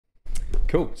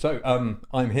Cool. So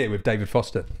I'm here with David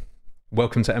Foster.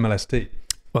 Welcome to MLST.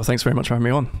 Well, thanks very much for having me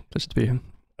on. Pleasure to be here.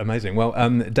 Amazing. Well,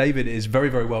 David is very,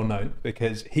 very well known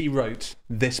because he wrote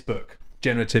this book,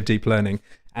 Generative Deep Learning.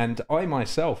 And I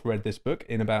myself read this book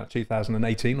in about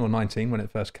 2018 or 19 when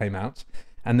it first came out.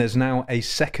 And there's now a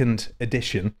second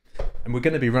edition. And we're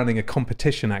going to be running a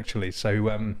competition, actually.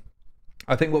 So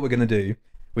I think what we're going to do,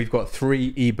 we've got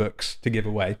 3 ebooks to give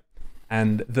away.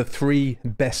 And the 3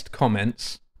 best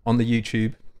comments on the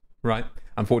YouTube, right?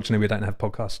 Unfortunately, we don't have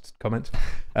podcast comments.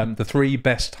 The 3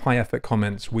 best high effort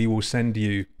comments, we will send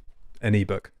you an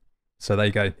ebook. So there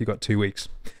you go. You've got 2 weeks.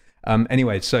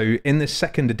 Anyway, so in this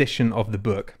second edition of the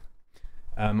book,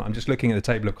 I'm just looking at the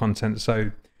table of contents. So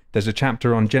there's a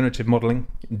chapter on generative modeling,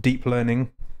 deep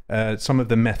learning, some of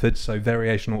the methods, so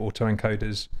variational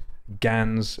autoencoders,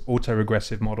 GANs,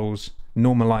 autoregressive models,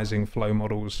 normalizing flow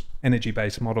models,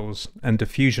 energy-based models, and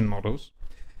diffusion models.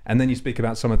 And then you speak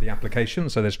about some of the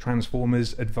applications. So there's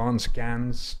transformers, advanced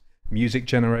GANs, music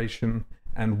generation,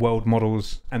 and world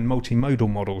models, and multimodal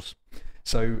models.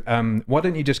 So why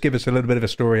don't you just give us a little bit of a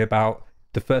story about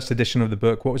the first edition of the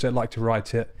book? What was it like to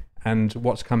write it? And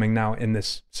what's coming now in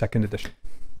this second edition?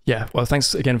 Yeah, well,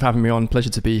 thanks again for having me on.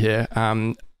 Pleasure to be here.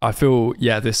 I feel,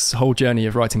 this whole journey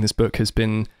of writing this book has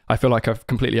been, I feel like I've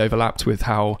completely overlapped with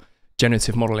how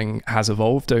generative modeling has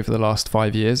evolved over the last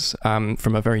 5 years,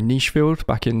 from a very niche field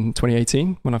back in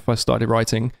 2018 when I first started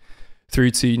writing, through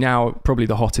to now probably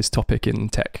the hottest topic in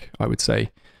tech, I would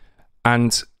say.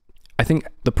 And I think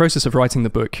the process of writing the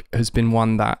book has been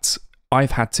one that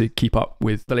I've had to keep up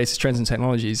with the latest trends and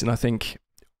technologies. And I think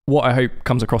what I hope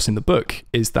comes across in the book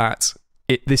is that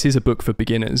this is a book for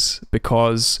beginners,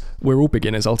 because we're all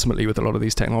beginners ultimately with a lot of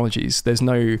these technologies.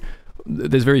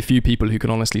 There's very few people who can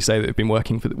honestly say that they've been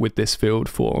working with this field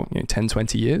for 10,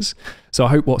 20 years. So I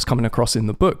hope what's coming across in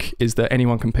the book is that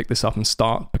anyone can pick this up and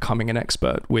start becoming an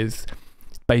expert with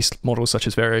base models such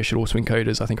as variational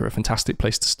autoencoders. I think are a fantastic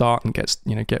place to start and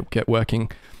get working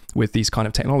with these kind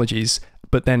of technologies,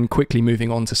 but then quickly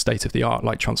moving on to state of the art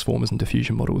like transformers and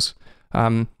diffusion models.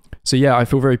 So yeah, I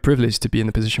feel very privileged to be in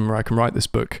the position where I can write this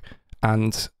book,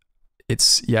 and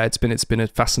it's been a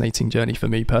fascinating journey for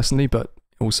me personally, but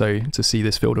also to see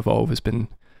this field evolve has been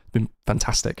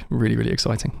fantastic, really, really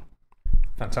exciting.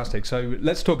 Fantastic. So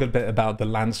let's talk a bit about the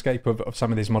landscape of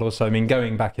some of these models. So I mean,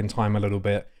 going back in time a little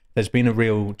bit, there's been a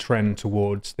real trend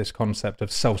towards this concept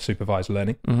of self-supervised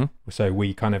learning. Mm-hmm. So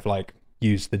we kind of like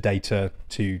use the data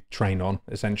to train on,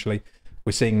 essentially.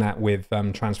 We're seeing that with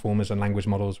transformers and language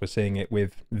models. We're seeing it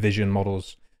with vision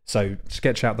models. So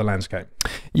sketch out the landscape.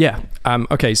 Yeah.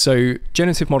 Okay. So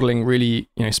generative modeling really,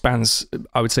 spans,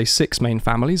 I would say, 6 main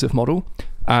families of model.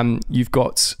 You've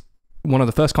got one of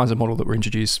the first kinds of model that were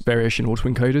introduced, variation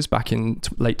autoencoders, back in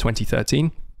late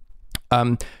 2013.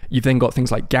 You've then got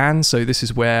things like GAN. So this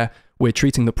is where we're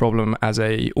treating the problem as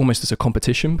almost as a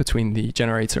competition between the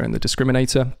generator and the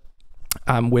discriminator.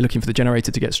 We're looking for the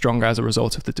generator to get stronger as a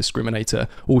result of the discriminator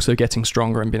also getting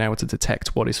stronger and being able to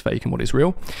detect what is fake and what is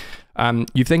real.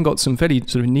 You've then got some fairly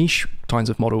sort of niche kinds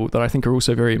of model that I think are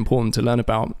also very important to learn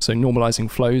about. So normalizing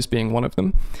flows being one of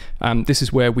them. This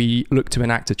is where we look to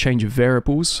enact a change of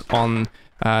variables on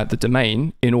the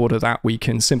domain in order that we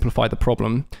can simplify the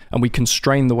problem and we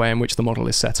constrain the way in which the model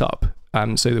is set up,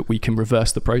 so that we can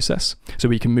reverse the process. So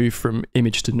we can move from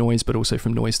image to noise, but also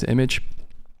from noise to image.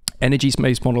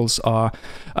 Energy-based models are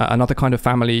another kind of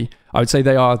family. I would say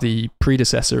they are the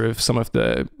predecessor of some of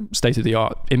the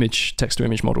state-of-the-art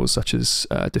text-to-image models, such as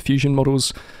diffusion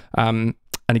models. And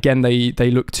again,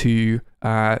 they look to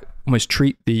almost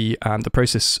treat the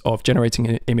process of generating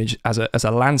an image as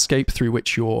a landscape through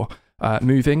which you're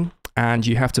moving, and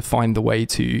you have to find the way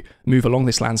to move along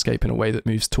this landscape in a way that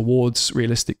moves towards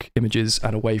realistic images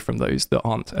and away from those that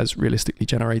aren't as realistically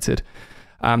generated.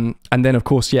 And then, of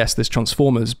course, yes, there's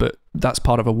transformers, but that's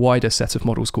part of a wider set of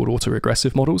models called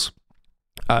autoregressive models.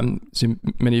 So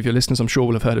many of your listeners, I'm sure,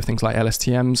 will have heard of things like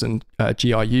LSTMs and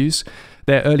GRUs.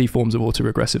 They're early forms of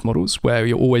autoregressive models where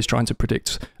you're always trying to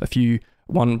predict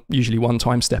usually one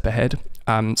time step ahead.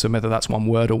 So whether that's one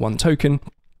word or one token.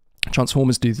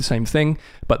 Transformers do the same thing,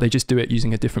 but they just do it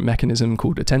using a different mechanism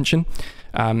called attention.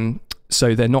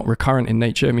 So they're not recurrent in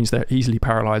nature. It means they're easily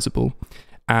parallelizable.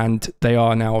 And they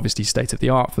are now obviously state of the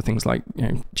art for things like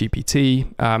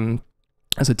GPT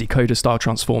as a decoder style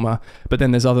transformer. But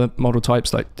then there's other model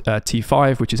types like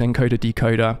T5, which is encoder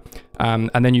decoder.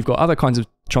 And then you've got other kinds of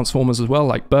transformers as well,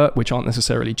 like BERT, which aren't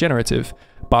necessarily generative,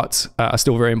 but are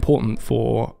still very important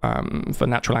for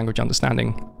natural language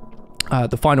understanding.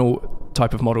 The final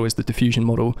type of model is the diffusion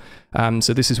model.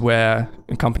 So this is where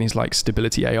companies like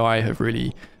Stability AI have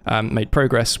really made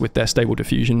progress with their stable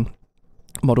diffusion.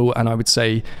 model, and I would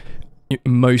say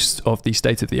most of the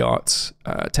state-of-the-art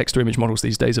text-to-image models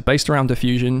these days are based around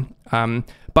diffusion.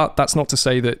 But that's not to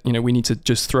say that we need to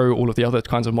just throw all of the other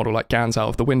kinds of model like GANs out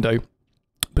of the window,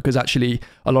 because actually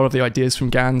a lot of the ideas from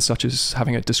GANs, such as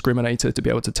having a discriminator to be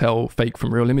able to tell fake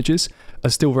from real images, are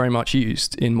still very much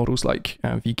used in models like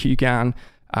VQ-GAN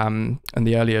and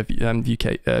the earlier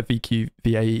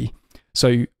VQ-VAE.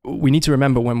 So we need to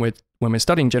remember when we're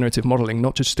studying generative modeling,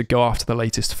 not just to go after the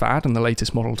latest fad and the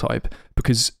latest model type,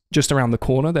 because just around the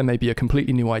corner there may be a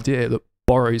completely new idea that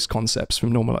borrows concepts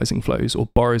from normalizing flows or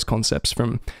borrows concepts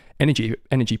from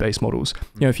energy-based models.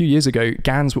 A few years ago,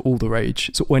 GANs were all the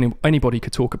rage. So when anybody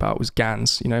could talk about was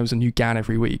GANs. It was a new GAN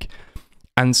every week.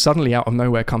 And suddenly out of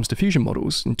nowhere comes diffusion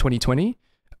models in 2020.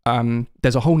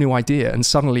 There's a whole new idea, and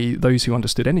suddenly those who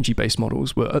understood energy-based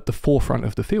models were at the forefront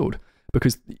of the field,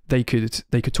 because they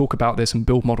could talk about this and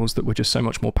build models that were just so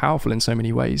much more powerful in so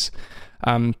many ways.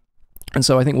 And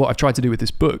so I think what I've tried to do with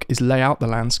this book is lay out the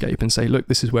landscape and say, look,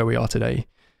 this is where we are today.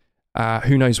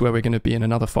 Who knows where we're going to be in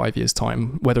another 5 years'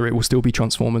 time, whether it will still be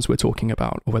transformers we're talking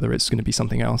about, or whether it's going to be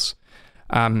something else,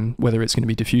 whether it's going to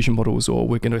be diffusion models, or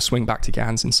we're going to swing back to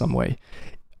GANs in some way.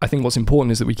 I think what's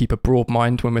important is that we keep a broad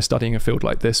mind when we're studying a field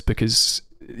like this, because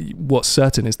what's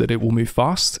certain is that it will move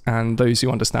fast, and those who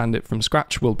understand it from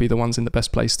scratch will be the ones in the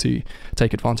best place to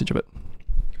take advantage of it.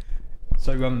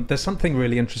 So there's something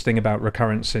really interesting about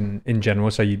recurrence in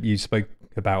general. So you spoke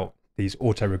about these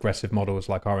auto-regressive models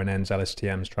like RNNs,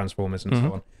 LSTMs, transformers, and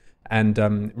so on.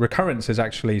 And recurrence is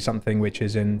actually something which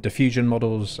is in diffusion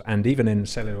models and even in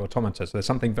cellular automata. So there's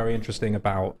something very interesting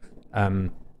about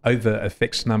over a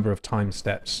fixed number of time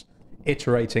steps,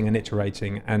 iterating and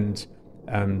iterating. And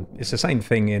it's the same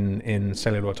thing in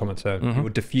cellular automata. You're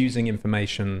diffusing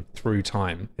information through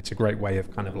time. It's a great way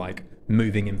of kind of like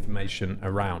moving information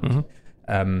around.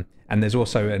 And there's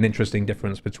also an interesting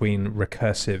difference between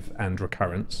recursive and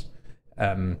recurrence.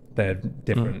 They're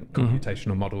different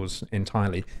computational models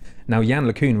entirely. Now, Jan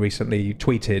LeCun recently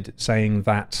tweeted saying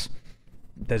that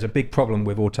there's a big problem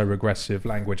with autoregressive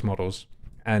language models,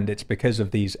 and it's because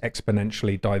of these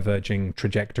exponentially diverging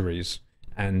trajectories.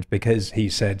 And because he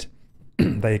said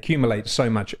they accumulate so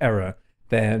much error,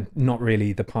 they're not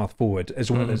really the path forward, as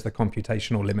well as the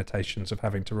computational limitations of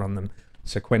having to run them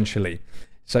sequentially.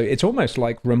 So it's almost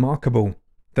like remarkable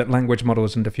that language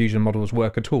models and diffusion models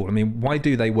work at all. I mean, why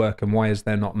do they work, and why is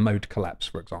there not mode collapse,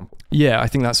 for example? Yeah, I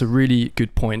think that's a really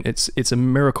good point. It's a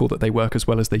miracle that they work as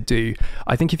well as they do.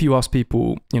 I think if you ask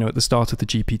people, at the start of the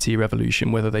GPT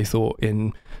revolution, whether they thought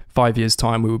in 5 years'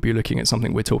 time we would be looking at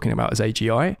something we're talking about as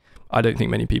AGI, I don't think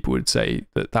many people would say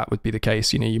that that would be the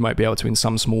case. You might be able to, in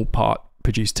some small part,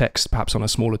 produce text, perhaps on a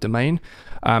smaller domain.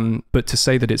 But to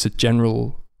say that it's a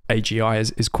general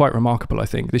AGI is quite remarkable. I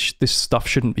think this stuff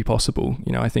shouldn't be possible.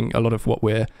 I think a lot of what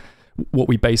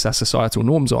we base our societal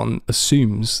norms on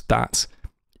assumes that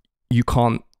you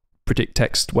can't predict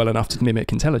text well enough to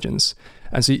mimic intelligence.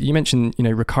 And so you mentioned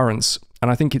recurrence, and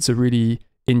I think it's a really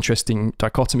interesting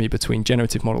dichotomy between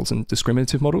generative models and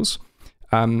discriminative models.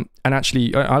 And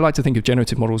actually, I like to think of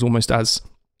generative models almost as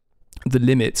the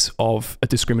limit of a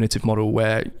discriminative model,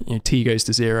 where t goes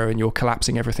to 0 and you're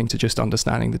collapsing everything to just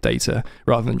understanding the data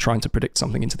rather than trying to predict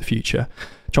something into the future.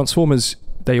 Transformers,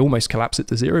 they almost collapse it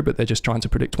to 0, but they're just trying to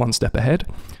predict one step ahead,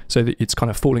 so that it's kind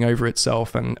of falling over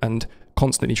itself and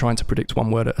constantly trying to predict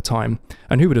one word at a time.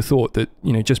 And who would have thought that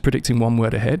just predicting one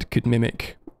word ahead could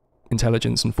mimic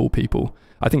intelligence and fool people?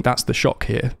 I think that's the shock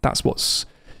here.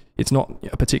 It's not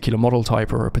a particular model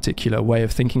type or a particular way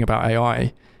of thinking about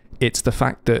AI. It's the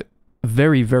fact that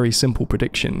very, very simple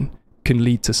prediction can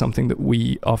lead to something that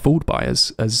we are fooled by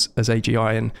as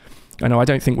AGI. And I know I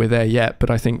don't think we're there yet, but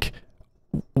I think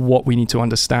what we need to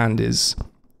understand is,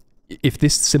 if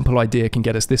this simple idea can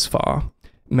get us this far,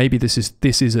 maybe this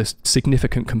is a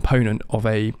significant component of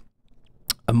a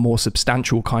more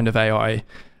substantial kind of AI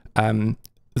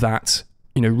that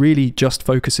really just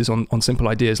focuses on simple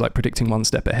ideas like predicting one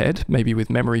step ahead, maybe with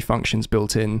memory functions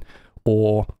built in,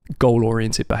 or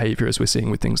goal-oriented behavior, as we're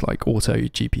seeing with things like auto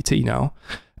GPT now.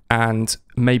 And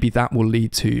maybe that will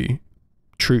lead to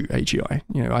true AGI.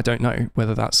 I don't know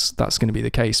whether that's going to be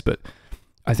the case, but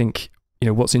I think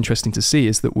what's interesting to see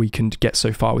is that we can get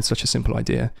so far with such a simple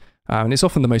idea. And it's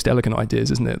often the most elegant ideas,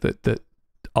 isn't it, that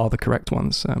are the correct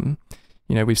ones.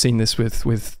 We've seen this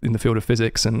with in the field of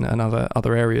physics and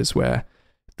other areas, where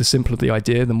the simpler the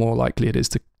idea, the more likely it is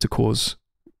to cause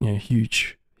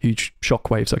huge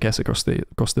shockwaves, I guess, across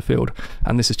the field.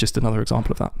 And this is just another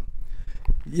example of that.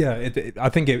 Yeah, I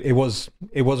think it was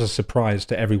a surprise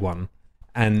to everyone,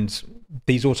 And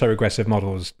these autoregressive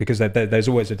models, because there's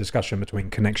always a discussion between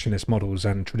connectionist models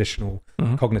and traditional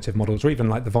cognitive models, or even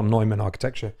like the von Neumann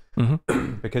architecture,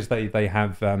 because they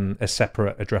have a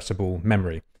separate addressable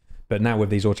memory. But now with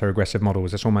these autoregressive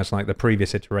models, it's almost like the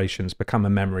previous iterations become a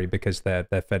memory because they're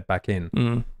fed back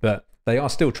in. But they are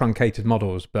still truncated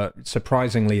models, but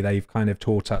surprisingly, they've kind of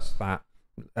taught us that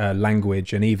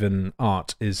language and even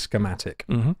art is schematic,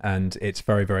 and it's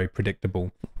very, very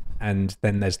predictable. And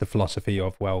then there's the philosophy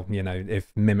of, well, you know,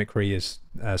 if mimicry is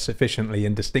sufficiently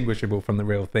indistinguishable from the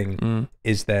real thing,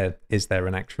 is there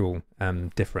an actual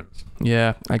difference?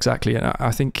 Yeah, exactly. And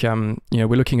I think, you know,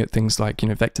 we're looking at things like, you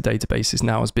know, vector databases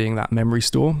now as being that memory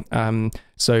store.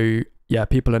 So yeah,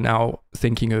 people are now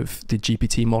thinking of the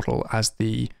GPT model as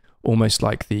almost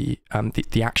like the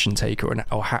action taker,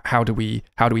 or how do we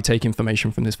take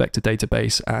information from this vector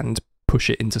database and push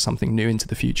it into something new into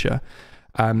the future.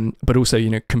 But also, you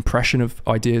know, compression of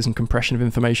ideas and compression of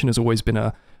information has always been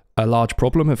a large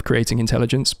problem of creating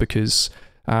intelligence, because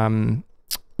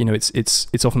you know,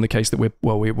 it's often the case that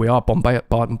we are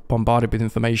bombarded with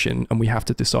information, and we have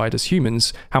to decide as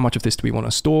humans, how much of this do we want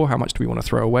to store, how much do we want to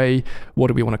throw away, what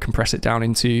do we want to compress it down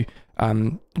into,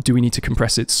 do we need to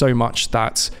compress it so much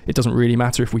that it doesn't really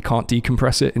matter if we can't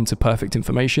decompress it into perfect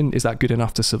information? Is that good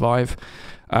enough to survive?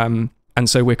 And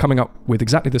so we're coming up with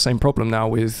exactly the same problem now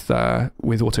with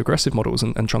autoregressive models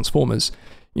and transformers.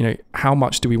 You know, how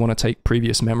much do we want to take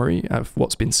previous memory of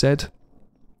what's been said,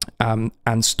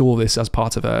 and store this as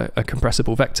part of a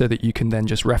compressible vector that you can then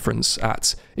just reference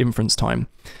at inference time?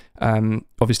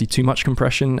 Obviously, too much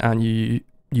compression, and you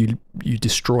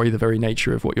destroy the very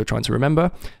nature of what you're trying to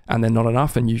remember, and then not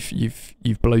enough, and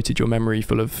you've bloated your memory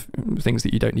full of things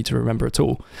that you don't need to remember at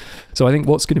all. So I think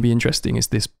what's going to be interesting is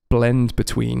this blend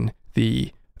between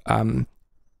the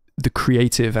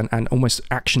creative and almost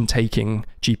action-taking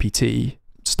GPT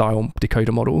style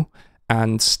decoder model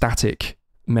and static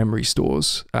memory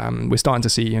stores. We're starting to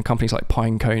see, you know, companies like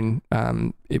Pinecone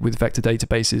with vector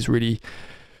databases really,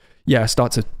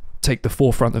 start to take the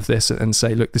forefront of this and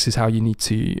say, look, this is how you need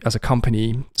to, as a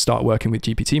company, start working with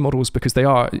GPT models, because they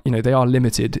are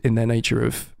limited in their nature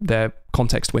of their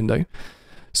context window.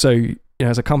 So, you know,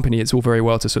 as a company, it's all very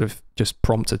well to sort of just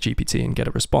prompt a GPT and get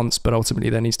a response, but ultimately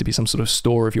there needs to be some sort of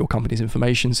store of your company's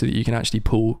information so that you can actually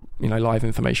pull, you know, live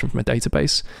information from a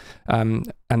database.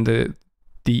 And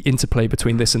the interplay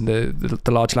between this and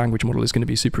the large language model is going to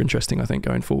be super interesting, I think,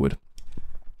 going forward.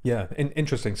 Yeah,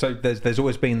 interesting. So there's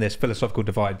always been this philosophical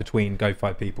divide between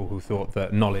Go-Fi people who thought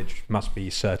that knowledge must be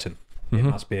certain. It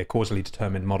must be a causally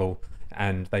determined model.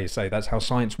 And they say that's how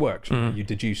science works. You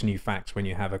deduce new facts when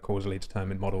you have a causally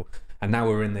determined model. And now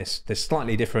we're in this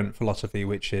slightly different philosophy,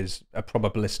 which is a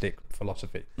probabilistic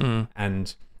philosophy.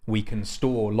 And we can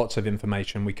store lots of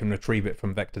information. We can retrieve it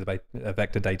from vector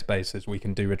databases. We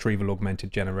can do retrieval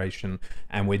augmented generation.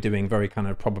 And we're doing very kind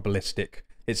of probabilistic,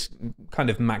 it's kind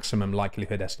of maximum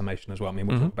likelihood estimation as well. I mean,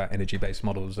 we'll talk about energy-based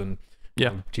models and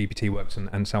GPT works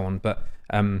and so on. But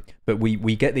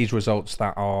we get these results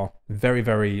that are very,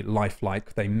 very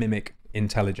lifelike. They mimic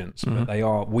intelligence,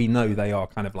 but we know they are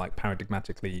kind of like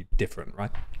paradigmatically different,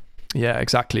 right? Yeah,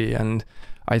 exactly. And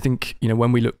I think, you know,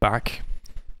 when we look back,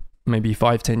 maybe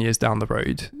 5-10 years down the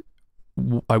road,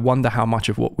 I wonder how much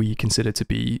of what we consider to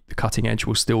be the cutting edge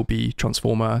will still be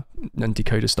transformer and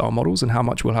decoder style models, and how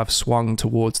much will have swung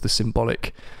towards the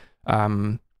symbolic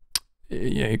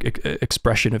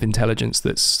expression of intelligence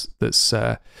that's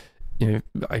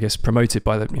I guess promoted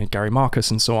by Gary Marcus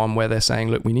and so on, where they're saying,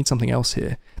 look, we need something else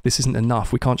here. This isn't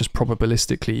enough. We can't just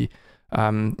probabilistically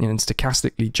and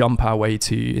stochastically jump our way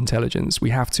to intelligence.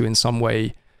 We have to in some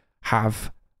way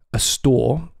have a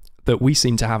store that we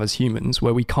seem to have as humans,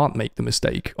 where we can't make the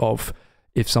mistake of,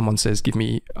 if someone says, give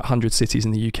me 100 cities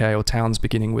in the UK or towns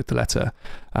beginning with the letter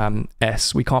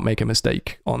S, we can't make a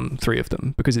mistake on 3 of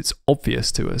them because it's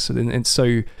obvious to us. And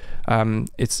so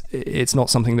it's not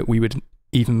something that we would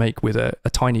even make with a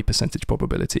tiny percentage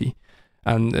probability.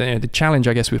 And the challenge,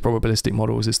 I guess, with probabilistic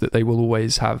models is that they will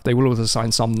always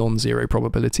assign some non-zero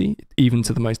probability, even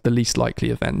to the least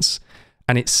likely events.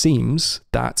 And it seems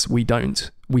that we don't.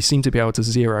 We seem to be able to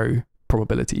zero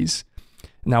probabilities.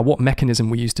 Now, what mechanism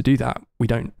we use to do that, we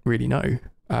don't really know.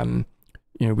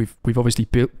 We've obviously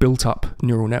built up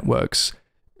neural networks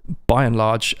by and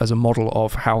large as a model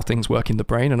of how things work in the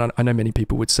brain. And I know many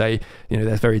people would say,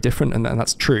 they're very different, and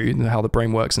that's true. How the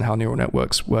brain works and how neural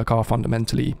networks work are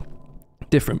fundamentally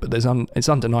different, but it's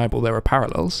undeniable there are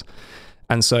parallels.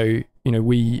 And so,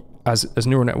 we, as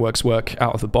neural networks work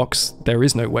out of the box, there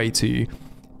is no way to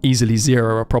easily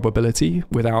zero a probability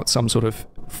without some sort of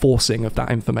forcing of that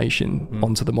information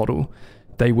onto the model.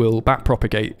 they will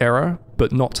backpropagate error,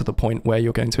 but not to the point where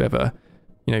you're going to ever,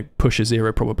 push a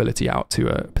zero probability out to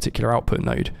a particular output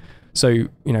node. So,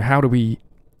 how do we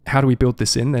build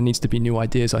this in? There needs to be new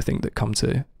ideas, I think, that come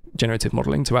to generative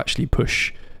modeling to actually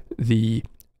push the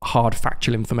hard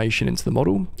factual information into the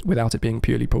model without it being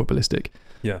purely probabilistic.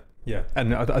 Yeah,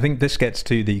 and I think this gets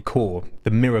to the core, the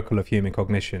miracle of human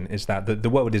cognition is that the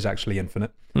world is actually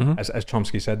infinite. Mm-hmm. As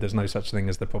Chomsky said, there's no such thing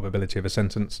as the probability of a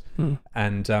sentence.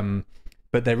 And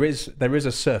but there is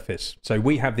a surface. So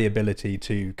we have the ability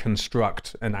to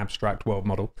construct an abstract world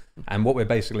model, and what we're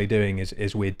basically doing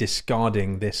is we're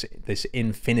discarding this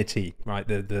infinity, right?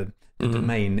 The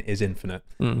domain is infinite,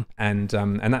 and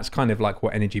that's kind of like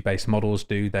what energy-based models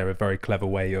do. They're a very clever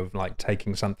way of like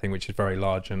taking something which is very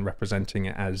large and representing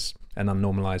it as an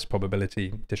unnormalized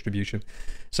probability distribution.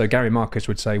 So Gary Marcus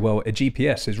would say, well, a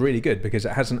GPS is really good because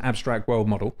it has an abstract world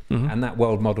model, and that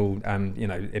world model,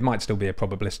 it might still be a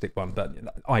probabilistic one, but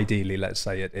ideally, let's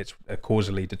say it's a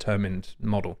causally determined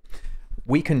model.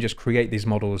 We can just create these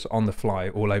models on the fly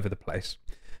all over the place.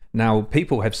 Now,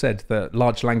 people have said that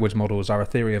large language models are a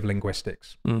theory of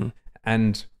linguistics.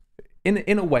 And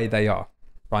in a way they are,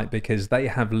 right? Because they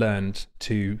have learned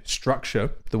to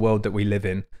structure the world that we live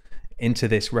in into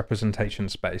this representation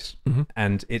space.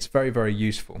 And it's very, very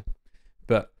useful.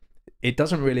 But it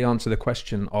doesn't really answer the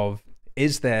question of,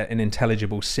 is there an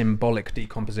intelligible symbolic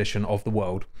decomposition of the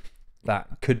world that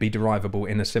could be derivable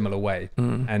in a similar way?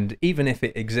 And even if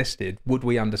it existed, would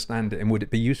we understand it and would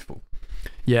it be useful?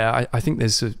 Yeah, I think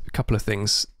there's a couple of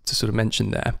things to sort of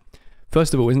mention there.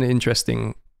 First of all, isn't it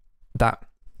interesting that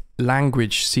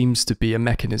language seems to be a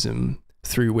mechanism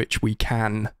through which we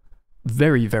can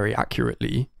very, very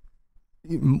accurately,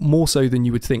 more so than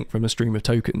you would think from a stream of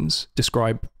tokens,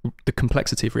 describe the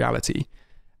complexity of reality.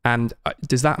 And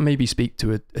does that maybe speak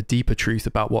to a deeper truth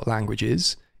about what language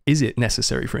is? Is it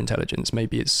necessary for intelligence?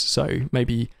 Maybe it's so.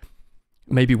 Maybe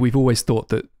we've always thought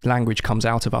that language comes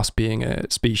out of us being a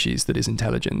species that is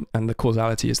intelligent and the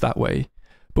causality is that way.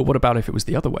 But what about if it was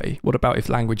the other way? What about if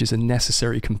language is a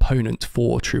necessary component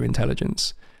for true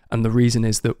intelligence? And the reason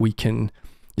is that we can,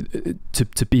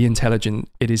 to be intelligent,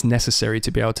 it is necessary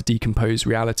to be able to decompose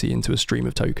reality into a stream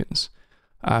of tokens.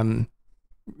 I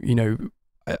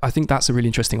think that's a really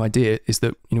interesting idea, is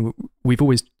that, we've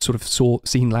always sort of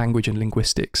seen language and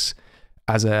linguistics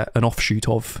as an offshoot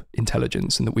of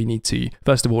intelligence, and that we need to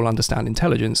first of all understand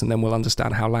intelligence, and then we'll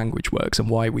understand how language works and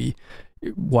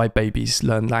why babies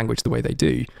learn language the way they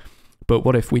do. But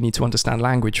what if we need to understand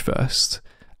language first,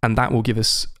 and that will give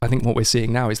us, I think what we're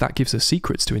seeing now is that gives us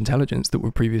secrets to intelligence that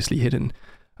were previously hidden.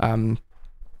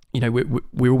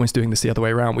 We're almost doing this the other way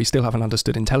around. We still haven't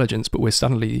understood intelligence, but we're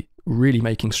suddenly really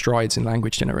making strides in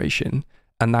language generation,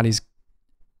 and that has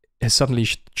suddenly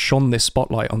shone this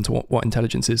spotlight onto what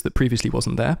intelligence is that previously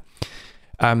wasn't there.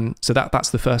 So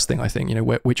that's the first thing, I think,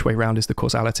 which way round is the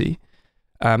causality.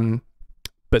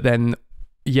 But then,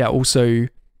 also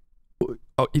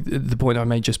the point I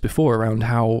made just before around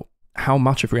how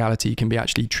much of reality can be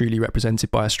actually truly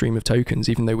represented by a stream of tokens,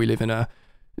 even though we live in a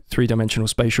three-dimensional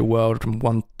spatial world from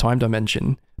one time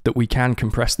dimension, that we can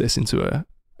compress this into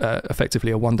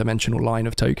effectively a one-dimensional line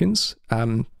of tokens,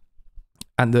 and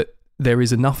that there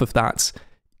is enough of that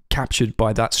captured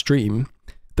by that stream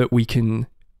that we can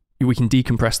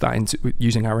decompress that into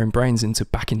using our own brains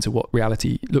back into what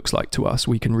reality looks like to us.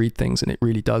 We can read things and it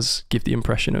really does give the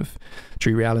impression of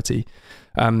true reality.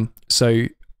 So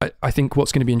I think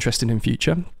what's going to be interesting in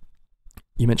future,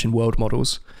 you mentioned world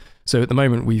models. So at the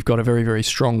moment we've got a very, very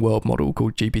strong world model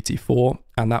called GPT-4,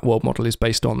 and that world model is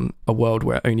based on a world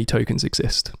where only tokens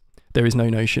exist. There is no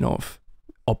notion of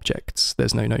objects.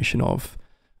 There's no notion of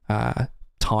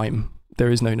time. There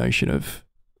is no notion of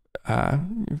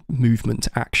movement,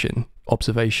 action,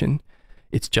 observation.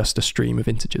 It's just a stream of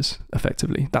integers,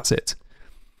 effectively. That's it.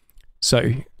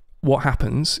 So what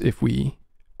happens if we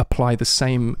apply the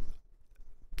same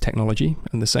technology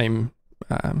and the same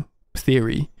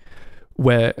theory,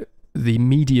 where the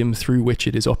medium through which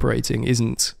it is operating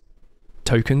isn't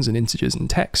tokens and integers and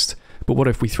text, but what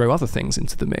if we throw other things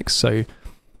into the mix? So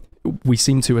we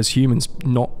seem to, as humans,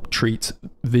 not treat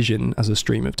vision as a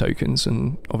stream of tokens,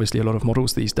 and obviously a lot of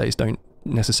models these days don't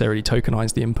necessarily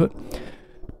tokenize the input.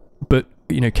 But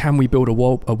can we build a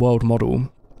world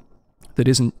model that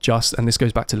isn't just, and this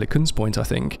goes back to LeCun's point, I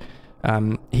think,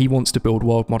 he wants to build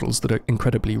world models that are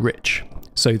incredibly rich,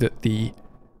 so that the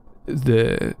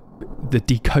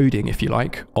decoding, if you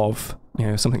like, of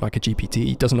something like a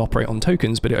GPT doesn't operate on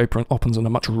tokens, but it opens on a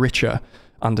much richer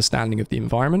understanding of the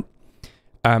environment.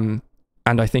 And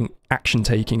I think action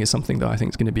taking is something that I think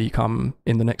is going to become,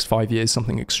 in the next 5 years,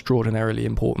 something extraordinarily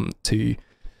important to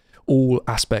all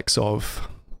aspects of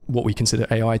what we consider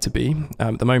AI to be.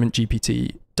 At the moment,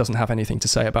 GPT doesn't have anything to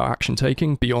say about action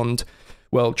taking beyond,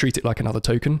 well, treat it like another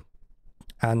token.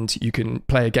 And you can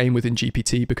play a game within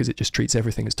GPT because it just treats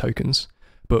everything as tokens.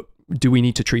 But do we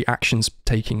need to treat actions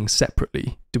taking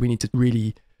separately? Do we need to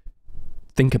really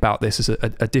think about this as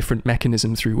a different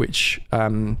mechanism through which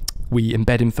we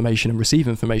embed information and receive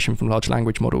information from large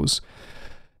language models?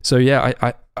 So yeah,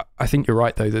 I think you're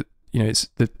right though, that it's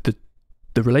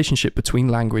the relationship between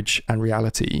language and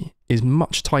reality is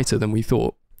much tighter than we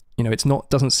thought. It's not,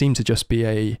 doesn't seem to just be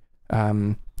a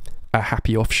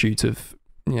happy offshoot of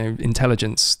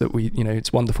intelligence that we,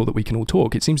 it's wonderful that we can all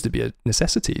talk. It seems to be a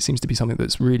necessity. It seems to be something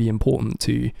that's really important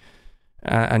to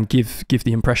and give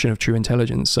the impression of true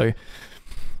intelligence. So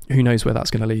who knows where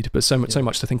that's going to lead? But so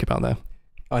much to think about there.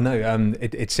 I know.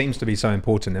 It seems to be so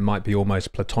important. It might be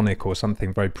almost platonic or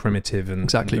something very primitive and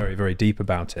very, very deep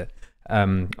about it. I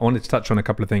wanted to touch on a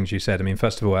couple of things you said. I mean,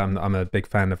 first of all, I'm a big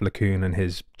fan of LeCun and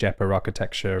his JEPA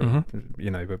architecture.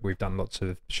 Mm-hmm. We've done lots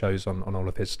of shows on all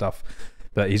of his stuff.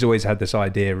 But he's always had this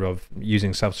idea of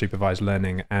using self-supervised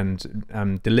learning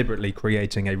and deliberately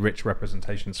creating a rich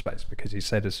representation space, because he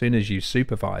said as soon as you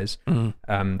supervise,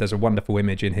 there's a wonderful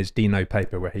image in his Dino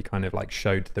paper where he kind of like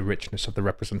showed the richness of the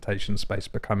representation space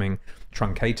becoming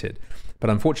truncated. But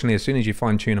unfortunately, as soon as you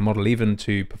fine-tune a model, even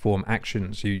to perform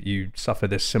actions, you suffer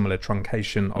this similar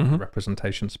truncation of the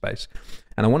representation space.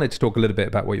 And I wanted to talk a little bit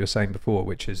about what you were saying before,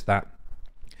 which is that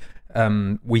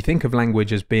we think of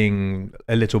language as being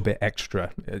a little bit extra,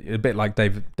 a bit like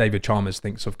David Chalmers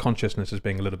thinks of consciousness as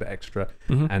being a little bit extra.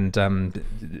 And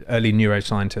early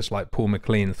neuroscientists like Paul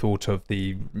MacLean thought of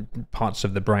the parts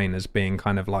of the brain as being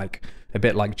kind of like a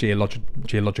bit like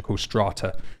geological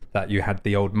strata, that you had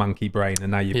the old monkey brain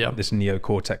and now you've got this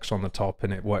neocortex on the top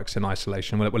and it works in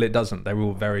isolation. Well, it doesn't. They're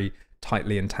all very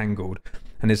tightly entangled.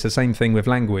 And it's the same thing with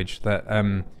language,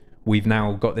 that we've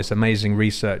now got this amazing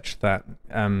research that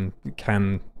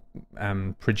can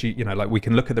produce, like we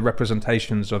can look at the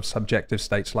representations of subjective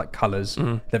states like colors.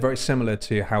 They're very similar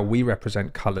to how we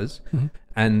represent colors.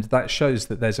 And that shows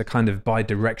that there's a kind of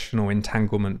bidirectional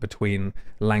entanglement between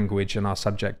language and our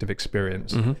subjective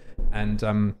experience.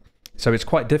 And so it's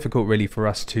quite difficult really for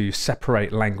us to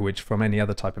separate language from any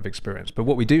other type of experience. But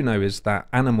what we do know is that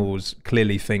animals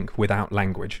clearly think without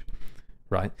language,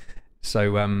 right?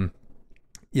 So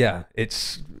yeah,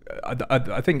 it's.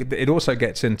 I think it also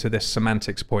gets into this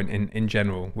semantics point in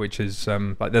general, which is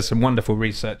like there's some wonderful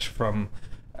research from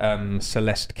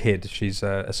Celeste Kidd. She's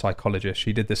a psychologist.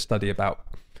 She did this study about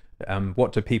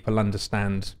what do people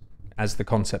understand as the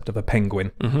concept of a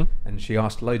penguin, and she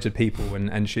asked loads of people,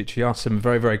 and she asked some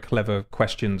very, very clever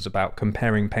questions about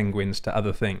comparing penguins to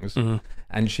other things,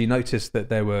 and she noticed that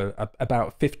there were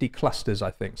about 50 clusters, I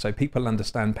think. So people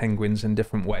understand penguins in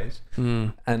different ways,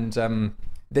 and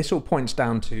this all points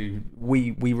down to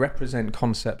we represent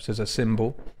concepts as a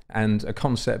symbol, and a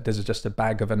concept is just a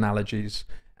bag of analogies,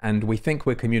 and we think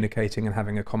we're communicating and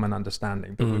having a common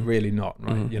understanding, but we're really not,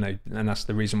 right? And that's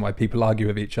the reason why people argue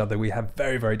with each other. We have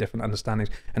very, very different understandings,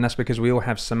 and that's because we all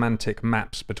have semantic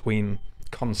maps between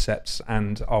concepts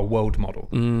and our world model.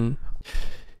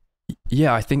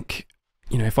 Yeah, I think,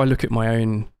 if I look at my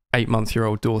own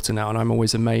 8-month-old daughter now, and I'm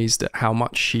always amazed at how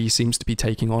much she seems to be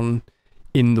taking on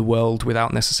in the world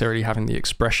without necessarily having the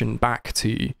expression back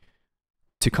to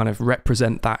kind of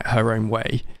represent that her own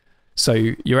way.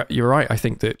 So you're right. I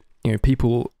think that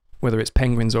people, whether it's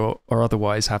penguins or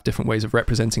otherwise, have different ways of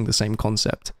representing the same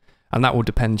concept, and that will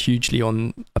depend hugely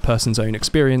on a person's own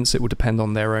experience. It will depend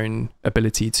on their own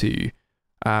ability to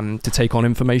take on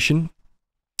information.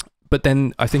 But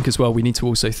then I think as well, we need to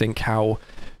also think, how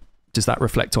does that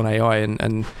reflect on AI?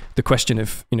 And the question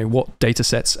of what data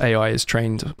sets AI is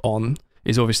trained on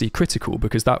is obviously critical,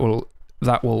 because that will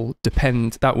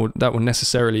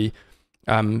necessarily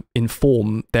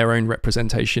inform their own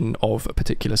representation of a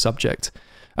particular subject.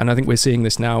 And I think we're seeing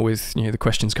this now with the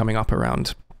questions coming up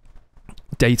around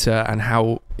data and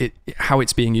how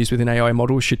it's being used within AI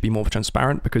models should be more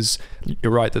transparent, because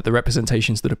you're right that the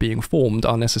representations that are being formed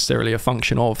are necessarily a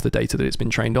function of the data that it's been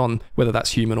trained on, whether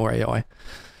that's human or AI.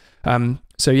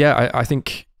 So yeah, I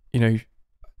think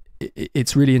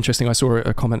it's really interesting. I saw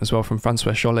a comment as well from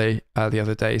Francois Chollet the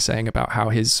other day saying about how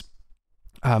his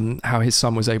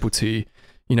son was able to,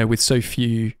 with so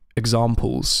few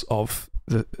examples of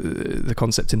the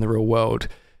concept in the real world,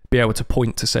 be able to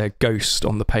point to, say, a ghost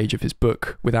on the page of his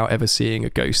book without ever seeing a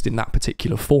ghost in that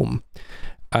particular form.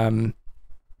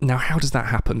 Now, how does that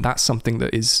happen? That's something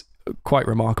that is quite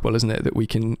remarkable, isn't it? That we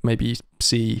can maybe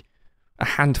see a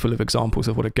handful of examples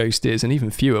of what a ghost is, and even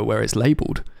fewer where it's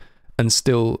labeled, and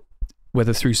still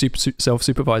whether through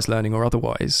self-supervised learning or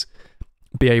otherwise,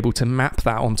 be able to map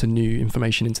that onto new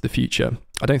information into the future.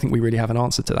 I don't think we really have an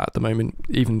answer to that at the moment,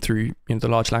 even through the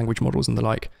large language models and the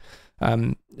like.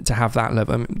 To have that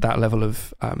level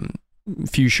of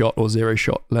few shot or zero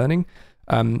shot learning.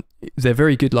 They're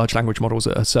very good large language models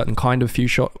at a certain kind of few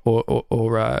shot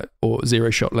or zero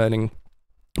shot learning,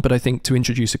 but I think to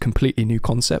introduce a completely new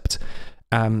concept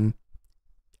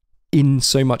in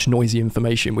so much noisy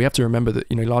information, we have to remember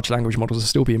that large language models are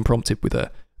still being prompted with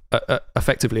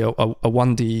effectively a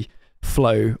 1D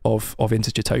flow of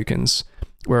integer tokens,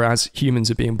 whereas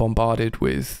humans are being bombarded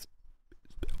with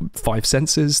 5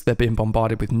 senses. They're being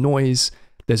bombarded with noise.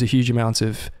 There's a huge amount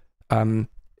of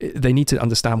they need to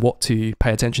understand what to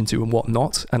pay attention to and what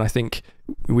not. And I think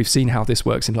we've seen how this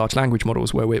works in large language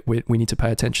models, where we need to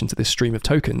pay attention to this stream of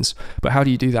tokens. But how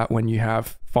do you do that when you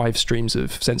have 5 streams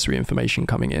of sensory information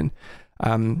coming in,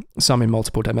 some in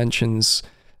multiple dimensions,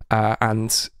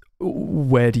 and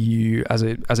where do you, as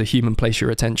a human, place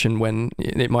your attention when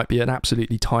it might be an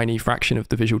absolutely tiny fraction of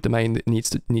the visual domain that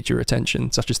needs your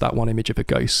attention, such as that one image of a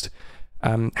ghost?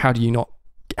 How do you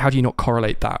not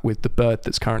correlate that with the bird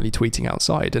that's currently tweeting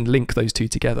outside and link those two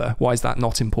together? Why is that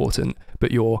not important,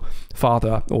 but your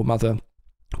father or mother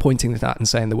pointing at that and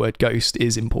saying the word ghost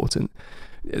is important?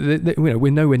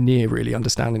 We're nowhere near really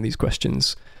understanding these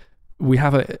questions. We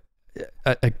have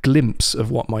a glimpse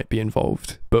of what might be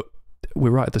involved, but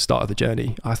we're right at the start of the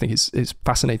journey. I think it's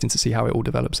fascinating to see how it all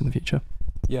develops in the future.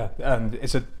 Yeah, and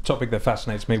it's a topic that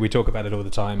fascinates me. We talk about it all the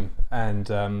time, and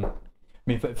I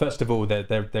mean, first of all,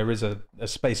 there is a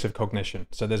space of cognition.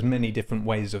 So there's many different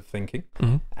ways of thinking,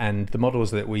 and the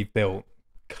models that we've built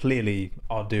clearly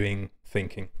are doing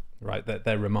thinking, right?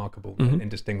 They're remarkable,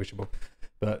 indistinguishable.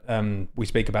 But we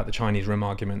speak about the Chinese room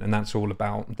argument, and that's all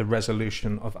about the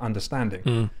resolution of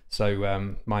understanding.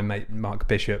 So my mate Mark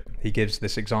Bishop, he gives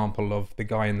this example of the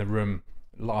guy in the room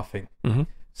laughing.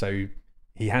 So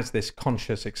he has this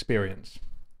conscious experience,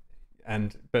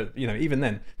 but even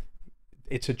then,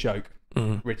 it's a joke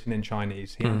written in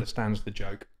Chinese. He understands the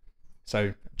joke.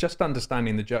 So just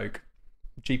understanding the joke,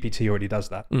 GPT already does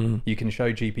that. You can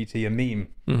show GPT a meme.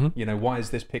 Why is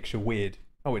this picture weird?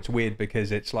 Oh, it's weird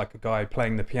because it's like a guy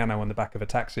playing the piano on the back of a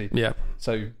taxi. Yeah.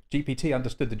 So GPT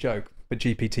understood the joke, but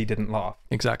GPT didn't laugh.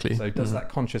 Exactly. So does that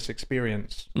conscious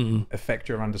experience affect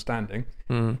your understanding?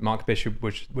 Mark Bishop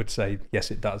would say, yes,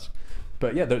 it does.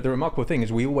 But yeah, the remarkable thing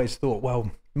is we always thought,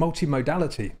 well,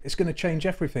 multimodality, it's going to change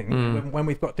everything when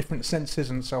we've got different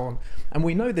senses and so on. And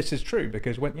we know this is true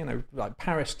because when, like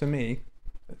Paris to me,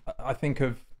 I think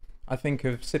of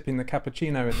sipping the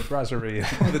cappuccino in the brasserie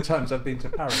all the times I've been to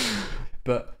Paris.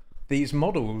 But these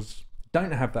models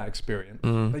don't have that experience.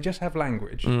 They just have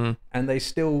language, and they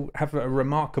still have a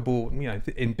remarkable,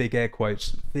 in big air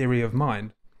quotes, theory of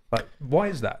mind. Like, why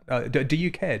is that? Do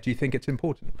you care? Do you think it's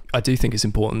important? I do think it's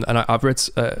important. And I've read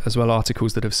as well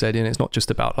articles that have said, it's not just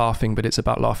about laughing, but it's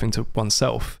about laughing to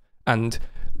oneself and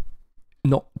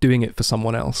not doing it for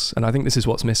someone else. And I think this is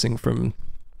what's missing from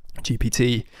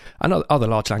GPT and other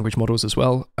large language models as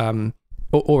well,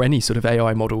 or any sort of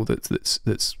AI model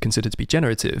that's considered to be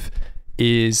generative,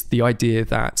 is the idea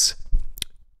that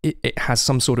it has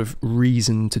some sort of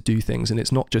reason to do things, and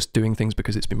it's not just doing things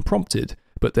because it's been prompted,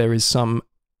 but there is some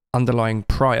underlying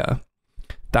prior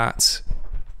that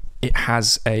it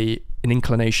has an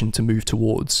inclination to move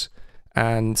towards.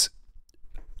 And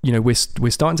we're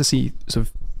starting to see sort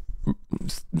of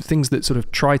things that sort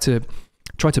of try to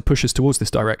push us towards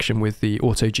this direction with the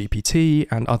auto GPT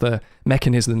and other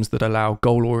mechanisms that allow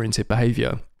goal-oriented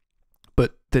behavior.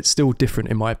 But that's still different,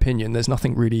 in my opinion. There's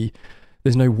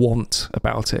no want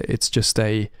about it. It's just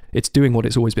it's doing what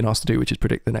it's always been asked to do, which is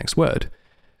predict the next word.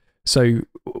 So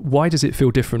why does it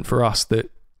feel different for us that,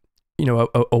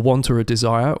 a want or a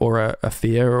desire or a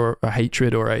fear or a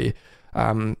hatred or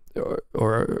a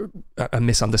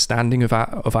misunderstanding of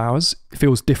ours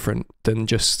feels different than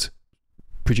just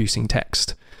producing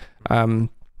text?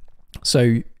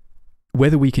 So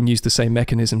whether we can use the same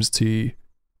mechanisms to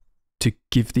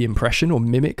give the impression or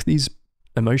mimic these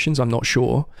emotions, I'm not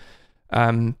sure,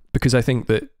 because I think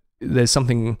that there's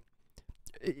something.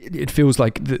 It feels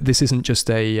like this isn't just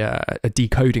a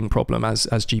decoding problem as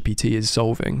GPT is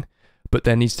solving, but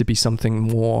there needs to be something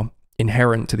more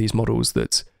inherent to these models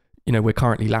that we're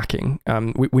currently lacking.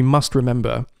 We must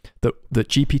remember that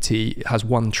GPT has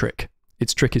one trick.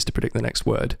 Its trick is to predict the next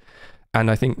word. And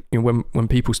I think when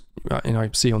people, I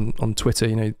see on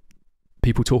Twitter,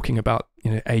 people talking about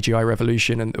AGI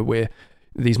revolution and where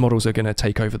these models are going to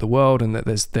take over the world and that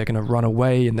they're going to run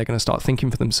away and they're going to start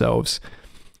thinking for themselves.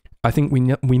 I think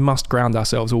we must ground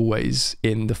ourselves always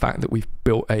in the fact that we've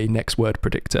built a next word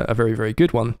predictor, a very, very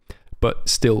good one, but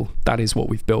still, that is what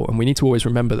we've built. And we need to always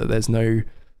remember that there's no,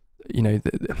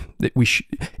 that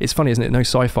it's funny, isn't it? No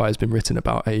sci-fi has been written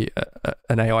about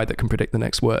an AI that can predict the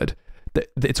next word. That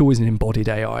it's always an embodied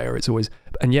AI, or it's always,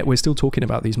 and yet we're still talking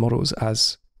about these models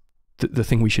as the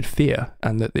thing we should fear,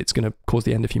 and that it's going to cause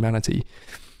the end of humanity.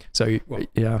 So, well,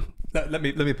 yeah. Let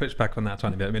me push back on that a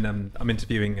tiny bit. I mean, I'm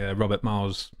interviewing Robert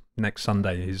Miles next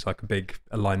Sunday. He's like a big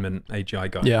alignment AGI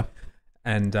guy. Yeah.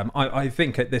 And I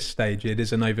think at this stage it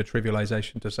is an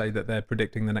over-trivialization to say that they're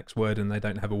predicting the next word and they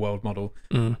don't have a world model.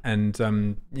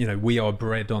 And, we are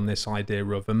bred on this idea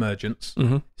of emergence.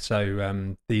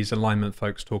 So these alignment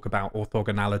folks talk about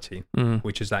orthogonality,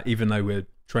 which is that even though we're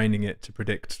training it to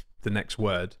predict the next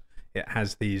word, it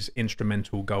has these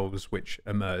instrumental goals which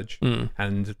emerge.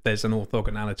 And there's an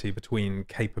orthogonality between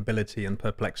capability and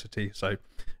perplexity. So,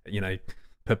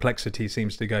 perplexity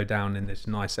seems to go down in this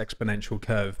nice exponential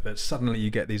curve, but suddenly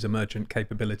you get these emergent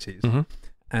capabilities.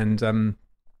 And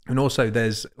also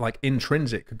there's like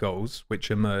intrinsic goals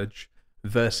which emerge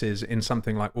versus in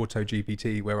something like Auto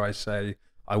GPT, where I say,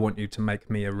 I want you to make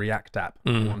me a React app.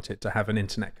 I want it to have an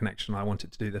internet connection. I want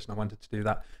it to do this and I want it to do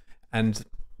that. And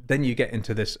then you get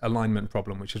into this alignment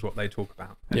problem, which is what they talk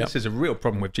about. And this is a real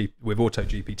problem with Auto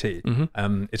GPT.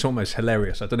 It's almost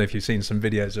hilarious. I don't know if you've seen some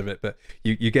videos of it, but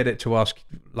you get it to ask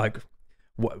like,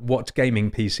 what gaming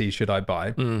PC should I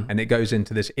buy? And it goes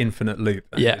into this infinite loop.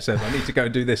 And it says, I need to go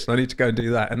and do this, and I need to go and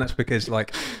do that. And that's because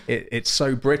like it's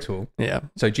so brittle.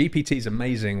 So GPT is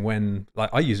amazing when like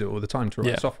I use it all the time to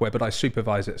write software, but I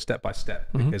supervise it step by step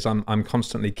because I'm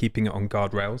constantly keeping it on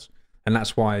guardrails. And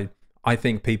that's why I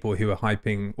think people who are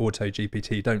hyping Auto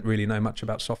GPT don't really know much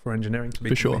about software engineering, to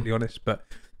be completely honest. But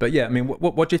yeah, I mean,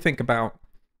 what do you think about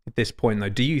this point though?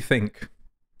 Do you think,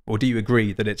 or do you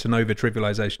agree that it's an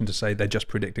over-trivialization to say they're just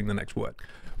predicting the next word?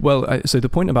 Well, so the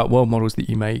point about world models that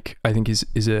you make, I think is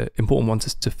an important one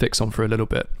to fix on for a little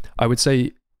bit. I would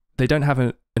say they don't have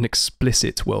an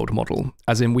explicit world model,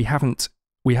 as in we haven't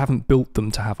built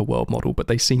them to have a world model, but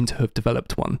they seem to have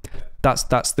developed one.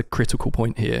 That's the critical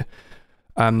point here.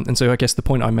 And so I guess the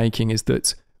point I'm making is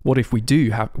that what if we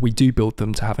do build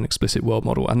them to have an explicit world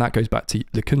model? And that goes back to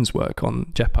Lekun's work on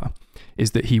JEPA,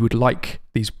 is that he would like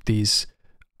these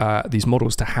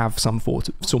models to have some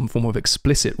form of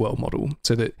explicit world model,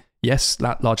 so that yes,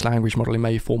 that large language modeling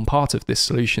may form part of this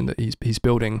solution that he's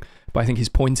building. But I think his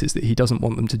point is that he doesn't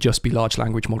want them to just be large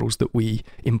language models that we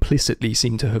implicitly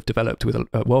seem to have developed with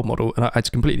a world model. And I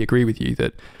completely agree with you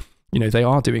that they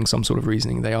are doing some sort of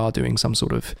reasoning, they are doing some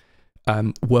sort of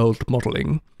world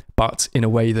modeling, but in a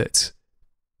way that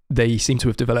they seem to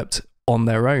have developed on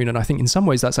their own. And I think in some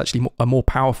ways that's actually a more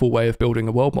powerful way of building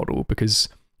a world model, because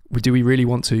do we really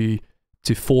want to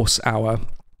force our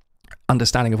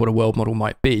understanding of what a world model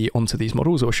might be onto these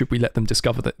models, or should we let them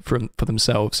discover that for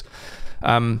themselves?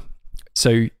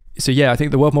 So yeah, I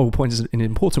think the world model point is an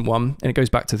important one, and it goes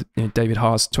back to David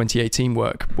Ha's 2018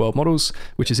 work, World Models,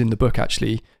 which is in the book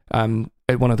actually.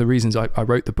 One of the reasons I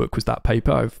wrote the book was that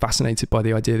paper. I was fascinated by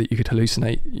the idea that you could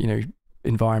hallucinate,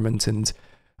 environment, and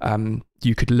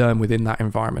you could learn within that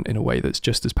environment in a way that's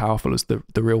just as powerful as the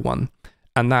real one.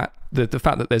 And that the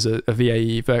fact that there's a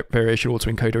VAE, variation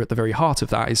autoencoder, at the very heart of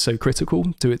that is so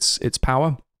critical to its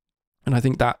power. And I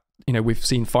think that we've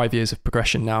seen 5 years of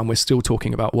progression now, and we're still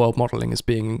talking about world modeling as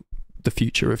being the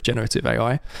future of generative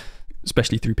AI,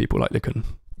 especially through people like Lekun.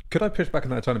 Could I push back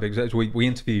on that a tiny bit? Because we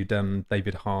interviewed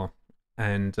David Ha,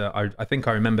 and I think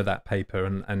I remember that paper,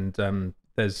 and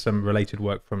there's some related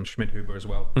work from Schmidhuber as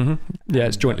well. Yeah,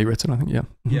 it's jointly written, I think. Yeah.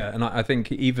 Yeah, and I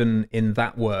think even in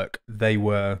that work, they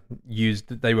were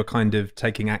kind of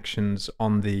taking actions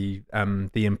on the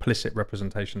implicit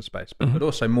representation space, but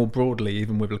also more broadly,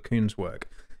 even with Lekun's work,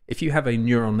 if you have a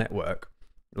neural network,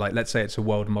 like let's say it's a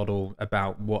world model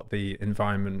about what the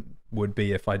environment would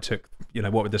be if I took,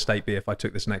 what would the state be if I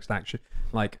took this next action?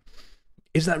 Like,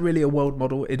 is that really a world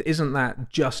model? Isn't that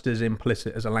just as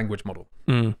implicit as a language model?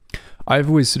 I've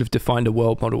always sort of defined a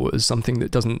world model as something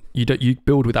that you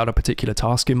build without a particular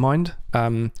task in mind.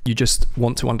 You just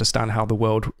want to understand how the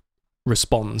world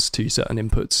responds to certain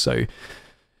inputs. So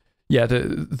yeah,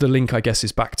 the link, I guess,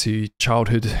 is back to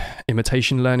childhood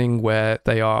imitation learning, where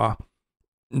they are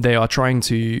trying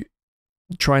to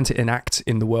enact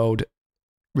in the world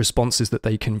responses that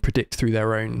they can predict through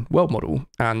their own world model.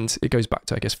 And it goes back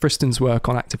to, I guess, Friston's work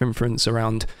on active inference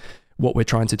around what we're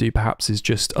trying to do perhaps is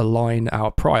just align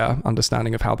our prior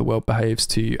understanding of how the world behaves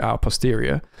to our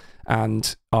posterior.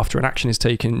 And after an action is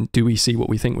taken, do we see what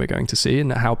we think we're going to see?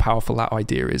 And how powerful that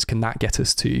idea is, can that get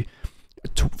us to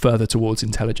further towards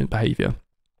intelligent behavior?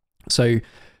 So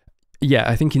yeah,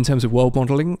 I think in terms of world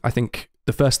modeling, I think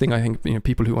the first thing I think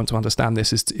people who want to understand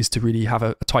this is to really have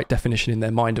a tight definition in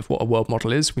their mind of what a world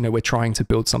model is. We're trying to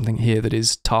build something here that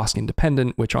is task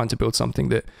independent. We're trying to build something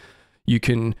that you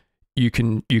can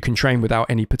train without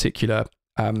any particular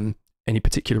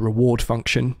reward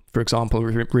function. For example,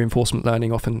 reinforcement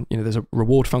learning, often there's a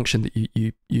reward function that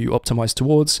you optimize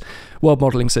towards. World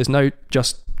modeling says no,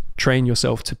 just train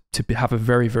yourself to have a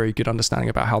very, very good understanding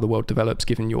about how the world develops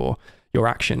given your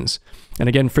actions. And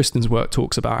again, Friston's work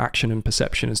talks about action and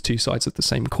perception as two sides of the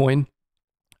same coin,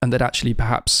 and that actually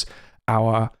perhaps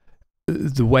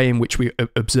the way in which we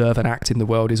observe and act in the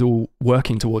world is all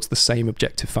working towards the same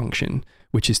objective function,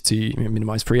 which is to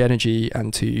minimize free energy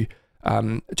and to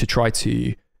try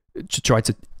to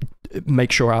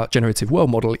make sure our generative world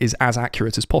model is as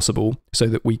accurate as possible, so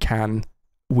that we can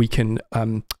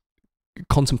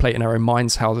contemplate in our own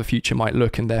minds how the future might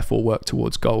look and therefore work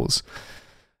towards goals.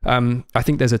 I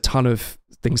think there's a ton of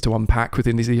things to unpack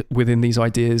within these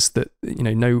ideas that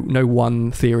no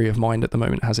one theory of mind at the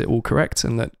moment has it all correct,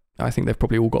 and that I think they've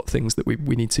probably all got things that we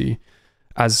need to,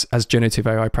 as generative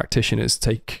AI practitioners,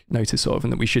 take notice of,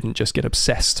 and that we shouldn't just get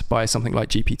obsessed by something like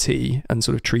GPT and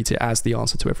sort of treat it as the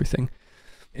answer to everything.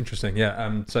 Interesting,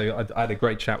 yeah. So I had a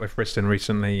great chat with Friston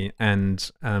recently,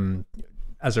 and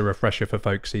as a refresher for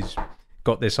folks, he's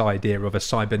got this idea of a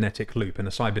cybernetic loop, and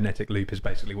a cybernetic loop is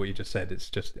basically what you just said. It's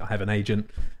just I have an agent,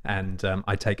 and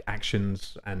I take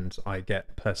actions, and I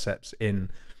get percepts in.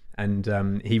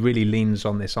 And he really leans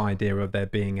on this idea of there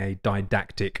being a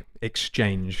didactic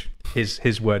exchange.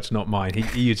 His words, not mine.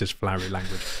 He uses flowery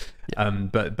language. Yeah.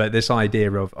 But this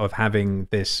idea of having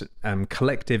this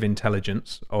collective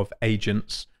intelligence of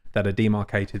agents that are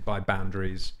demarcated by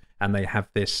boundaries, and they have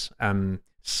this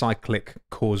cyclic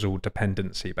causal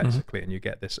dependency, basically, and you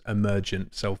get this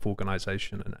emergent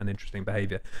self-organization and interesting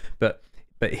behavior. But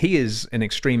he is an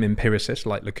extreme empiricist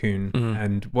like LeCun,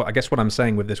 and I guess what I'm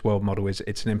saying with this world model is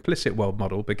it's an implicit world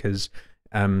model because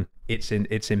it's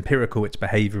empirical, it's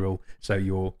behavioral. So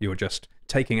you're just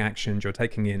taking actions, you're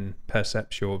taking in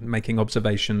percepts, you're making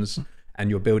observations, and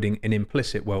you're building an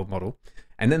implicit world model.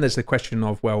 And then there's the question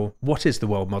of, well, what is the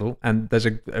world model? And there's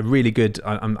a really good,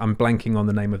 I'm blanking on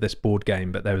the name of this board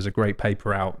game, but there was a great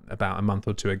paper out about a month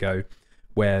or two ago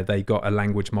where they got a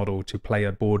language model to play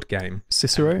a board game.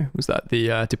 Cicero? Was that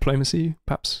the diplomacy,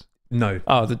 perhaps? No.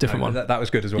 Oh, the different one. That was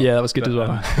good as well. Yeah, that was good as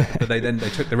well. But they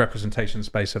took the representation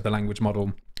space of the language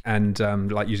model and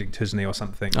like using Tusney or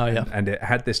something. Oh, yeah. And it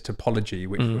had this topology,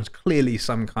 which was clearly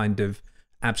some kind of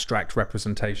abstract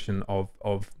representation of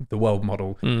the world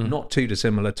model, not too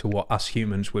dissimilar to what us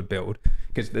humans would build.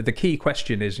 Because the key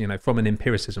question is, from an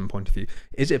empiricism point of view,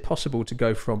 is it possible to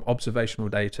go from observational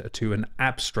data to an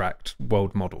abstract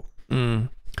world model?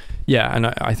 Yeah, and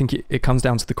I think it comes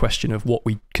down to the question of what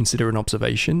we consider an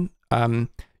observation.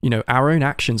 Our own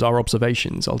actions are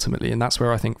observations ultimately, and that's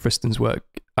where I think Friston's work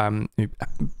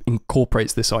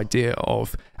incorporates this idea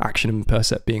of action and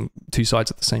percept being two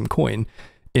sides of the same coin,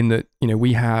 in that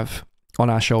we have on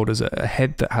our shoulders a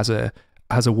head that has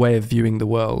a way of viewing the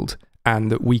world,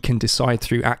 and that we can decide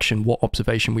through action what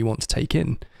observation we want to take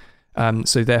in.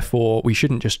 So therefore, we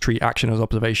shouldn't just treat action as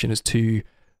observation as two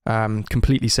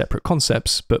completely separate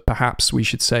concepts, but perhaps we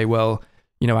should say, well,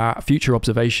 our future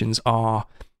observations are,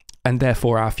 and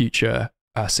therefore our future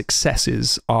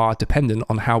successes are dependent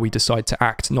on how we decide to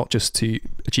act, not just to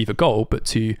achieve a goal, but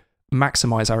to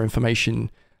maximize our information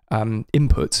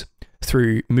input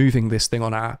through moving this thing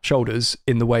on our shoulders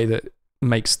in the way that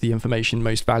makes the information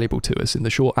most valuable to us in the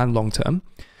short and long term.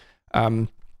 And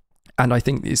I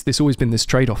think there's always been this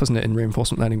trade-off, hasn't it, in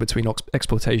reinforcement learning between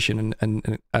exploitation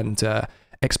and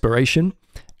exploration.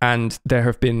 And there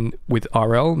have been, with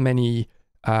RL, many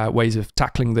ways of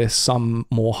tackling this, some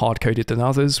more hard-coded than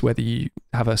others. Whether you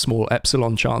have a small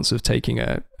epsilon chance of taking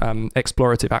a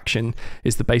explorative action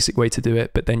is the basic way to do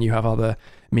it, but then you have other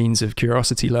means of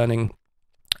curiosity learning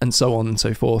and so on and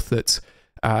so forth that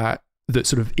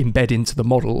sort of embed into the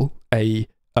model a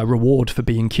reward for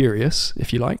being curious,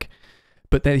 if you like.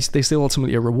 But they still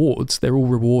ultimately are rewards. They're all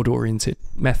reward-oriented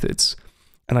methods.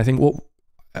 And I think what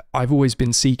I've always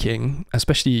been seeking,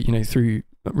 especially through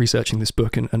researching this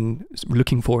book and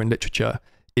looking for in literature,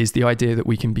 is the idea that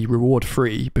we can be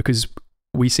reward-free, because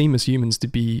we seem as humans to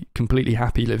be completely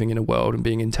happy living in a world and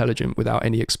being intelligent without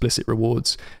any explicit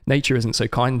rewards. Nature isn't so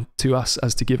kind to us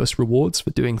as to give us rewards for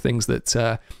doing things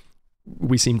that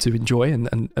we seem to enjoy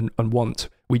and want.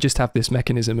 We just have this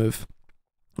mechanism of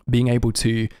being able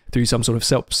to, through some sort of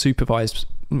self-supervised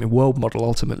world model,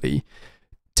 ultimately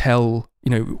tell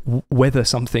whether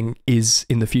something is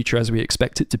in the future as we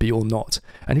expect it to be or not.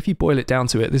 And if you boil it down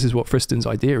to it, this is what Friston's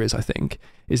idea is, I think,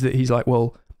 is that he's like,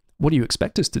 well, what do you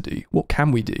expect us to do? What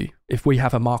can we do? If we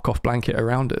have a Markov blanket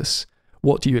around us,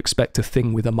 what do you expect a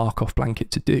thing with a Markov blanket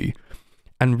to do?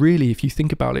 And really, if you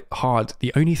think about it hard,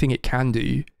 the only thing it can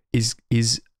do is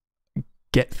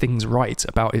get things right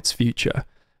about its future.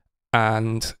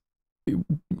 And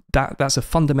that's a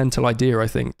fundamental idea, I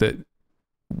think, that,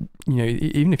 you know,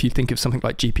 even if you think of something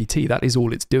like GPT, that is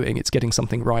all it's doing. It's getting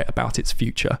something right about its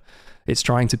future. It's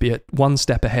trying to be one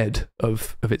step ahead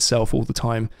of itself all the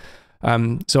time.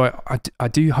 So I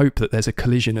do hope that there's a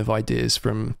collision of ideas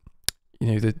from,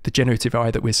 you know, the generative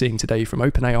AI that we're seeing today from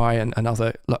OpenAI and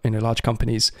other, you know, large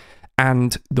companies,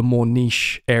 and the more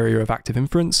niche area of active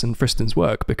inference and Friston's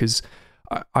work, because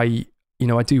I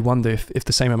do wonder if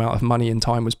the same amount of money and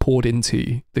time was poured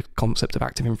into the concept of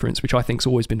active inference, which I think has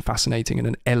always been fascinating and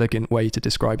an elegant way to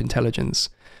describe intelligence,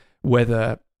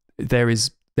 whether there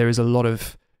is a lot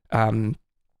of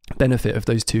benefit of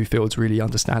those two fields really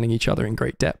understanding each other in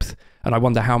great depth. And I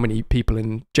wonder how many people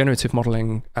in generative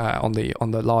modeling on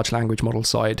the large language model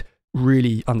side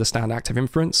really understand active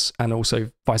inference, and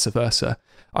also vice versa.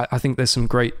 I think there's some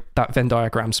great, that Venn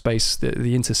diagram space,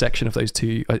 the intersection of those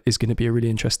two is going to be a really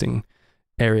interesting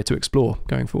area to explore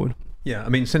going forward. Yeah, I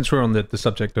mean, since we're on the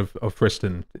subject of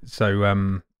Friston,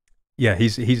 so yeah,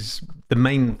 he's the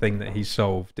main thing that he's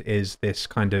solved is this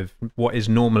kind of what is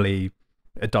normally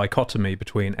a dichotomy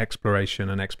between exploration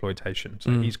and exploitation.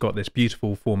 So he's got this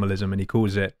beautiful formalism, and he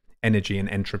calls it energy and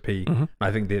entropy.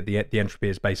 I think the entropy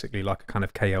is basically like a kind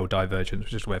of KL divergence,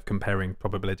 which is a way of comparing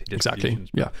probability distributions.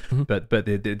 Exactly. Yeah. But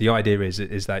the idea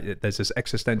is that there's this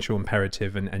existential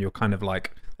imperative, and you're kind of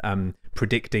like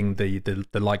predicting the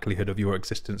likelihood of your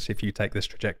existence if you take this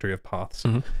trajectory of paths.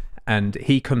 And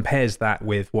he compares that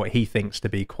with what he thinks to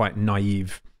be quite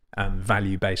naive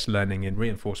value-based learning in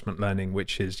reinforcement learning,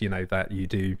 which is, you know, that you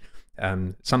do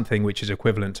something which is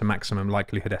equivalent to maximum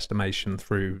likelihood estimation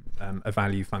through a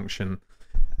value function,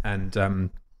 and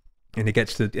it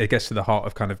gets to the heart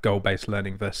of kind of goal-based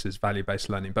learning versus value-based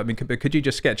learning. But I mean, could you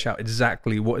just sketch out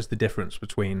exactly what is the difference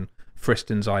between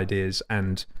Friston's ideas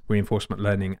and reinforcement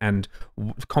learning, and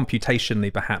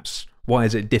computationally perhaps why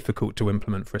is it difficult to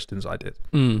implement Friston's ideas?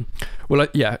 Well,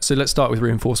 yeah, so let's start with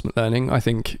reinforcement learning. I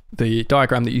think the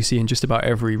diagram that you see in just about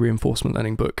every reinforcement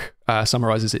learning book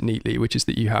summarizes it neatly, which is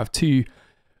that you have two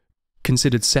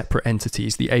considered separate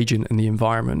entities, the agent and the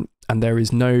environment, and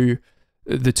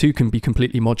the two can be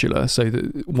completely modular, so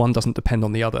that one doesn't depend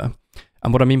on the other.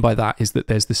 And what I mean by that is that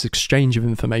there's this exchange of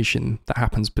information that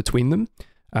happens between them.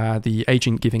 The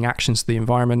agent giving actions to the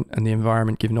environment, and the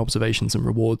environment giving observations and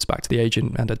rewards back to the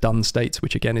agent, and a done state,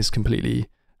 which again is completely,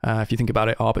 if you think about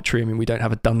it, arbitrary. I mean, we don't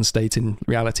have a done state in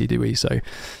reality, do we? So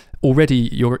already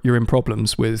you're in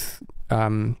problems with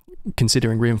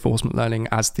considering reinforcement learning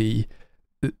as the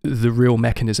real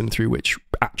mechanism through which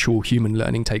actual human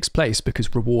learning takes place,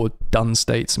 because reward done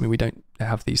states, I mean, we don't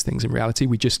have these things in reality.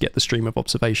 We just get the stream of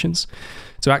observations.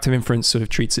 So active inference sort of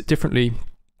treats it differently.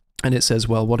 And it says,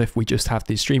 well, what if we just have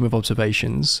this stream of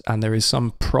observations, and there is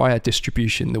some prior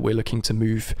distribution that we're looking to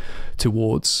move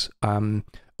towards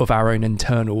of our own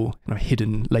internal, you know,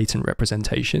 hidden latent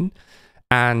representation.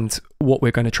 And what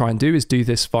we're going to try and do is do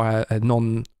this via a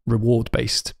non-reward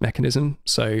based mechanism.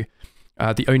 So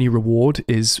the only reward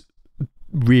is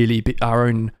really our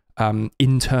own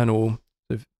internal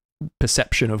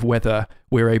perception of whether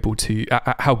we're able to,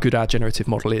 how good our generative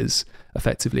model is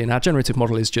effectively. And our generative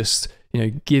model is just, you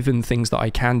know, given things that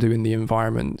I can do in the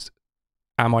environment,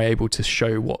 am I able to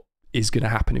show what is going to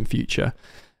happen in future?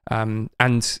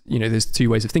 And, you know, there's two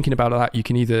ways of thinking about that. You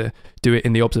can either do it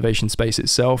in the observation space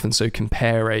itself, and so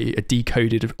compare a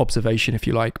decoded observation, if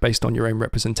you like, based on your own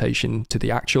representation to the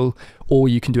actual, or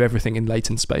you can do everything in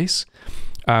latent space.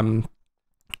 And,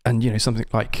 you know, something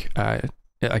like,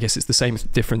 I guess it's the same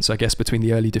difference, I guess, between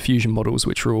the early diffusion models,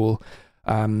 which are all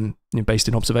you know, based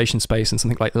in observation space, and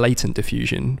something like latent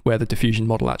diffusion, where the diffusion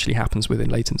model actually happens within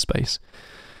latent space.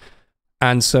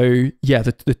 And so, yeah,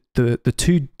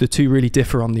 the two really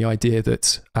differ on the idea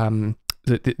that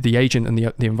the agent and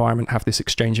the environment have this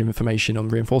exchange of information on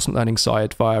the reinforcement learning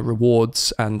side via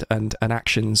rewards and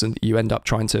actions, and you end up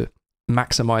trying to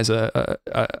maximize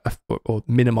or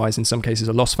minimize, in some cases,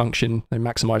 a loss function, and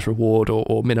maximize reward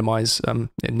or minimize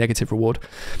negative reward.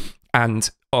 And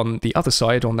on the other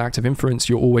side, on active inference,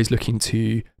 you're always looking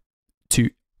to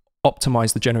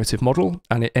optimize the generative model,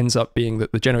 and it ends up being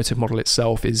that the generative model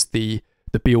itself is the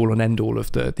be all and end all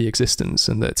of the existence,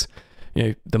 and that, you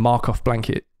know, the Markov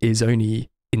blanket is only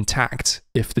intact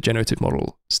if the generative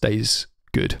model stays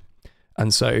good.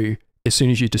 And so as soon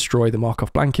as you destroy the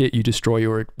Markov blanket, you destroy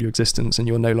your existence, and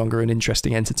you're no longer an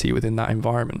interesting entity within that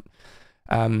environment.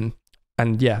 And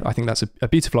yeah, I think that's a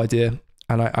beautiful idea.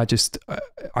 And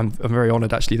I'm very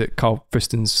honoured actually that Carl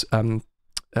Fristen's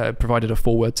provided a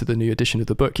foreword to the new edition of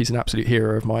the book. He's an absolute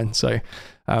hero of mine. So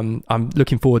I'm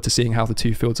looking forward to seeing how the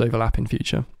two fields overlap in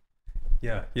future.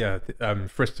 Yeah.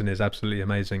 Fristen is absolutely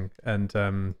amazing. And,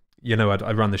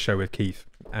 I run the show with Keith,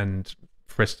 and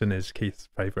Fristen is Keith's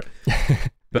favourite.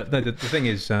 But the thing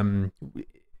is, in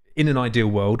an ideal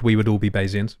world, we would all be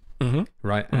Bayesians,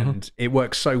 right? Mm-hmm. And it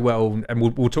works so well. And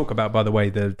we'll talk about, by the way,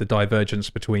 the divergence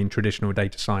between traditional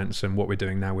data science and what we're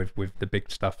doing now with the big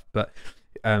stuff. But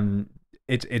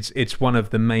it's one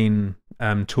of the main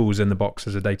tools in the box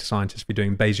as a data scientist for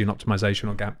doing Bayesian optimization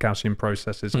or Gaussian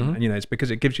processes. Mm-hmm. And it's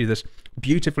because it gives you this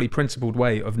beautifully principled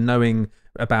way of knowing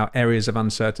about areas of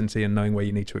uncertainty and knowing where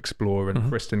you need to explore. And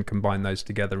Fristen combine those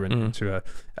together into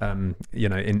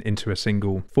a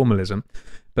single formalism.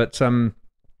 But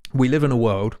we live in a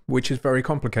world which is very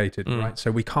complicated, right? So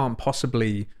we can't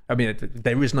possibly,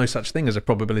 there is no such thing as a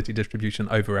probability distribution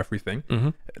over everything.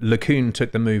 LeCun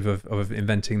took the move of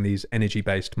inventing these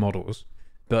energy-based models,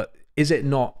 but is it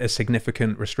not a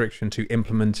significant restriction to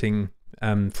implementing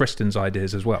Fristen's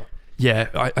ideas as well? Yeah,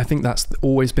 I think that's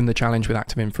always been the challenge with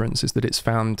active inference, is that it's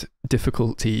found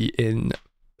difficulty in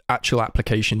actual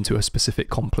application to a specific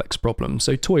complex problem.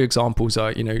 So toy examples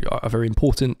are very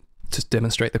important to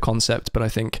demonstrate the concept, but I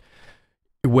think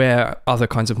where other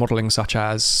kinds of modeling, such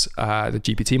as the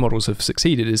GPT models, have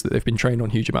succeeded is that they've been trained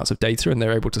on huge amounts of data and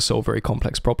they're able to solve very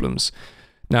complex problems.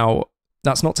 Now,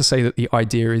 that's not to say that the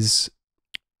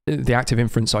active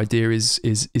inference idea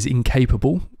is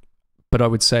incapable, but I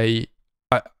would say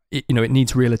it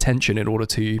needs real attention in order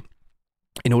to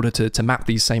map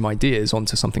these same ideas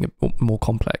onto something more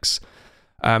complex.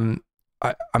 I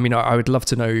would love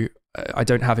to know. I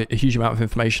don't have a huge amount of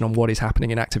information on what is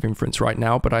happening in active inference right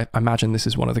now, but I imagine this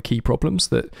is one of the key problems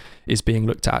that is being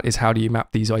looked at, is how do you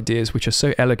map these ideas, which are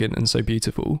so elegant and so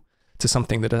beautiful, to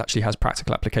something that actually has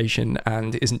practical application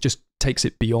and isn't just takes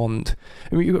it beyond.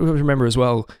 You remember as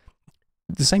well,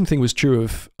 the same thing was true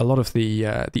of a lot of the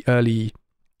early,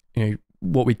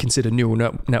 what we consider neural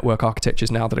network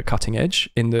architectures now that are cutting edge,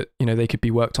 in that, they could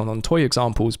be worked on toy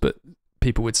examples, but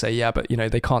people would say, yeah, but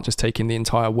they can't just take in the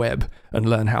entire web and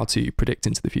learn how to predict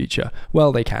into the future.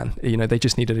 Well, they can. They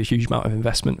just needed a huge amount of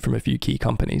investment from a few key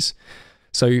companies.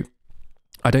 So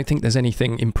I don't think there's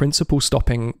anything in principle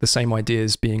stopping the same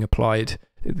ideas being applied,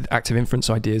 active inference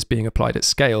ideas being applied at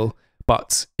scale,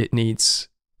 but it needs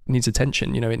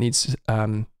attention. It needs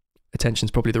attention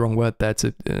is probably the wrong word there.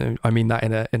 I mean that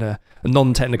in a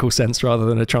non-technical sense rather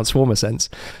than a transformer sense.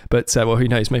 But who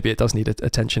knows? Maybe it does need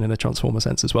attention in a transformer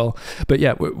sense as well. But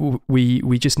yeah,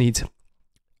 we just need.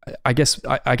 I guess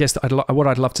what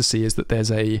I'd love to see is that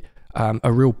there's a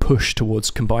real push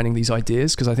towards combining these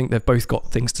ideas, because I think they've both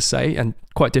got things to say, and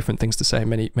quite different things to say in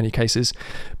many cases,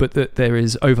 but that there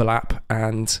is overlap,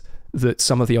 and that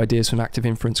some of the ideas from active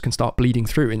inference can start bleeding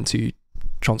through into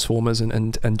transformers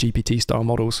and GPT style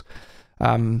models.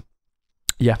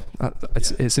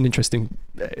 It's an interesting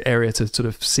area to sort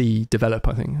of see develop,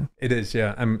 I think. It is,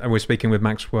 yeah. And we're speaking with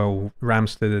Maxwell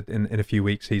Ramstad in a few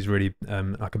weeks. He's really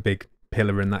like a big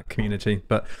pillar in that community.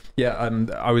 But yeah,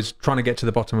 I was trying to get to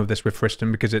the bottom of this with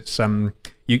Fristen, because it's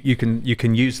you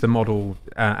can use the model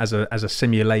as a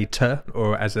simulator,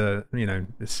 or as a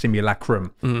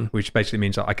simulacrum, which basically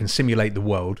means that I can simulate the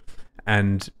world.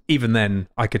 And even then,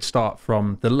 I could start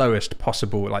from the lowest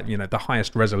possible, the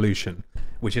highest resolution,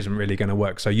 which isn't really going to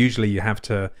work. So usually you have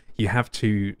to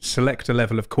select a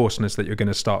level of coarseness that you're going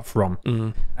to start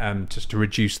from, just to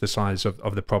reduce the size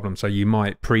of the problem. So you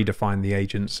might predefine the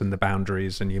agents and the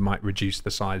boundaries, and you might reduce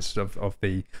the size of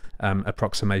the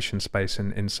approximation space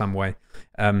in some way.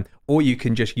 Or you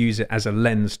can just use it as a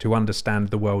lens to understand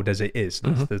the world as it is.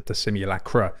 That's the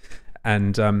simulacra.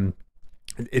 And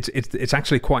it's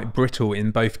actually quite brittle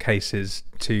in both cases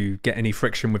to get any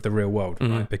friction with the real world,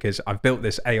 right? Because I've built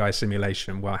this AI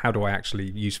simulation. Well, how do I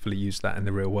actually usefully use that in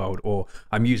the real world? Or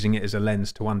I'm using it as a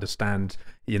lens to understand,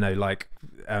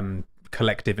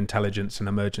 collective intelligence and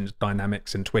emergence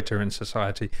dynamics in Twitter and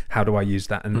society. How do I use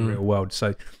that in the real world?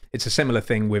 So it's a similar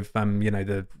thing with,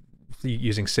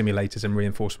 using simulators and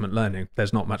reinforcement learning.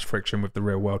 There's not much friction with the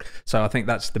real world. So I think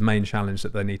that's the main challenge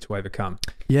that they need to overcome.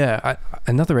 Yeah,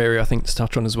 another area I think to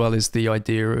touch on as well is the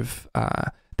idea of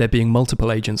there being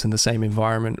multiple agents in the same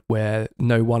environment, where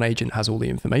no one agent has all the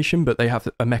information, but they have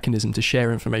a mechanism to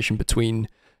share information between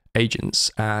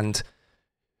agents. And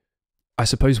I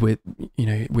suppose with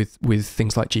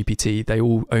things like GPT, they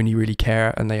all only really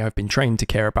care, and they have been trained to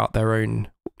care about their own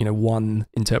one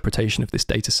interpretation of this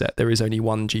data set. There is only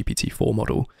one GPT-4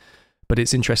 model. But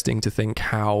it's interesting to think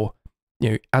how,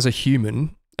 as a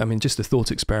human, I mean, just a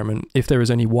thought experiment. If there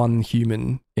is only one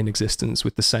human in existence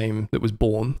with the same that was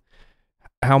born,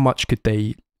 how much could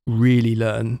they really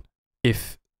learn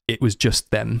if it was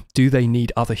just them? Do they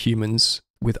need other humans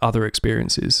with other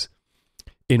experiences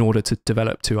in order to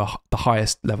develop to the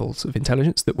highest levels of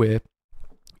intelligence that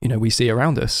we see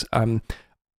around us?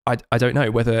 I don't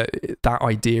know whether that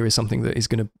idea is something that is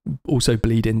going to also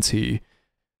bleed into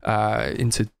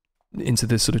the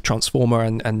sort of transformer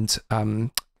and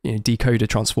decoder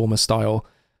transformer style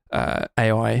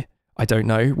AI. I don't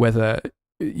know whether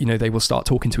they will start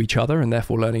talking to each other and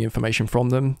therefore learning information from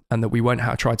them, and that we won't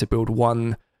try to build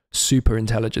one super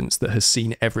intelligence that has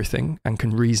seen everything and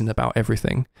can reason about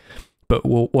everything. But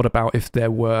what about if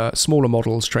there were smaller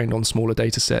models trained on smaller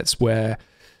data sets where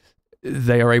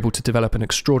they are able to develop an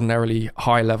extraordinarily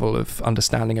high level of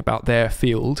understanding about their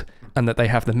field, and that they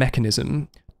have the mechanism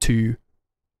to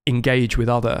engage with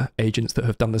other agents that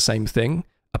have done the same thing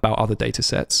about other data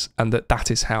sets, and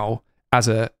that is how, as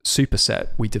a superset,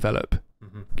 we develop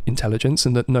intelligence,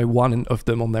 and that no one of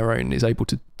them on their own is able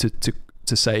to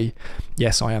say,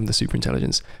 yes, I am the super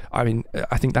intelligence. I mean,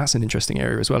 I think that's an interesting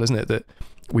area as well, isn't it? That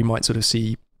we might sort of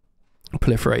see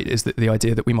proliferate, is that the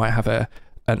idea that we might have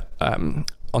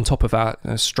on top of our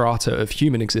strata of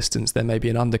human existence, there may be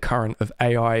an undercurrent of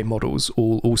AI models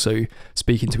all also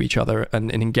speaking to each other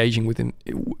and engaging with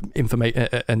information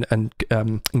and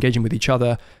engaging with each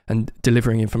other and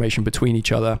delivering information between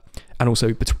each other, and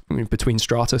also between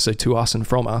strata, so to us and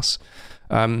from us.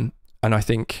 And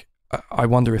I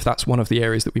wonder if that's one of the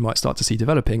areas that we might start to see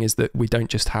developing, is that we don't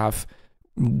just have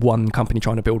one company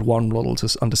trying to build one model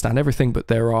to understand everything, but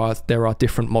there are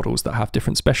different models that have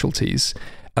different specialties,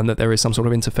 and that there is some sort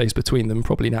of interface between them,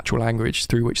 probably natural language,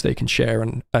 through which they can share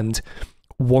and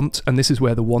want. And this is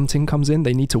where the wanting comes in.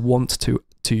 They need to want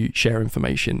to share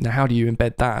information. Now, how do you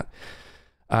embed that?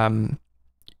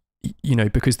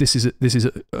 Because this is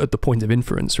at the point of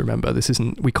inference. Remember,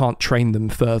 we can't train them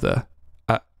further.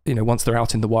 Once they're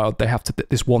out in the wild,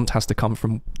 this want has to come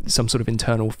from some sort of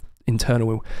internal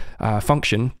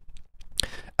function.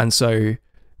 And so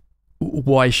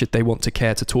why should they want to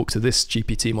care to talk to this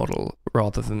GPT model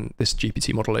rather than this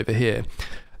GPT model over here?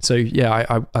 So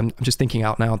yeah, I'm just thinking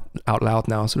out loud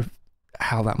now, sort of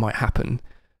how that might happen.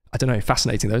 I don't know,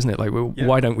 fascinating though, isn't it? Like,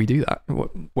 why don't we do that?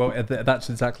 Well,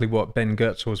 that's exactly what Ben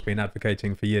Goertzel's been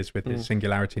advocating for years with his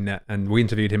Singularity Net, and we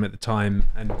interviewed him at the time.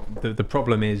 And the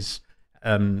problem is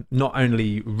not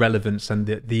only relevance, and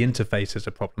the interface is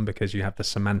a problem because you have the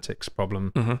semantics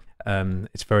problem.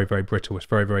 It's very, very brittle. It's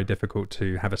very, very difficult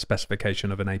to have a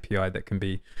specification of an API that can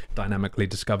be dynamically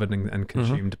discovered and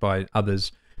consumed by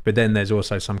others. But then there's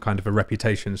also some kind of a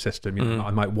reputation system.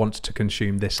 I might want to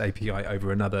consume this API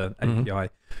over another API.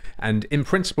 And in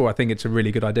principle, I think it's a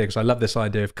really good idea, because I love this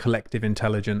idea of collective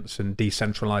intelligence and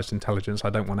decentralized intelligence. I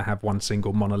don't want to have one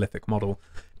single monolithic model.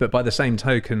 But by the same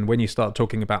token, when you start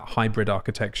talking about hybrid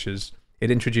architectures, it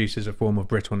introduces a form of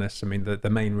brittleness. I mean, the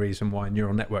main reason why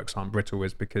neural networks aren't brittle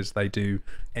is because they do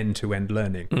end-to-end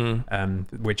learning,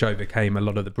 which overcame a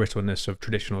lot of the brittleness of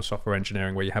traditional software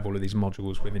engineering, where you have all of these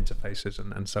modules with interfaces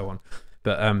and so on.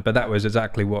 But that was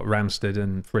exactly what Ramstad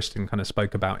and Friston kind of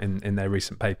spoke about in their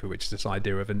recent paper, which is this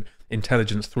idea of an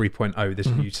intelligence 3.0, this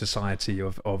new society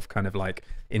of kind of like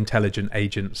intelligent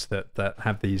agents that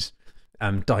have these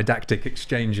didactic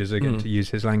exchanges, again, to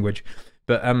use his language.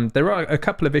 But there are a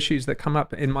couple of issues that come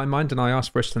up in my mind, and I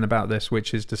asked Friston about this,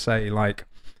 which is to say, like,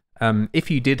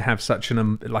 if you did have such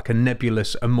a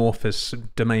nebulous, amorphous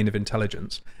domain of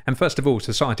intelligence, and first of all,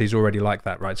 society's already like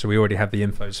that, right? So we already have the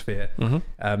infosphere.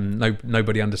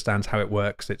 Nobody understands how it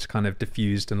works. It's kind of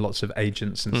diffused, and lots of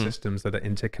agents and systems that are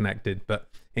interconnected. But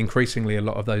increasingly, a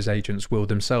lot of those agents will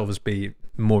themselves be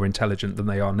more intelligent than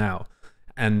they are now.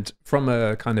 And from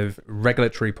a kind of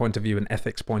regulatory point of view and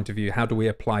ethics point of view, how do we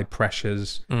apply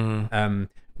pressures?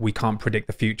 We can't predict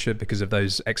the future because of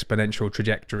those exponential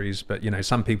trajectories. But,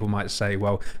 some people might say,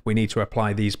 well, we need to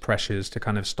apply these pressures to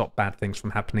kind of stop bad things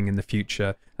from happening in the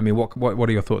future. I mean, what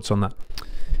are your thoughts on that?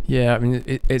 Yeah, I mean,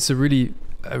 it's a really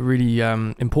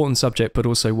important subject, but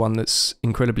also one that's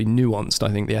incredibly nuanced,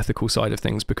 I think, the ethical side of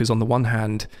things, because on the one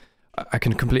hand, I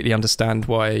can completely understand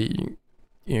why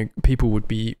people would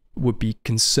be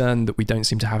concerned that we don't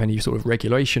seem to have any sort of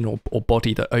regulation or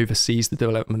body that oversees the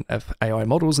development of AI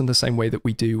models in the same way that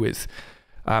we do with,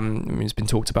 it's been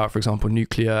talked about, for example,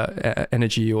 nuclear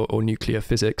energy or nuclear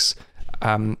physics.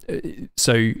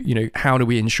 So, how do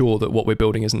we ensure that what we're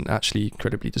building isn't actually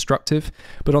incredibly destructive?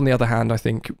 But on the other hand, I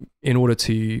think in order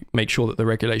to make sure that the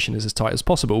regulation is as tight as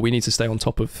possible, we need to stay on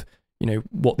top of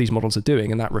what these models are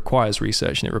doing, and that requires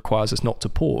research, and it requires us not to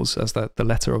pause, as the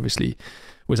letter obviously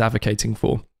was advocating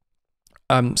for.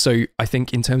 So I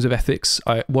think in terms of ethics,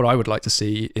 what I would like to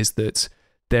see is that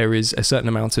there is a certain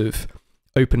amount of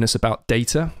openness about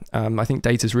data. I think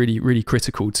data is really, really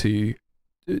critical to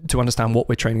understand what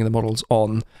we're training the models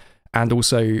on, and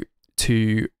also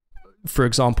to, for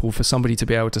example, for somebody to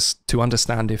be able to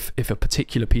understand if a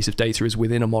particular piece of data is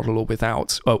within a model or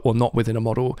without, or not within a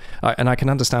model. And I can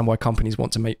understand why companies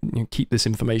want to keep this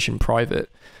information private.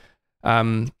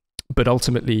 But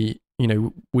ultimately,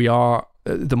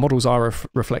 the models are a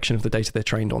reflection of the data they're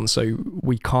trained on. So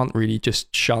we can't really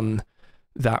just shun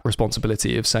that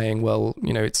responsibility of saying, well,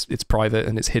 it's private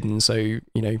and it's hidden. So,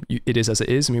 it is as it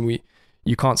is. I mean,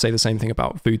 you can't say the same thing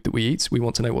about food that we eat. We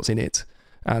want to know what's in it.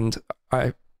 And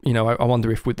I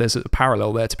wonder if there's a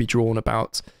parallel there to be drawn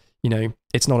about,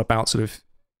 it's not about sort of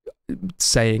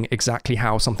saying exactly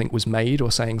how something was made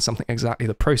or saying something exactly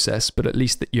the process, but at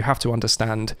least that you have to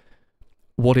understand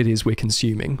what it is we're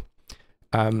consuming.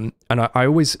 And I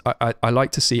always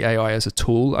like to see AI as a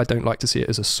tool. I don't like to see it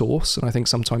as a source. And I think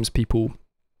sometimes people,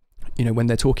 when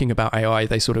they're talking about AI,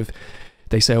 they say,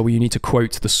 oh, well, you need to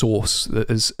quote the source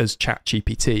as Chat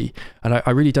GPT. And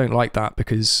I really don't like that,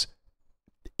 because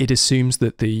it assumes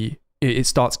that it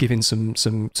starts giving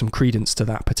some credence to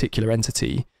that particular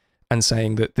entity and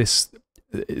saying that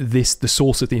the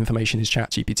source of the information is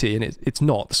Chat GPT, and it's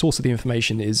not. The source of the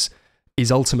information is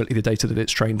ultimately the data that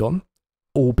it's trained on,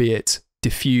 albeit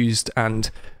diffused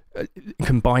and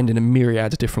combined in a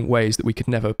myriad of different ways that we could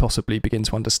never possibly begin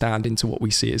to understand into what we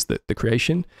see as the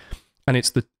creation. And it's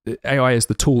the AI is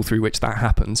the tool through which that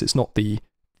happens. It's not the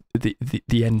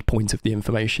end point of the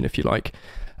information, if you like.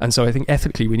 And so I think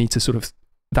ethically we need to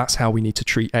that's how we need to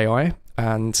treat AI.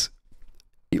 And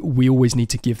we always need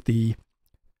to give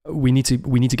we need to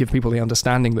give people the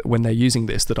understanding that when they're using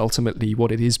this, that ultimately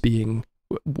what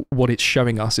it's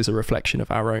showing us is a reflection of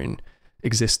our own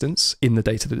existence in the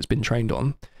data that it's been trained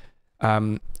on.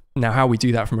 Now, how we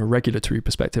do that from a regulatory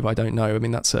perspective, I don't know. I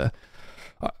mean,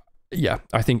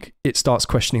 I think it starts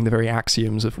questioning the very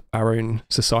axioms of our own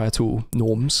societal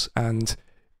norms. And,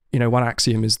 one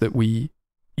axiom is that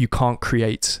you can't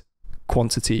create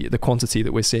the quantity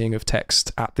that we're seeing of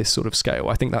text at this sort of scale.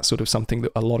 I think that's sort of something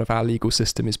that a lot of our legal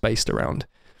system is based around.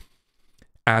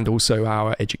 And also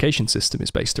our education system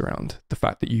is based around the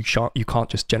fact that you can't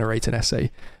just generate an essay.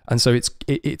 And so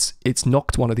it's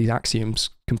knocked one of these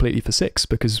axioms completely for six,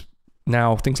 because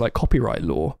now things like copyright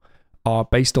law are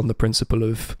based on the principle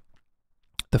of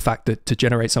the fact that to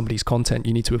generate somebody's content,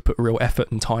 you need to have put real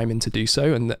effort and time in to do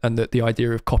so, and that the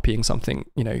idea of copying something,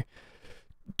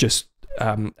 just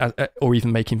or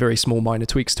even making very small minor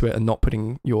tweaks to it and not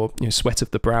putting your sweat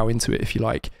of the brow into it, if you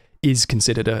like, is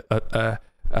considered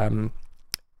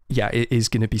it is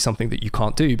going to be something that you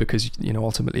can't do, because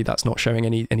ultimately that's not showing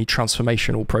any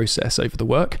transformational process over the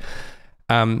work.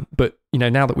 But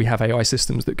now that we have AI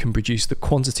systems that can produce the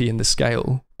quantity and the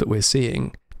scale that we're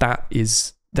seeing,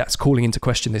 that's calling into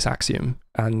question this axiom.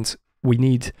 And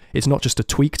it's not just a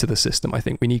tweak to the system. I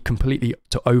think we need completely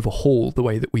to overhaul the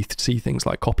way that we see things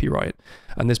like copyright.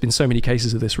 And there's been so many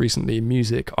cases of this recently in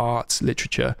music, arts,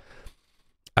 literature.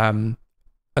 And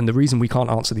the reason we can't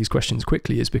answer these questions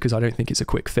quickly is because I don't think it's a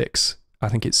quick fix. I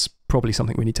think it's probably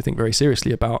something we need to think very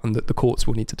seriously about, and that the courts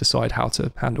will need to decide how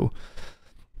to handle.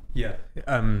 Yeah.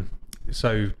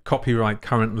 So copyright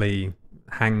currently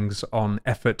hangs on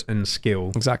effort and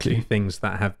skill. Exactly. Two things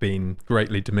that have been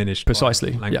greatly diminished.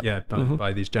 Precisely.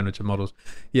 By these generative models.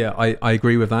 Yeah, I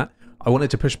agree with that. I wanted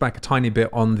to push back a tiny bit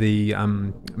on the,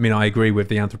 I agree with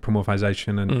the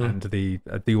anthropomorphization and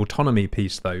the autonomy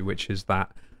piece, though, which is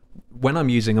that when I'm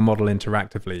using a model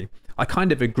interactively, I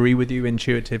kind of agree with you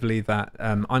intuitively that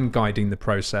I'm guiding the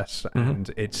process and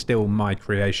it's still my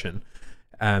creation.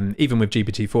 Even with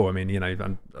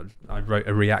GPT-4, I wrote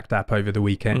a React app over the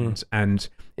weekend and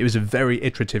it was a very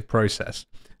iterative process.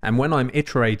 And when I'm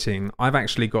iterating, I've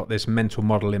actually got this mental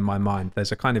model in my mind.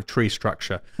 There's a kind of tree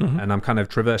structure and I'm kind of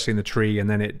traversing the tree, and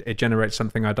then it generates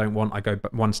something I don't want. I go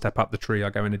one step up the tree, I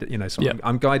go in,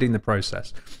 I'm guiding the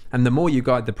process. And the more you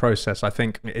guide the process, I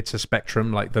think it's a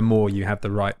spectrum, like the more you have the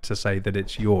right to say that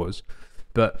it's yours.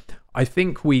 But I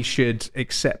think we should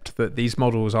accept that these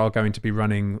models are going to be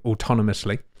running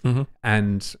autonomously,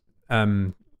 and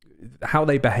how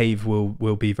they behave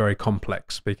will be very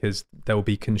complex, because they'll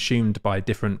be consumed by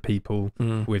different people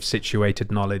with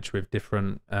situated knowledge, with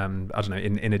different,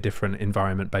 in a different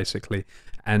environment, basically.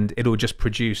 And it'll just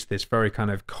produce this very kind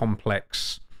of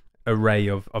complex array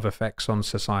of effects on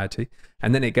society.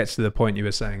 And then it gets to the point you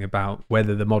were saying about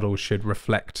whether the model should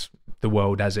reflect the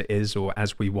world as it is or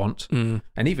as we want.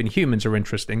 And even humans are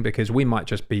interesting because we might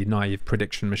just be naive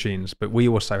prediction machines, but we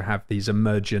also have these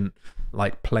emergent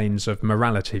like planes of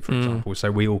morality, for example.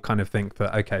 So we all kind of think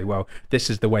that, okay, well, this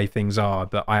is the way things are,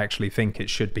 but I actually think it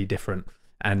should be different.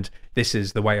 And this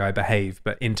is the way I behave,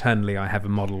 but internally I have a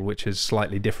model which is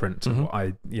slightly different to what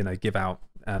I, give out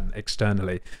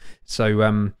externally.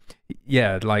 So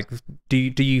yeah, like do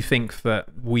you think that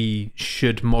we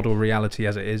should model reality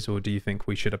as it is, or do you think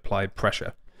we should apply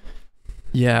pressure?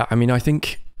 Yeah, I mean, I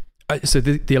think so.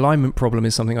 The alignment problem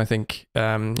is something I think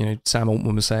Sam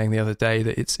Altman was saying the other day,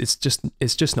 that it's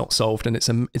just not solved, and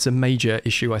it's a major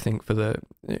issue, I think, for the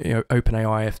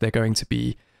OpenAI, if they're going to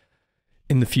be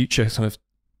in the future sort of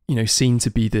seen to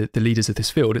be the leaders of this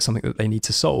field. It's something that they need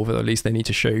to solve, or at least they need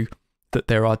to show that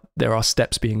there are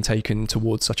steps being taken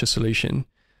towards such a solution.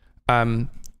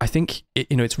 I think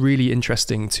it's really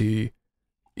interesting to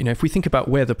if we think about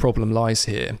where the problem lies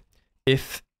here,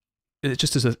 if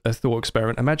just as a thought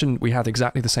experiment, imagine we had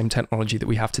exactly the same technology that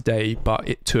we have today, but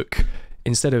it took,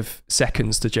 instead of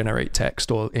seconds to generate text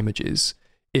or images,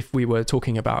 if we were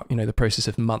talking about the process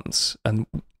of months, and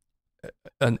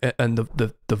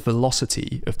the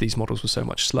velocity of these models was so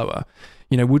much slower,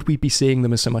 would we be seeing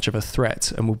them as so much of a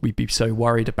threat, and would we be so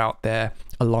worried about their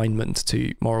alignment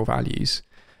to moral values?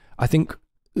 I think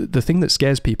the thing that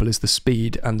scares people is the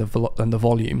speed and the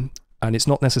volume, and it's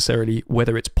not necessarily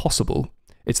whether it's possible.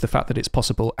 It's the fact that it's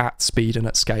possible at speed and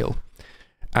at scale.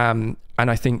 And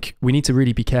I think we need to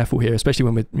really be careful here, especially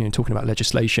when we're talking about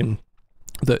legislation,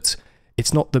 that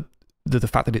it's not the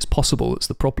fact that it's possible that's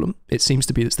the problem. It seems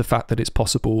to be it's the fact that it's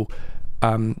possible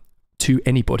to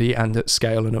anybody and at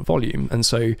scale and at volume. And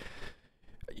so,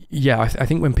 yeah, I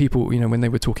think when people, when they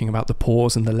were talking about the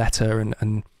pause and the letter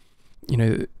and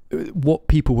what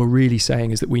people were really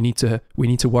saying is that we need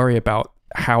to worry about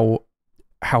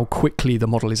how quickly the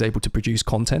model is able to produce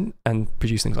content and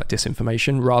produce things like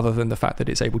disinformation, rather than the fact that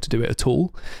it's able to do it at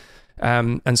all.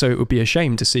 And so it would be a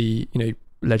shame to see,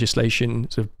 legislation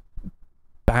sort of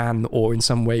ban or in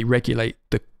some way regulate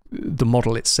the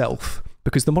model itself,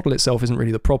 because the model itself isn't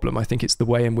really the problem. I think it's the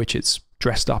way in which it's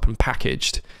dressed up and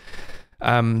packaged.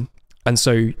 And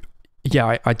so,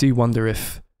 yeah, I do wonder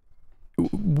if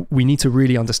we need to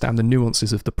really understand the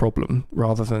nuances of the problem,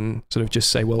 rather than sort of just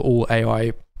say, well, all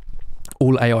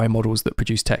AI models that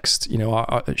produce text,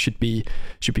 should be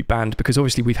banned, because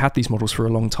obviously we've had these models for a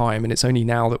long time, and it's only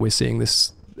now that we're seeing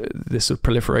this sort of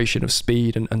proliferation of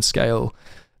speed and scale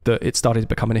that it started to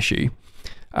become an issue.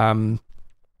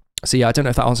 So yeah, I don't know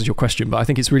if that answers your question, but I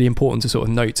think it's really important to sort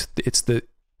of note it's the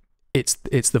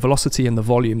velocity and the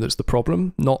volume that's the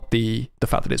problem, not the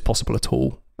fact that it's possible at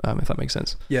all. If that makes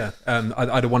sense. Yeah,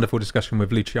 I had a wonderful discussion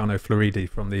with Luciano Floridi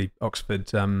from the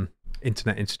Oxford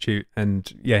Internet Institute,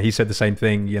 and yeah, he said the same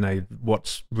thing.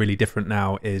 What's really different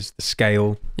now is the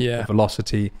scale, the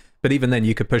velocity. But even then,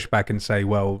 you could push back and say,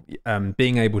 well,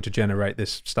 being able to generate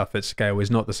this stuff at scale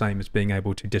is not the same as being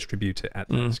able to distribute it at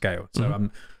that scale. So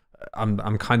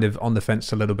I'm kind of on the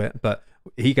fence a little bit, but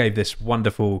he gave this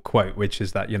wonderful quote, which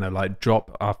is that, like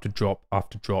drop after drop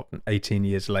after drop, and 18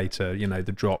 years later,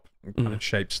 the drop kind of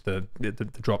shapes the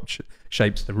drop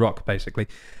shapes the rock, basically.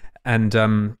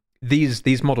 And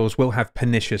these models will have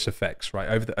pernicious effects, right?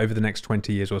 Over the next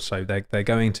 20 years or so, they're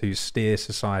going to steer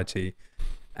society.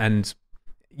 And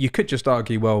you could just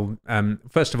argue, well,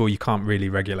 first of all, you can't really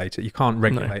regulate it. You can't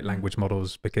regulate language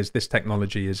models because this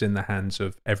technology is in the hands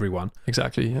of everyone.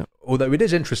 Exactly, yeah. Although it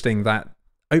is interesting that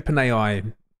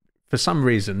OpenAI, for some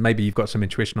reason, maybe you've got some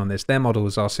intuition on this, their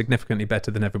models are significantly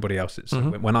better than everybody else's.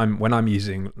 When I'm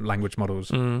using language models,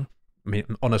 I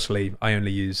mean, honestly, I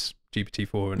only use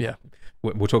GPT-4, and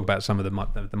we'll talk about some of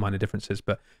the minor differences.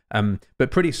 But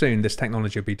pretty soon, this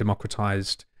technology will be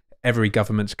democratized. Every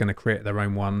government's going to create their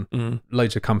own one.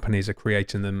 Loads of companies are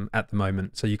creating them at the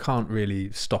moment, so you can't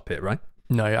really stop it, right?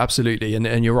 No, absolutely,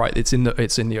 and you're right. It's in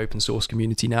the open source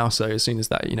community now. So as soon as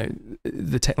that,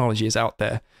 the technology is out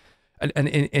there, and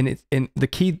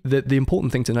the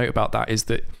important thing to note about that is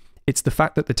that it's the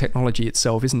fact that the technology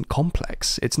itself isn't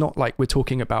complex. It's not like we're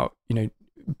talking about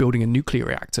building a nuclear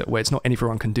reactor where it's not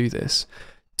everyone can do this.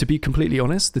 To be completely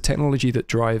honest, the technology that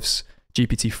drives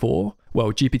GPT-4,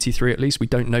 well, GPT-3 at least, we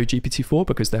don't know GPT-4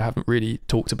 because they haven't really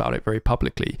talked about it very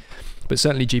publicly. But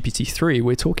certainly GPT-3,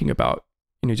 we're talking about,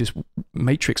 just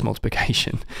matrix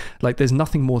multiplication. Like there's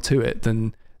nothing more to it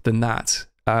than that.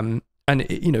 And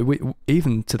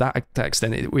even to that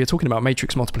extent, we're talking about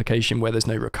matrix multiplication where there's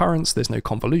no recurrence, there's no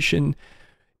convolution.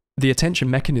 The attention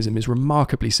mechanism is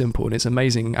remarkably simple, and it's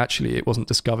amazing actually it wasn't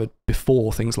discovered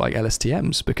before things like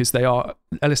LSTMs, because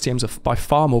LSTMs are by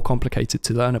far more complicated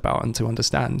to learn about and to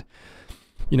understand.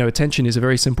 attention is a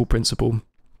very simple principle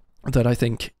that I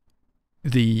think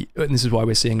and this is why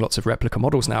we're seeing lots of replica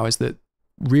models now, is that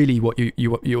really what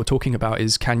you're talking about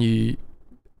is can you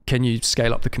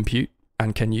scale up the compute,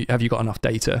 and have you got enough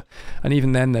data? And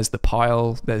even then, there's the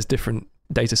pile, there's different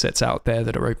data sets out there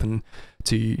that are open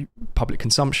to public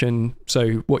consumption.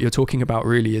 So what you're talking about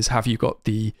really is, have you got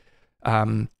the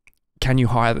can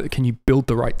you build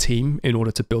the right team in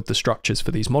order to build the structures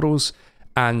for these models,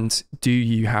 and do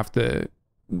you have the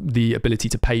ability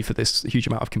to pay for this huge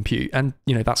amount of compute? And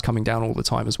that's coming down all the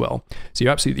time as well. So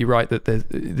you're absolutely right that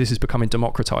this is becoming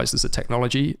democratized as a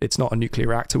technology. It's not a nuclear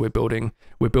reactor we're building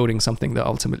something that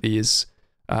ultimately is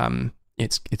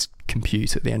it's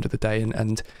compute at the end of the day.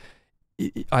 And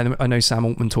I know Sam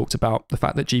Altman talked about the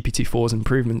fact that GPT-4's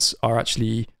improvements are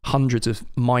actually hundreds of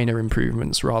minor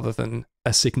improvements rather than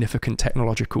a significant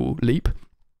technological leap.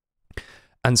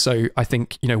 And so I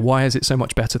think, why is it so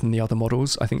much better than the other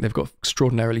models? I think they've got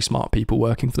extraordinarily smart people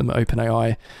working for them at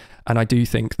OpenAI. And I do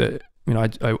think that,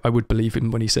 I would believe him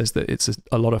when he says that it's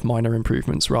a lot of minor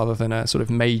improvements rather than a sort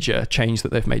of major change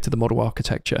that they've made to the model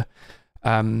architecture.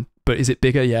 But is it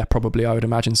bigger? Yeah, probably. I would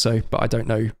imagine so, but I don't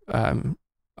know.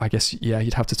 I guess,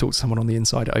 you'd have to talk to someone on the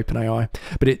inside at OpenAI.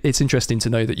 But it's interesting to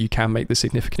know that you can make the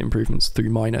significant improvements through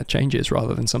minor changes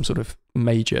rather than some sort of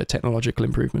major technological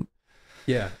improvement.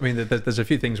 Yeah, I mean, there's a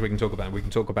few things we can talk about. We can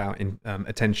talk about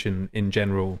attention in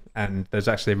general, and there's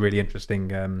actually a really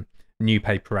interesting new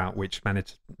paper out which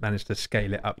managed to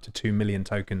scale it up to 2 million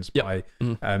tokens by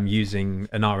using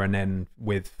an RNN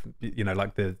with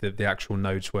like the actual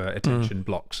nodes were attention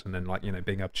blocks, and then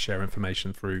being able to share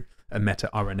information through a meta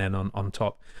RNN on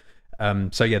top.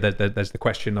 So yeah, there's the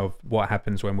question of what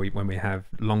happens when we have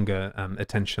longer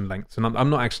attention lengths, and I'm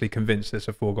not actually convinced it's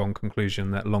a foregone conclusion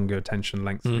that longer attention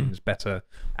length means better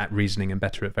at reasoning and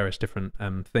better at various different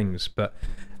things. But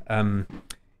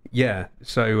yeah,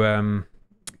 so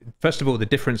first of all, the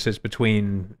differences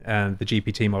between the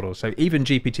GPT models. So even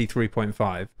GPT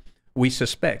 3.5, we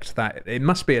suspect that it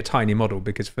must be a tiny model,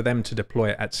 because for them to deploy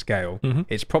it at scale,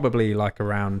 it's probably like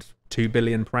around 2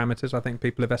 billion parameters, I think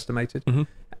people have estimated.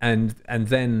 And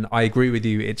then I agree with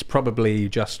you, it's probably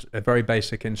just a very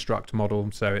basic instruct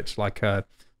model. So it's like a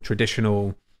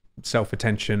traditional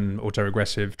self-attention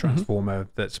autoregressive transformer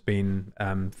that's been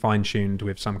fine-tuned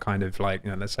with some kind of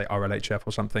let's say RLHF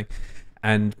or something.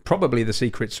 And probably the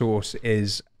secret source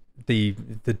is the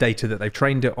data that they've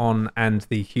trained it on and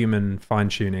the human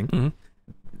fine-tuning.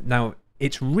 Now,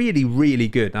 it's really, really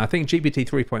good. And I think GPT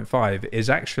 3.5 is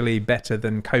actually better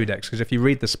than Codex, because if you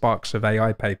read the Sparks of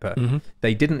AI paper,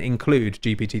 they didn't include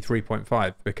GPT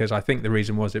 3.5 because I think the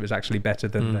reason was it was actually better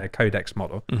than their Codex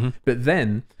model. But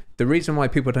then the reason why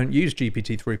people don't use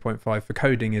GPT 3.5 for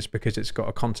coding is because it's got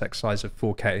a context size of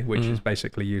 4K, which is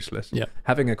basically useless.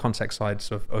 Having a context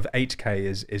size of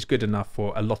 8K is good enough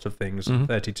for a lot of things.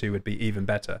 32 would be even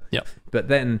better. But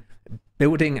then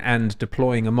building and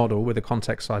deploying a model with a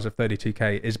context size of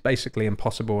 32K is basically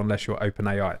impossible unless you're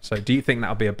OpenAI. So do you think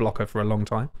that'll be a blocker for a long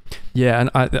time? Yeah, and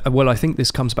I think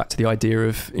this comes back to the idea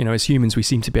of, as humans, we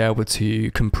seem to be able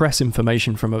to compress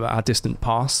information from our distant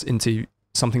past into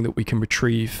something that we can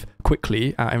retrieve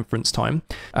quickly at inference time.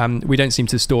 We don't seem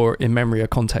to store in memory a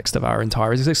context of our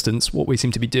entire existence. What we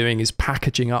seem to be doing is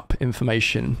packaging up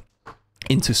information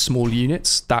into small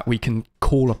units that we can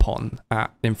call upon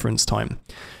at inference time.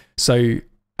 So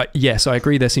yes, I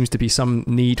agree there seems to be some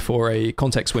need for a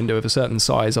context window of a certain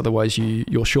size, otherwise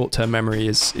your short-term memory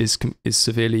is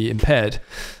severely impaired.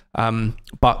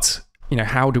 But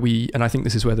how do we, and I think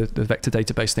this is where the vector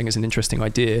database thing is an interesting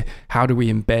idea, how do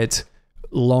we embed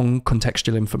long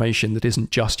contextual information that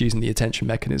isn't just using the attention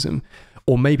mechanism?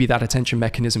 Or maybe that attention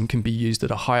mechanism can be used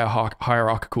at a higher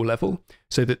hierarchical level,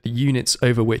 so that the units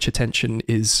over which attention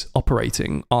is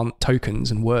operating aren't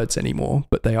tokens and words anymore,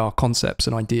 but they are concepts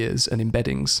and ideas and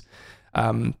embeddings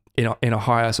in a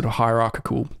higher sort of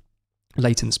hierarchical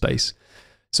latent space.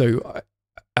 So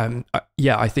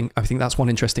yeah, I think that's one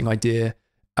interesting idea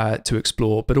to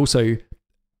explore. But also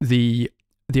the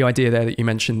idea there that you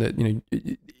mentioned that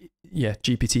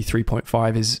GPT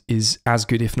 3.5 is as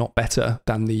good, if not better,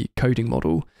 than the coding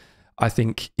model, I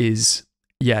think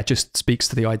just speaks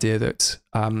to the idea that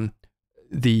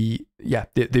the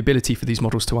ability for these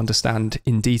models to understand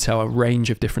in detail a range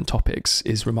of different topics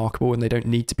is remarkable, and they don't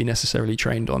need to be necessarily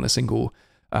trained on a single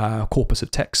corpus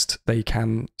of text. They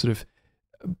can sort of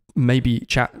maybe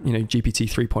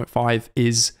GPT 3.5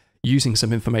 is using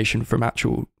some information from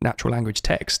actual natural language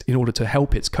text in order to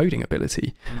help its coding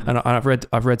ability. And I've read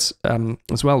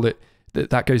as well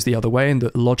that goes the other way, and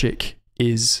that logic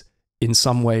is in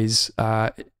some ways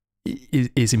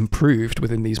is improved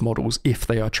within these models if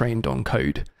they are trained on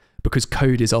code. because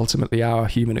code is ultimately our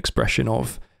human expression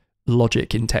of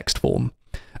logic in text form.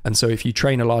 And so if you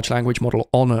train a large language model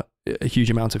on a huge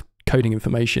amount of coding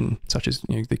information, such as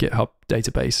the GitHub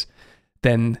database,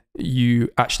 then you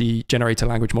actually generate a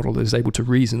language model that is able to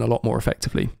reason a lot more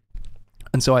effectively.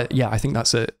 And so I think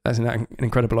that's an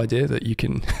incredible idea that you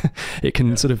can it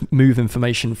can sort of move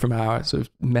information from our sort of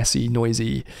messy,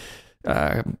 noisy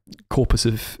corpus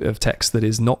of text that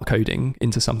is not coding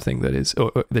into something that is,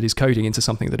 or that is coding into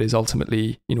something that is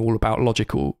ultimately all about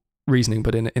logical reasoning,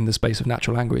 but in the space of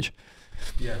natural language.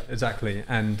 Yeah, exactly.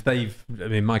 And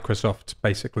Microsoft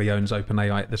basically owns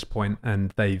OpenAI at this point,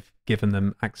 and they've given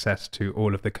them access to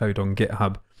all of the code on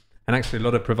GitHub. And actually, a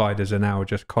lot of providers are now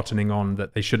just cottoning on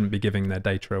that they shouldn't be giving their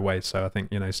data away. So I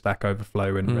think, Stack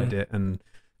Overflow and Reddit and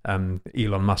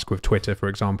Elon Musk with Twitter, for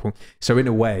example. So in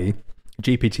a way,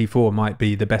 GPT-4 might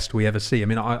be the best we ever see.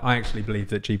 I actually believe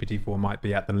that GPT-4 might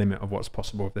be at the limit of what's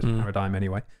possible with this paradigm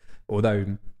anyway.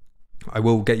 Although I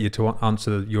will get you to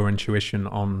answer your intuition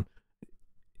on,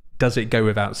 does it go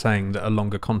without saying that a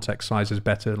longer context size is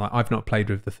better? Like, I've not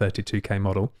played with the 32K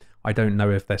model. I don't know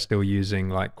if they're still using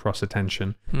like cross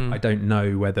attention. I don't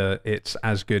know whether it's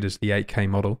as good as the 8K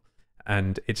model,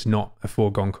 and it's not a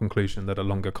foregone conclusion that a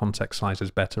longer context size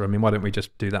is better. Why don't we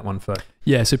just do that one first?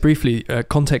 Yeah, so briefly,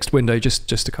 context window, just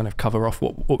to kind of cover off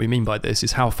what we mean by this,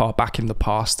 is how far back in the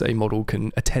past a model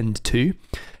can attend to.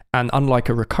 And unlike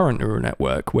a recurrent neural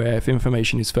network, where if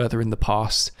information is further in the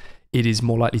past, it is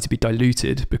more likely to be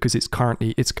diluted because it's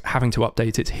having to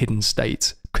update its hidden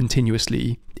state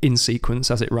continuously in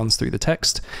sequence as it runs through the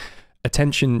text.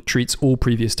 Attention treats all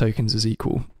previous tokens as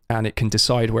equal, and it can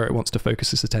decide where it wants to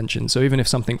focus its attention. So even if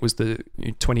something was the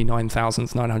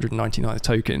 29,999th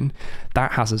token,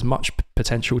 that has as much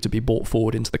potential to be brought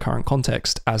forward into the current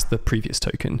context as the previous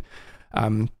token.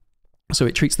 So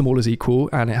it treats them all as equal,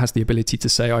 and it has the ability to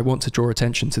say, I want to draw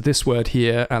attention to this word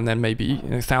here, and then maybe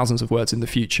thousands of words in the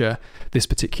future, this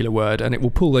particular word, and it will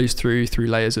pull those through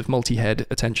layers of multi-head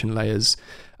attention layers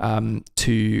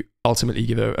to ultimately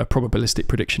give a probabilistic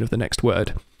prediction of the next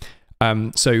word.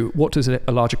 So what does a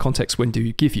larger context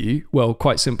window give you? Well,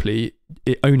 quite simply,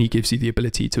 it only gives you the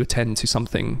ability to attend to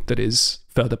something that is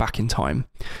further back in time.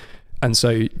 And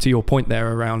so to your point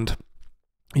there around,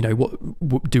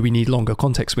 what do we need longer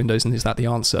context windows, and is that the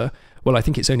answer? Well, I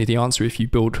think it's only the answer if you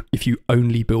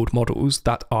only build models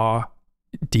that are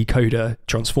decoder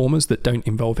transformers that don't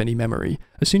involve any memory.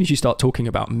 As soon as you start talking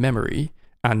about memory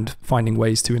and finding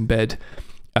ways to embed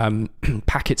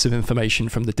packets of information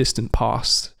from the distant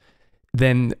past,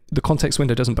 then the context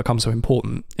window doesn't become so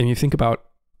important. And you think about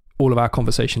all of our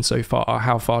conversations so far,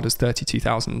 how far does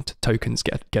 32,000 tokens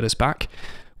get us back?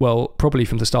 Well, probably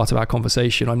from the start of our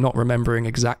conversation, I'm not remembering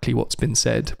exactly what's been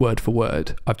said word for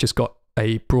word. I've just got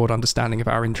a broad understanding of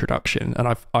our introduction,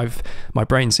 and my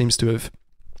brain seems to have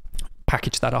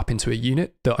packaged that up into a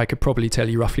unit that I could probably tell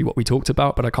you roughly what we talked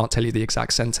about, but I can't tell you the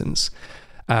exact sentence.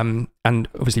 And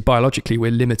obviously biologically, we're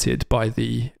limited by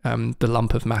the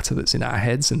lump of matter that's in our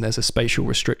heads, and there's a spatial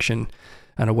restriction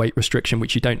and a weight restriction,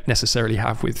 which you don't necessarily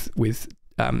have with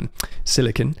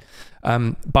silicon.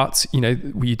 But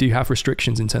we do have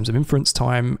restrictions in terms of inference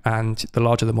time, and the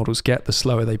larger the models get, the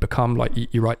slower they become, like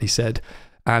you rightly said.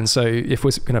 And so if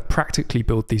we're going to practically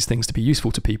build these things to be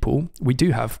useful to people, we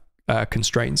do have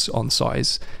constraints on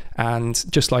size. And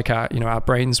just like our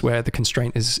brains, where the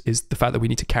constraint is the fact that we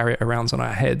need to carry it around on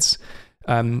our heads,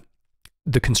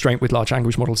 the constraint with large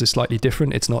language models is slightly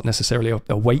different. It's not necessarily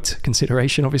a weight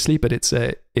consideration, obviously, but it's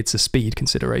a speed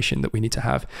consideration that we need to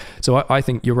have. So I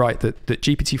think you're right that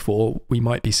GPT-4 we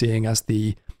might be seeing as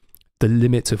the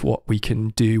limit of what we can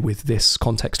do with this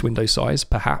context window size,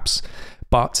 perhaps.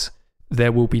 But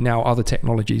there will be now other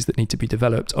technologies that need to be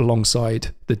developed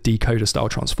alongside the decoder style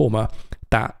transformer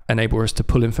that enable us to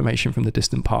pull information from the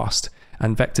distant past.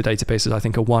 And vector databases, I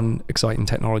think, are one exciting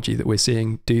technology that we're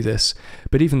seeing do this.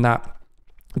 But even that,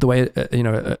 the way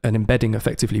an embedding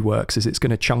effectively works is it's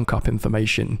going to chunk up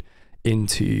information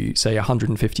into, say,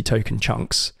 150 token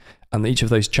chunks, and each of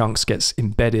those chunks gets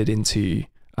embedded into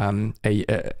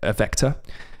a vector,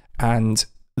 and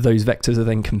those vectors are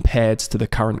then compared to the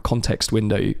current context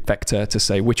window vector to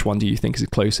say which one do you think is the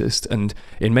closest. And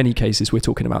in many cases, we're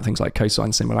talking about things like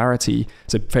cosine similarity,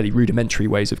 so fairly rudimentary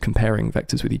ways of comparing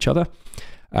vectors with each other.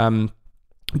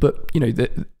 But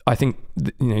I think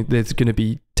there's going to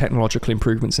be technological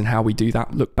improvements in how we do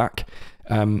that look back.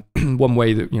 One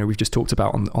way that we've just talked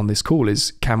about on this call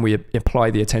is, can we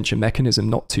apply the attention mechanism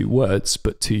not to words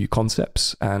but to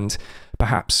concepts? And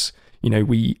perhaps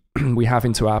we have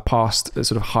into our past a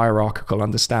sort of hierarchical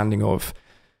understanding of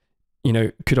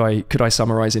could I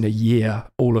summarize in a year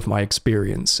all of my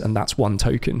experience, and that's one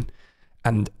token.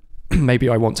 And maybe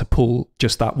I want to pull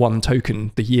just that one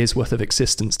token, the year's worth of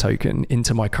existence token,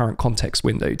 into my current context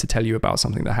window to tell you about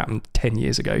something that happened 10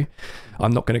 years ago.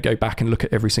 I'm not going to go back and look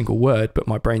at every single word, but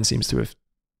my brain seems to have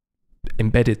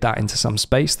embedded that into some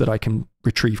space that I can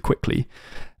retrieve quickly.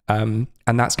 And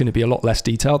that's going to be a lot less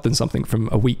detailed than something from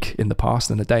a week in the past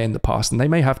and a day in the past. And they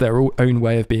may have their own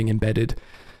way of being embedded.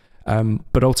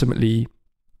 But ultimately,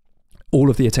 all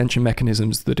of the attention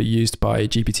mechanisms that are used by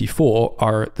GPT-4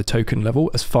 are at the token level,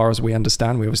 as far as we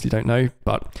understand. We obviously don't know,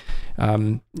 but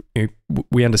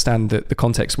we understand that the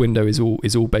context window is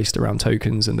all based around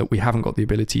tokens, and that we haven't got the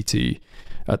ability to,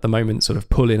 at the moment, sort of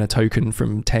pull in a token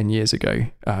from 10 years ago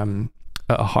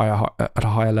at a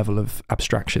higher level of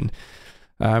abstraction.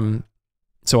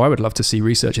 So I would love to see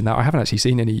research in that. I haven't actually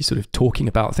seen any sort of talking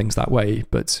about things that way,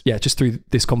 but yeah, just through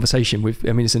this conversation,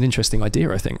 it's an interesting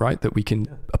idea, I think, right? That we can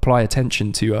apply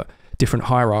attention to different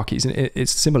hierarchies. And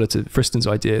it's similar to Friston's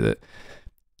idea that,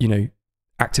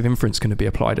 active inference can be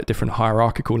applied at different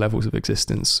hierarchical levels of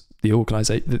existence, the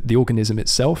organism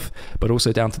itself, but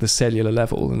also down to the cellular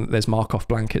level. And there's Markov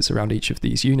blankets around each of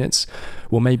these units.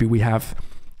 Well, maybe we have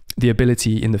the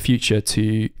ability in the future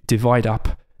to divide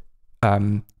up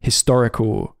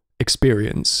historical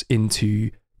experience into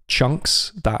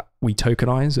chunks that we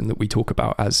tokenize and that we talk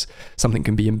about as something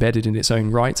can be embedded in its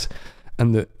own right,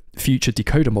 and that future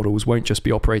decoder models won't just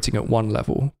be operating at one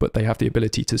level, but they have the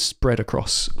ability to spread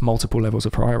across multiple levels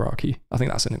of hierarchy. I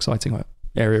think that's an exciting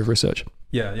area of research.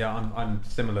 Yeah, I'm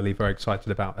similarly very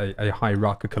excited about a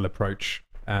hierarchical approach.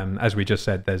 As we just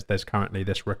said, there's currently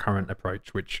this recurrent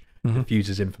approach which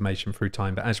diffuses information through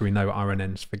time, but as we know,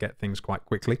 RNNs forget things quite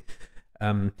quickly.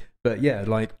 But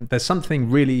yeah, there's something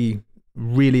really,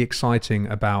 really exciting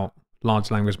about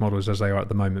large language models as they are at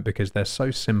the moment, because they're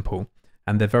so simple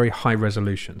and they're very high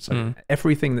resolution. So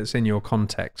everything that's in your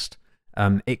context,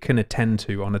 it can attend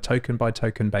to on a token by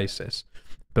token basis.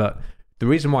 But the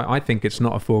reason why I think it's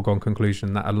not a foregone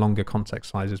conclusion that a longer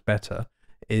context size is better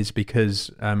is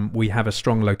because we have a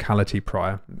strong locality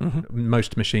prior.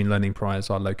 Most machine learning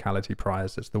priors are locality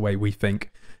priors. That's the way we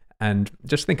think. And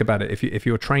just think about it. If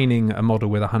you're training a model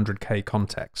with 100K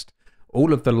context,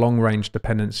 all of the long-range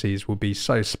dependencies will be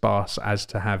so sparse as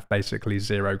to have basically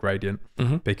zero gradient,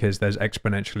 because there's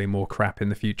exponentially more crap in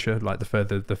the future. Like the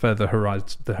further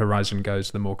the horizon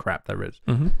goes, the more crap there is.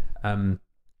 And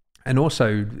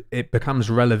also, it becomes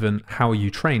relevant how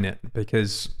you train it,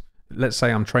 because let's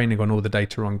say I'm training on all the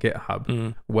data on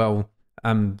GitHub. Well,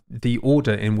 the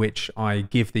order in which I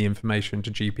give the information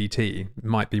to GPT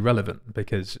might be relevant,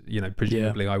 because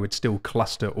presumably I would still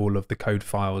cluster all of the code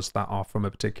files that are from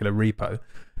a particular repo.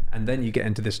 And then you get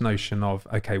into this notion of,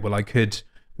 okay, well, I could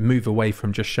move away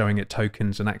from just showing it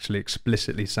tokens and actually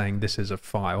explicitly saying this is a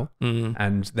file.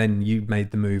 And then you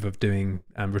made the move of doing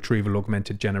retrieval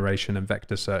augmented generation and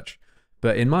vector search.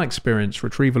 But in my experience,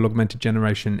 retrieval augmented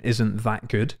generation isn't that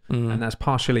good. And that's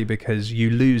partially because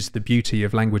you lose the beauty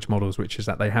of language models, which is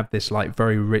that they have this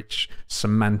very rich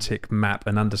semantic map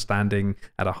and understanding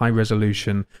at a high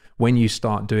resolution. When you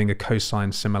start doing a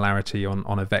cosine similarity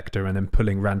on a vector and then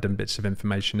pulling random bits of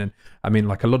information in,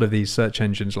 a lot of these search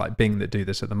engines like Bing that do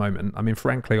this at the moment,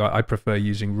 frankly, I prefer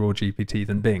using raw GPT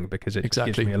than Bing, because it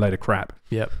gives me a load of crap.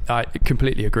 Yeah, I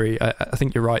completely agree. I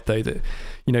think you're right, though, that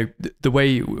the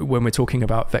way when we're talking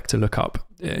about vector lookup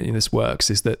in this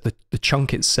works is that the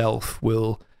chunk itself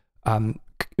will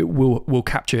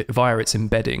capture via its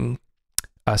embedding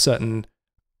a certain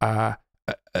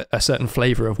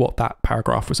flavor of what that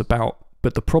paragraph was about.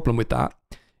 But the problem with that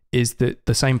is that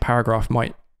the same paragraph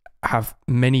might have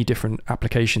many different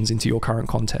applications into your current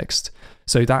context.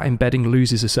 So that embedding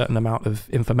loses a certain amount of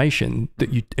information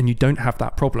that you don't have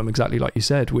that problem, exactly like you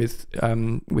said, with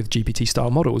GPT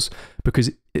style models, because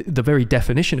the very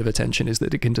definition of attention is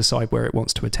that it can decide where it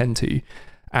wants to attend to.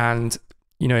 And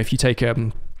if you take as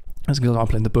an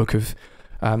example in the book of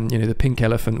the pink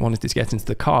elephant wanted to get into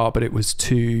the car, but it was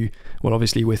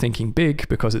obviously we're thinking big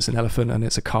because it's an elephant and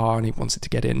it's a car and he wants it to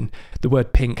get in. The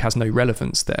word pink has no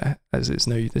relevance there, as there's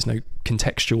no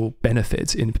contextual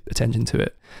benefit in attention to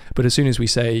it. But as soon as we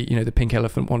say, the pink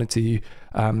elephant wanted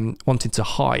to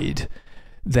hide,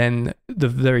 then the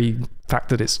very fact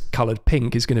that it's colored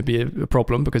pink is going to be a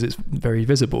problem, because it's very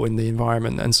visible in the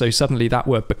environment. And so suddenly that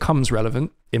word becomes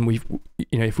relevant. And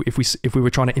if we were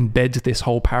trying to embed this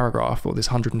whole paragraph or this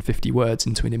 150 words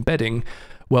into an embedding,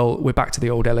 well, we're back to the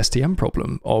old LSTM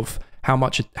problem of how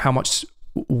much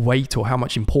weight or how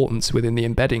much importance within the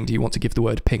embedding do you want to give the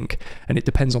word pink? And it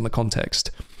depends on the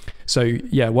context. So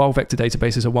yeah, while vector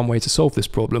databases are one way to solve this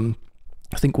problem,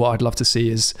 I think what I'd love to see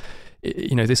is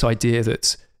this idea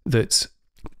that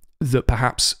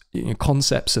perhaps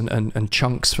concepts and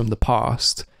chunks from the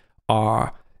past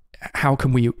are how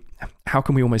can we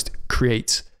almost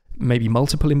create maybe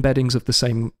multiple embeddings of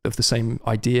the same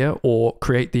idea, or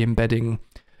create the embedding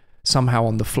somehow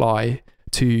on the fly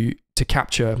to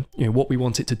capture what we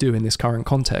want it to do in this current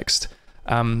context.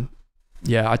 I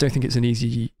don't think it's an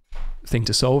easy thing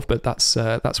to solve, but that's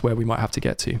where we might have to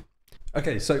get to.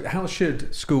 Okay, so how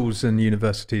should schools and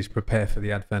universities prepare for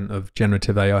the advent of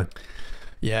generative AI?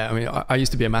 Yeah, I mean, I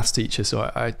used to be a maths teacher,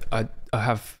 so I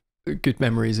have good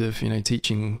memories of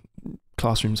teaching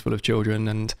classrooms full of children,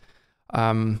 and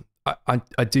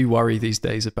I do worry these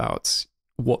days about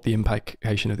what the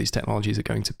implication of these technologies are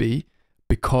going to be,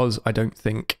 because I don't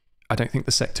think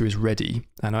the sector is ready,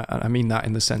 and I mean that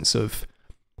in the sense of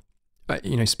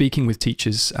speaking with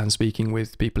teachers and speaking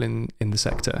with people in the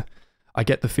sector, I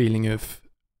get the feeling of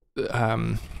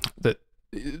that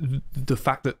the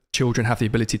fact that children have the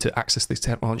ability to access this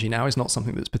technology now is not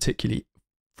something that's particularly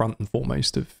front and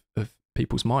foremost of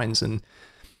people's minds. And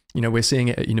we're seeing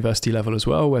it at university level as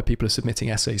well, where people are submitting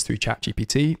essays through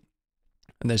ChatGPT,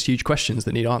 and there's huge questions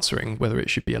that need answering, whether it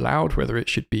should be allowed, whether it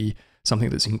should be something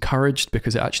that's encouraged,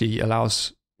 because it actually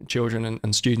allows children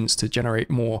and students to generate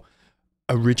more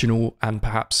original and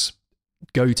perhaps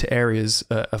go to areas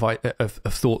of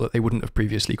thought that they wouldn't have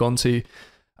previously gone to.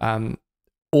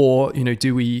 Or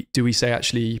do we say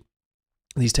actually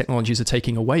these technologies are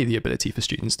taking away the ability for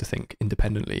students to think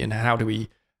independently, and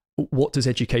what does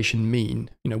education mean?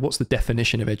 What's the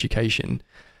definition of education?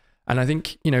 And I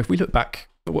think, if we look back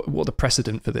what the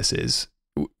precedent for this is,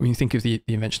 when you think of the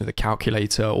invention of the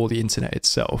calculator or the internet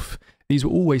itself, these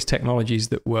were always technologies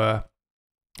that were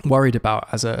worried about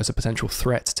as a potential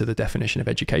threat to the definition of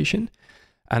education.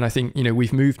 And I think,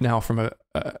 we've moved now from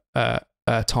a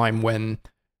time when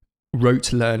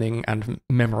rote learning and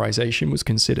memorization was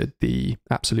considered the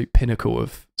absolute pinnacle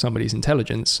of somebody's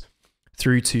intelligence,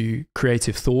 through to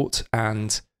creative thought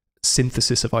and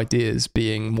synthesis of ideas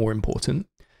being more important.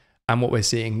 And what we're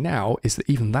seeing now is that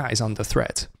even that is under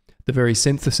threat. The very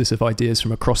synthesis of ideas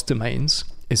from across domains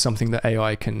is something that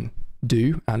AI can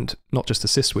do, and not just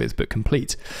assist with, but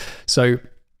complete. So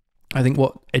I think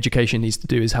what education needs to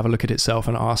do is have a look at itself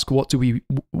and ask, what do we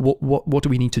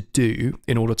need to do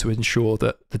in order to ensure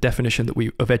that the definition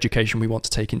of education we want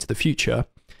to take into the future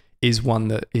is one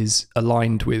that is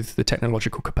aligned with the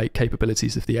technological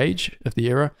capabilities of the age, of the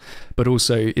era, but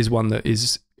also is one that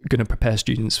is going to prepare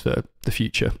students for the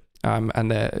future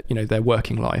and their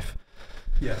working life.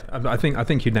 Yeah, I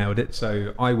think you nailed it.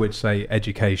 So I would say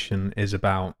education is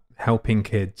about helping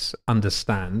kids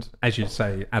understand, as you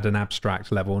say, at an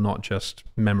abstract level, not just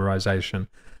memorization,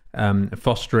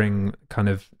 fostering kind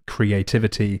of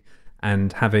creativity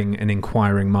and having an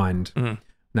inquiring mind. Mm.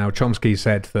 Now, Chomsky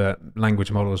said that language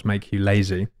models make you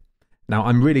lazy. Now,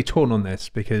 I'm really torn on this,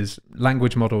 because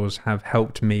language models have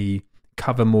helped me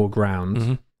cover more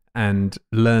ground and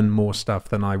learn more stuff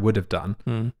than I would have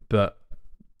done, but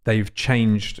they've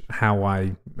changed how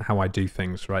I do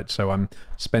things, right? So I'm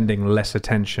spending less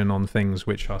attention on things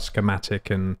which are schematic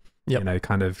and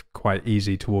kind of quite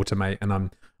easy to automate,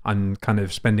 and I'm kind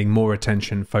of spending more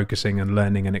attention focusing and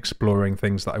learning and exploring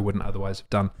things that I wouldn't otherwise have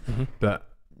done. But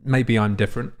maybe I'm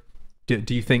different.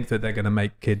 Do you think that they're going to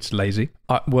make kids lazy?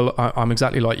 I'm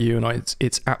exactly like you, and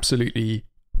it's absolutely,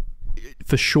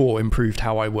 for sure, improved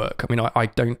how I work. I mean, I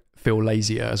don't feel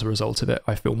lazier as a result of it.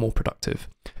 I feel more productive.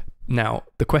 Now,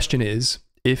 the question is,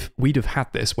 if we'd have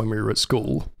had this when we were at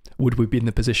school, would we be in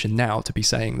the position now to be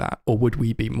saying that, or would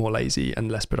we be more lazy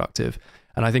and less productive?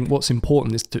 And I think what's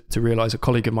important is to realize, a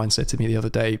colleague of mine said to me the other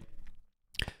day,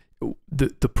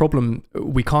 the problem,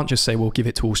 we can't just say, well, give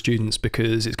it to all students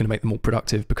because it's going to make them more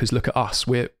productive, because look at us,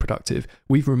 we're productive.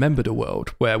 We've remembered a world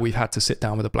where we've had to sit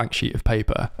down with a blank sheet of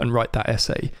paper and write that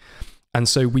essay. And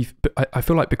so I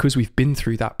feel like because we've been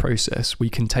through that process, we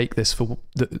can take this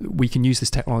we can use this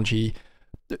technology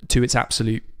to its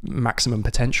absolute maximum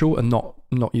potential and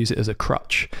not use it as a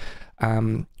crutch.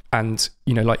 And,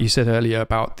 like you said earlier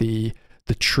about the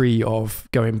tree of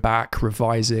going back,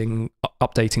 revising,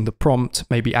 updating the prompt,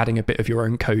 maybe adding a bit of your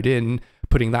own code in,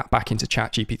 putting that back into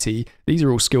ChatGPT. These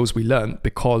are all skills we learned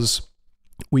because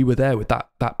we were there with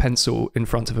that pencil in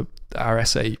front of our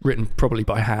essay, written probably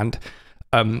by hand,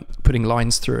 putting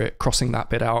lines through it, crossing that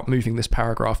bit out, moving this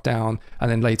paragraph down, and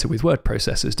then later with word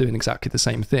processors doing exactly the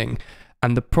same thing.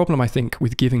 And the problem, I think,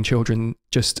 with giving children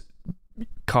just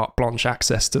carte blanche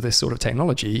access to this sort of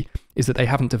technology is that they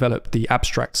haven't developed the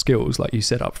abstract skills, like you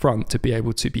said up front, to be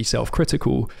able to be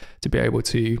self-critical, to be able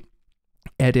to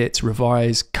edit,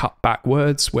 revise, cut back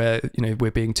words where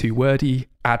we're being too wordy,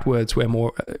 add words where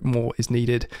more is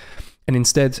needed. And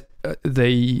instead,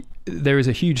 there is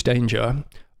a huge danger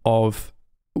of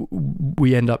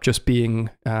we end up just being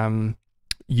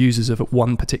users of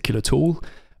one particular tool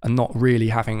and not really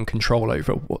having control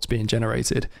over what's being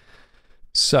generated.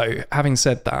 So having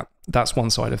said that, that's one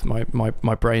side of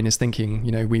my brain is thinking,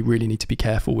 we really need to be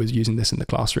careful with using this in the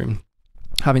classroom.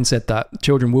 Having said that,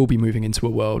 children will be moving into a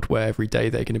world where every day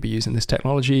they're going to be using this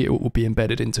technology. It will be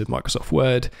embedded into Microsoft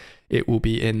Word. It will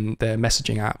be in their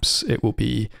messaging apps. It will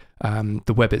be,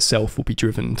 the web itself will be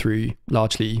driven through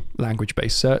largely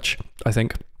language-based search, I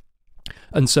think.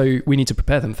 And so we need to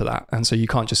prepare them for that. And so you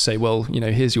can't just say, well,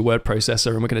 here's your word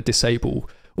processor and we're going to disable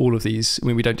all of these. I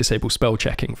mean, we don't disable spell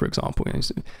checking, for example.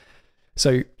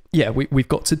 So yeah, we've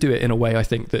got to do it in a way, I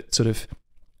think, that sort of,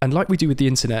 and like we do with the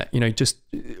internet, just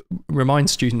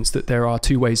remind students that there are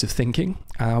two ways of thinking.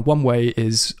 One way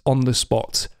is on the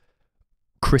spot,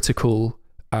 critical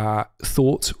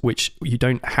thought, which you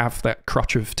don't have that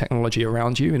crutch of technology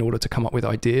around you in order to come up with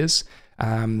ideas.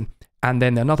 And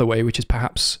then another way, which is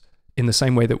perhaps in the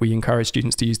same way that we encourage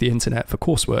students to use the internet for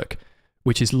coursework,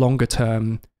 which is longer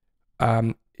term,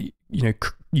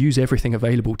 use everything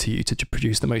available to you to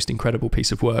produce the most incredible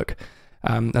piece of work.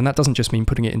 And that doesn't just mean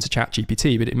putting it into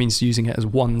ChatGPT, but it means using it as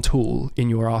one tool in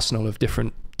your arsenal of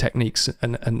different techniques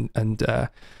and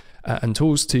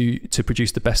tools to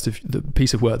produce the best of the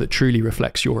piece of work that truly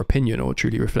reflects your opinion or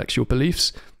truly reflects your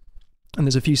beliefs. And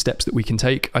there's a few steps that we can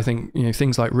take. I think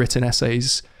things like written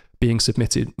essays being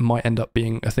submitted might end up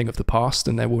being a thing of the past,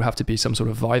 and there will have to be some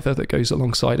sort of viva that goes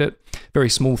alongside it. Very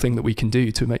small thing that we can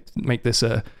do to make this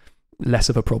a less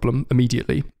of a problem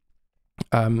immediately.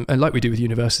 And like we do with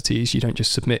universities, you don't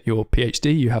just submit your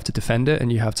PhD, you have to defend it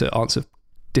and you have to answer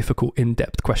difficult,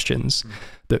 in-depth questions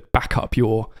that back up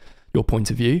your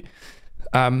point of view.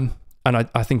 And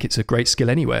I think it's a great skill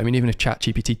anyway. I mean, even if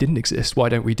ChatGPT didn't exist, why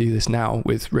don't we do this now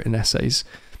with written essays?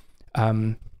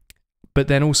 But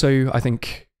then also, I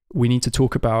think we need to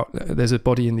talk about, there's a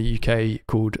body in the UK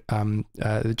called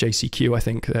the JCQ, I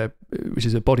think, which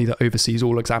is a body that oversees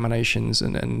all examinations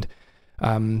and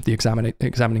the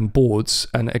examining boards,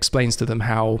 and explains to them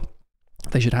how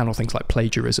they should handle things like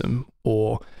plagiarism,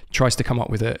 or tries to come up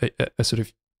with a sort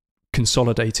of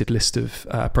consolidated list of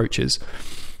approaches.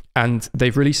 And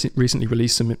they've recently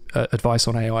released some advice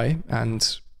on AI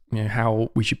and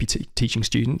how we should be teaching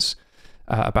students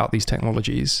about these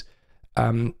technologies.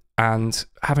 And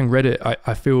having read it,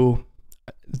 I feel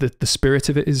that the spirit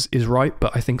of it is right,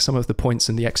 but I think some of the points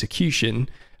in the execution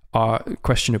are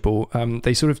questionable.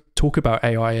 They sort of talk about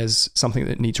AI as something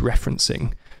that needs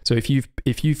referencing. So if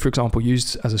you, for example,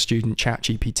 used as a student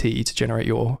ChatGPT to generate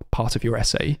your part of your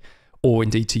essay, or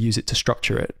indeed to use it to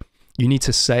structure it, you need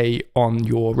to say on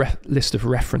your list of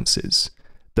references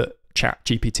that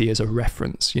ChatGPT is a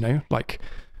reference, like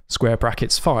square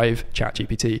brackets 5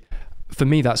 ChatGPT. For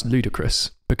me, that's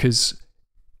ludicrous, because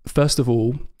first of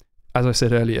all, as I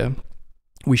said earlier,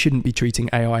 we shouldn't be treating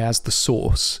AI as the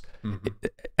source. Mm-hmm.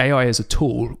 AI is a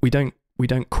tool. We don't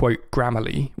quote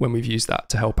Grammarly when we've used that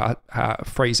to help our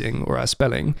phrasing or our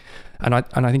spelling, and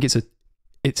I think it's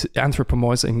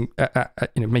anthropomorphizing,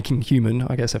 making human,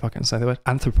 I guess, if I can say the word,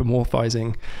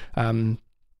 anthropomorphizing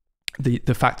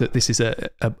the fact that this is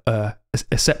a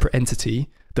separate entity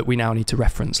that we now need to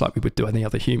reference like we would do any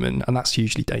other human, and that's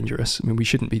hugely dangerous. I mean, we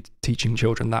shouldn't be teaching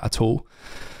children that at all.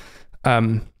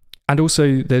 And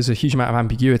also, there's a huge amount of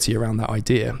ambiguity around that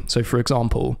idea. So, for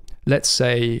example, let's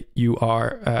say you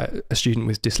are a student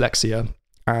with dyslexia,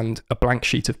 and a blank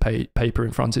sheet of paper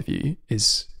in front of you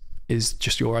is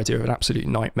just your idea of an absolute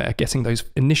nightmare. Getting those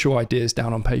initial ideas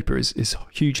down on paper is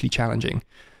hugely challenging.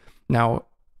 Now,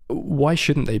 why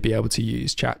shouldn't they be able to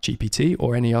use ChatGPT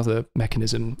or any other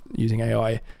mechanism using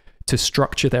AI to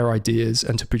structure their ideas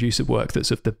and to produce a work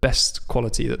that's of the best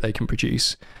quality that they can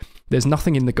produce? There's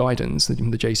nothing in the guidance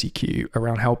in the JCQ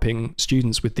around helping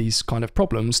students with these kind of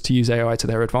problems to use AI to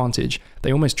their advantage.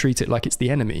 They almost treat it like it's the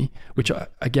enemy, which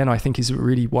again, I think is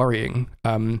really worrying.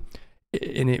 And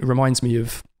it reminds me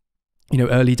of,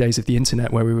 early days of the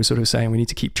internet, where we were sort of saying we need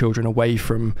to keep children away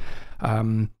from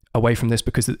this,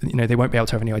 because they won't be able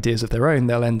to have any ideas of their own.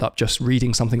 They'll end up just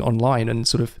reading something online and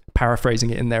sort of paraphrasing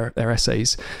it in their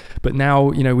essays. But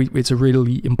now, it's a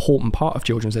really important part of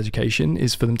children's education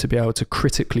is for them to be able to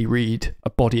critically read a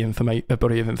body of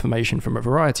information from a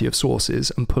variety of sources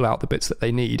and pull out the bits that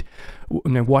they need.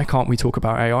 Why can't we talk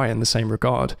about AI in the same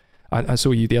regard? I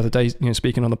saw you the other day,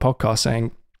 speaking on the podcast,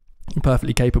 saying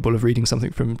perfectly capable of reading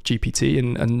something from GPT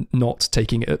and not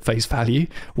taking it at face value.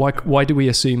 Why do we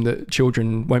assume that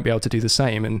children won't be able to do the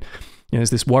same? And there's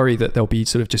this worry that they'll be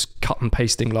sort of just cut and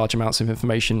pasting large amounts of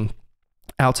information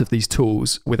out of these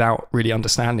tools without really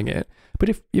understanding it. But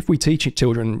if we teach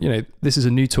children, this is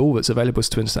a new tool that's available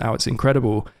to us now, it's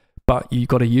incredible, but you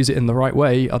got to use it in the right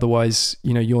way. Otherwise,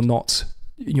 you're not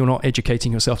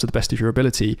educating yourself to the best of your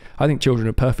ability. I think children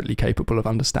are perfectly capable of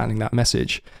understanding that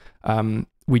message.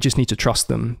 We just need to trust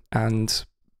them and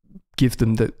give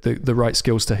them the right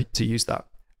skills to use that.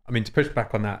 I mean, to push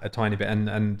back on that a tiny bit,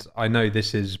 and I know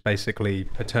this is basically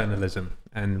paternalism,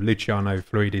 and Luciano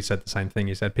Floridi said the same thing.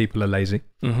 He said people are lazy,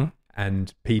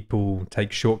 and people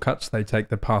take shortcuts. They take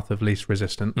the path of least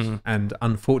resistance, and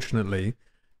unfortunately,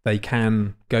 they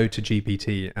can go to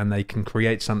GPT and they can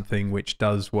create something which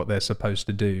does what they're supposed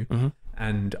to do.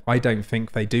 And I don't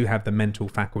think they do have the mental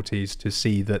faculties to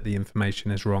see that the information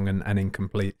is wrong and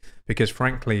incomplete, because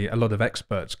frankly, a lot of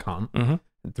experts can't.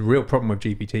 The real problem with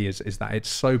GPT is that it's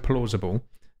so plausible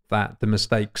that the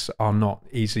mistakes are not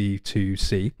easy to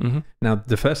see. Now,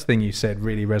 the first thing you said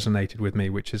really resonated with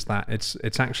me, which is that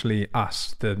it's actually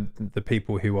us, the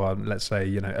people who are, let's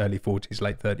say, early 40s,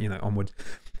 late 30s, onwards,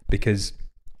 because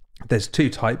there's two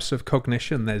types of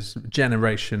cognition. There's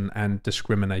generation and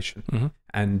discrimination,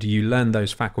 and you learn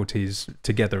those faculties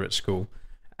together at school.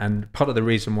 And part of the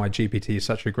reason why GPT is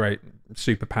such a great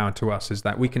superpower to us is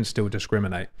that we can still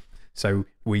discriminate. So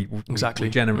we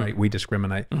generate, we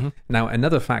discriminate. Now,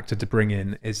 another factor to bring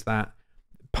in is that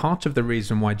part of the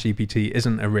reason why GPT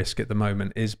isn't a risk at the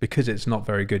moment is because it's not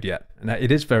very good yet. Now,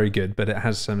 it is very good, but it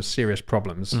has some serious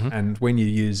problems. And when you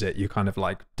use it, you kind of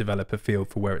like develop a feel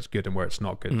for where it's good and where it's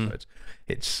not good. So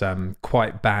it's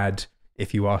quite bad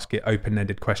if you ask it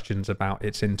open-ended questions about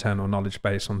its internal knowledge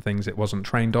base on things it wasn't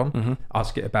trained on.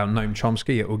 Ask it about Noam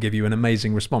Chomsky, it will give you an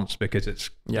amazing response because it's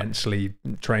densely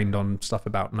trained on stuff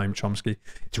about Noam Chomsky.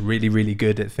 It's really, really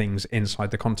good at things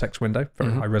inside the context window,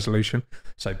 very high resolution.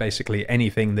 So basically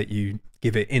anything that you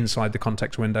give it inside the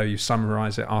context window, you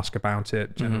summarize it, ask about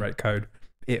it, generate code,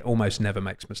 it almost never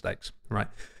makes mistakes, right?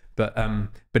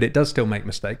 But it does still make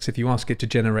mistakes. If you ask it to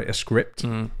generate a script,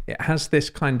 it has this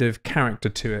kind of character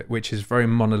to it, which is very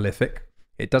monolithic.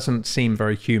 It doesn't seem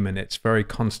very human. It's very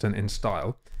constant in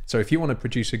style. So if you want to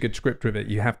produce a good script with it,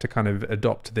 you have to kind of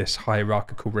adopt this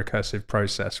hierarchical recursive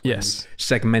process. Where you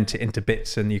segment it into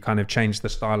bits and you kind of change the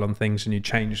style on things and you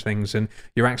change things. And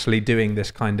you're actually doing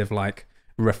this kind of like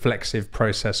reflexive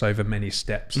process over many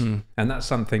steps, and that's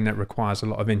something that requires a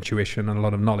lot of intuition and a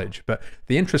lot of knowledge. But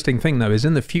the interesting thing though is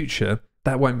in the future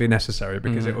that won't be necessary,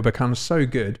 because it will become so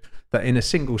good that in a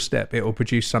single step it will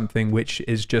produce something which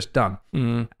is just done.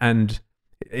 And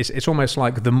it's almost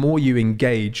like the more you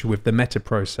engage with the meta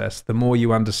process, the more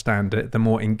you understand it, the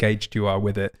more engaged you are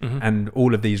with it, and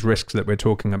all of these risks that we're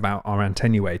talking about are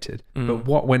attenuated. But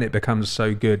what when it becomes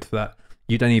so good that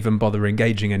you don't even bother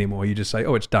engaging anymore, you just say,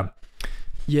 oh, it's done.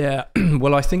 Yeah,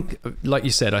 well, I think, like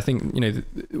you said, I think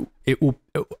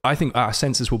I think our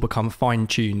senses will become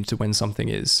fine-tuned to when something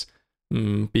is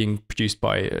being produced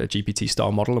by a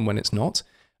GPT-style model and when it's not.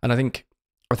 And I think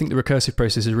the recursive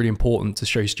process is really important to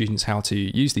show students how to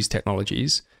use these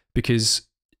technologies, because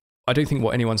I don't think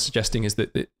what anyone's suggesting is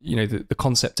that the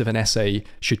concept of an essay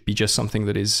should be just something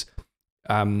that is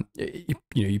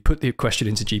you put the question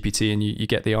into GPT and you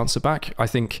get the answer back. I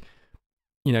think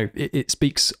it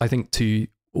speaks, I think, to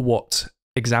what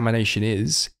examination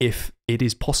is, if it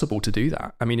is possible to do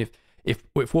that. I mean, if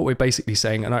what we're basically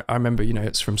saying, and I remember,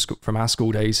 it's from our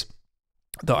school days,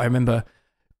 that I remember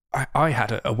I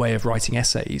had a way of writing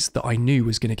essays that I knew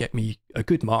was going to get me a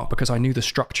good mark because I knew the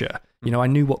structure. I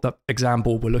knew what the exam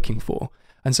board were looking for,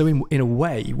 and so in a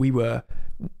way we were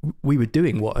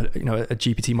doing what a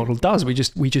GPT model does. We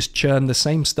just churn the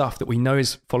same stuff that we know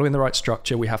is following the right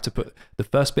structure. We have to put the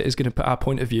first bit is going to put our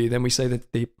point of view, then we say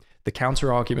that the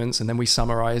counter arguments, and then we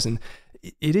summarize. And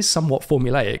it is somewhat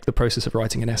formulaic, the process of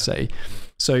writing an essay.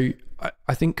 So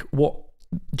I think what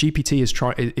GPT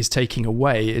is taking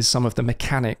away is some of the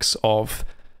mechanics of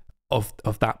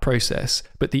that process,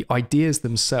 but the ideas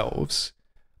themselves.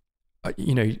 I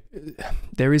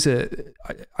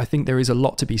think there is a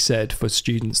lot to be said for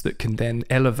students that can then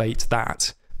elevate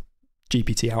that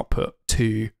GPT output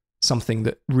to something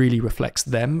that really reflects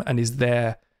them and is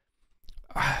their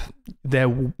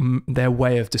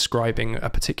way of describing a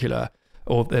particular,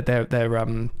 or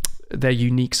their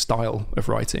unique style of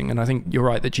writing. And I think you're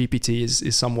right that GPT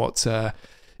is somewhat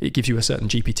it gives you a certain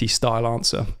GPT style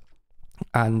answer.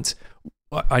 And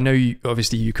I know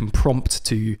obviously you can prompt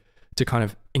to kind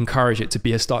of encourage it to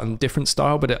be a different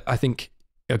style, but I think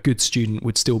a good student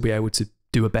would still be able to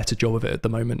do a better job of it at the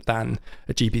moment than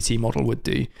a GPT model would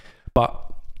do.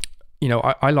 But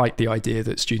I like the idea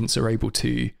that students are able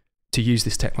to use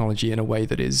this technology in a way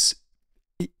that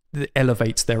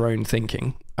elevates their own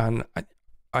thinking. And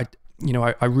I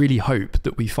really hope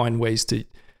that we find ways to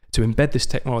embed this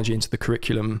technology into the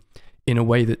curriculum in a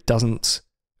way that doesn't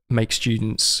make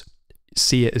students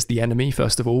see it as the enemy,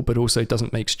 first of all, but also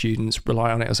doesn't make students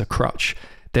rely on it as a crutch.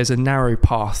 There's a narrow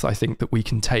path, I think, that we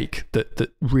can take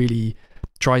that really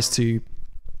tries to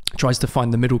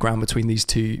find the middle ground between these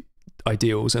two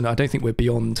ideals. And I don't think we're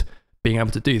beyond being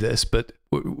able to do this, but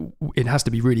it has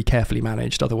to be really carefully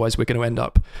managed. Otherwise, we're going to end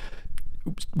up,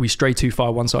 we stray too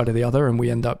far one side or the other, and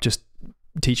we end up just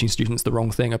teaching students the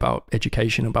wrong thing about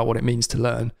education, about what it means to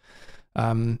learn.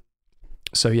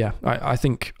 So yeah, I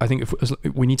think if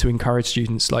we need to encourage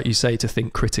students, like you say, to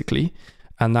think critically,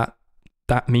 and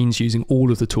that means using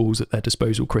all of the tools at their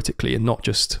disposal critically, and not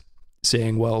just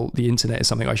saying, well, the internet is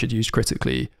something I should use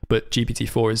critically, but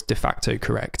GPT-4 is de facto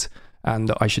correct,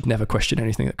 and I should never question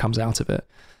anything that comes out of it.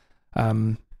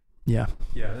 Yeah.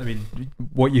 I mean,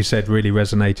 what you said really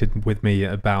resonated with me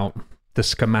about the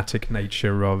schematic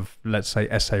nature of, let's say,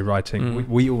 essay writing.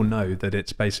 We all know that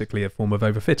it's basically a form of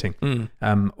overfitting.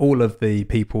 All of the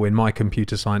people in my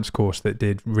computer science course that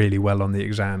did really well on the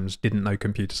exams didn't know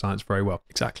computer science very well.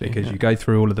 Exactly. Because you go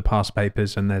through all of the past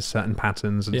papers and there's certain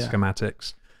patterns and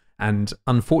schematics. And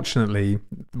unfortunately,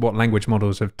 what language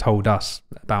models have told us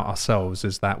about ourselves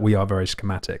is that we are very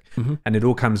schematic. And it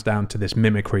all comes down to this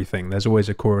mimicry thing. There's always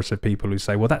a chorus of people who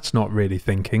say, well, that's not really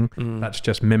thinking. That's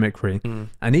just mimicry.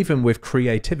 And even with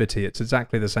creativity, it's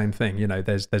exactly the same thing. You know,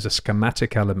 there's a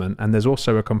schematic element, and there's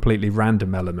also a completely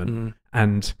random element,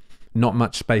 and not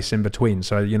much space in between.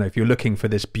 So, you know, if you're looking for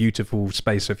this beautiful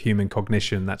space of human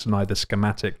cognition that's neither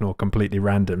schematic nor completely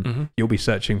random, you'll be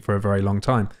searching for a very long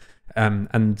time.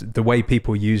 And the way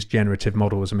people use generative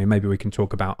models, I mean, maybe we can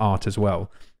talk about art as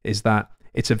well, is that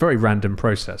it's a very random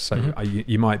process. So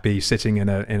you might be sitting in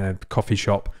a coffee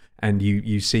shop and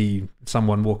you see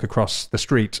someone walk across the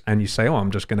street and you say, oh,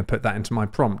 I'm just going to put that into my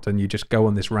prompt, and you just go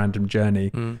on this random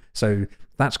journey. So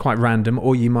that's quite random.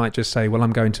 Or you might just say, well,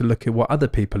 I'm going to look at what other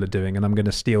people are doing and I'm going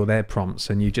to steal their prompts,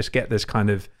 and you just get this kind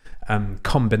of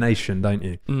combination, don't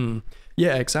you?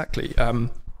 Yeah, exactly.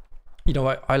 You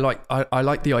know, I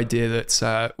like the idea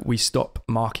that we stop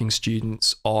marking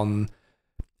students on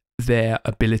their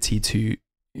ability to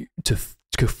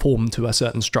conform to a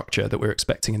certain structure that we're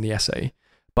expecting in the essay,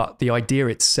 but the idea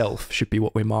itself should be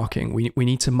what we're marking. We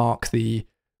need to mark the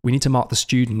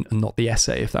student and not the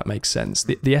essay, if that makes sense.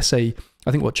 The essay,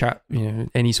 I think what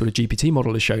any sort of GPT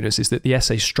model has shown us is that the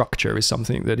essay structure is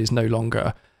something that is no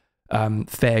longer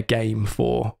fair game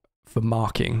for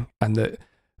marking, and that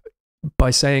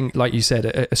by saying, like you said,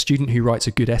 a student who writes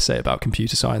a good essay about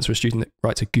computer science, or a student that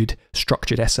writes a good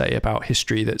structured essay about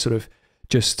history that sort of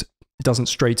just doesn't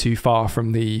stray too far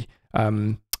from the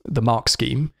mark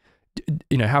scheme,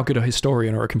 you know, how good a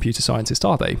historian or a computer scientist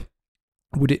are they?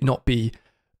 Would it not be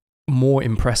more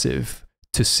impressive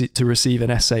to receive an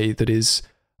essay that is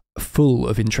full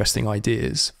of interesting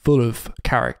ideas, full of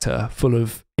character, full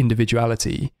of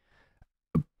individuality,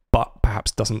 but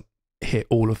perhaps doesn't hit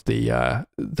all of the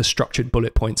structured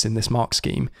bullet points in this mark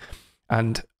scheme?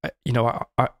 And you know,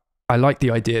 I like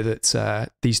the idea that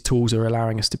these tools are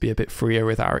allowing us to be a bit freer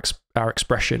with our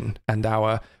expression, and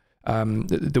our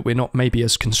that we're not maybe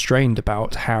as constrained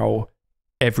about how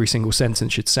every single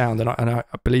sentence should sound. And I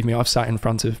believe me, I've sat in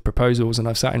front of proposals and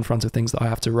I've sat in front of things that I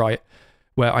have to write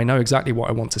where I know exactly what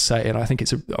I want to say, and I think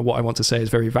what I want to say is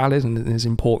very valid and is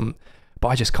important, but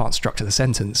I just can't structure the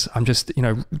sentence. I'm just, you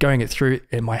know, going it through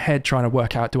in my head, trying to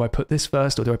work out, do I put this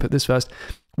first or do I put this first?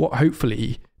 What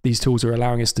hopefully these tools are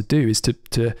allowing us to do is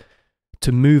to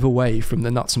move away from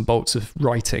the nuts and bolts of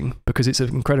writing, because it's an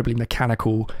incredibly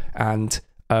mechanical and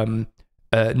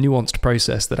nuanced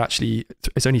process that actually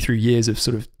it's only through years of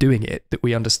sort of doing it that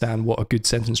we understand what a good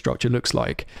sentence structure looks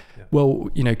like. Yeah. Well,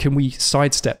 you know, can we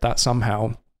sidestep that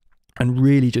somehow and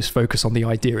really just focus on the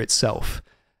idea itself?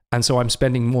 And so I'm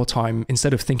spending more time,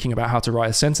 instead of thinking about how to write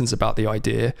a sentence about the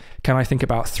idea, can I think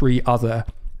about 3 other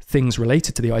things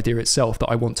related to the idea itself that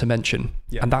I want to mention?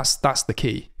 Yeah. And that's the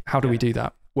key. How do we do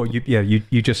that? Well,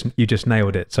 you just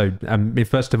nailed it. So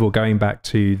first of all, going back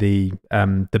to the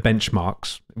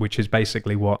benchmarks, which is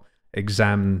basically what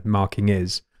exam marking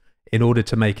is. In order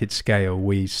to make it scale,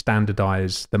 we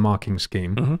standardize the marking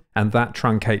scheme, and that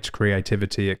truncates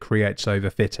creativity. It creates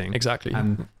overfitting. Exactly.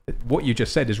 And what you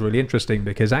just said is really interesting,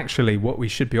 because actually what we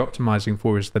should be optimizing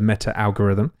for is the meta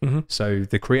algorithm. So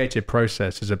the creative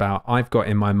process is about, I've got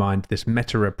in my mind this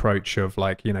meta approach of,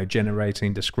 like, you know,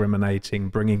 generating, discriminating,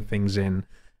 bringing things in.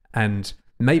 And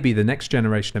maybe the next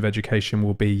generation of education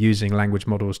will be using language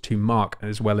models to mark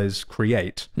as well as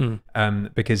create,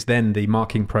 because then the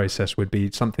marking process would be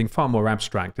something far more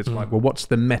abstract. It's like, well, what's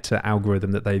the meta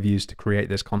algorithm that they've used to create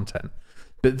this content?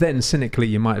 But then cynically,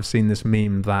 you might have seen this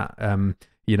meme that,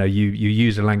 you know, you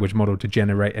use a language model to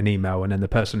generate an email, and then the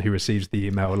person who receives the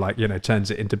email, like, you know,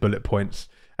 turns it into bullet points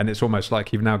and it's almost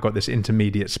like you've now got this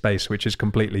intermediate space which is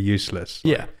completely useless.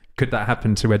 Yeah. Could that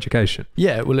happen to education?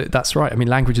 Yeah, well, that's right. I mean,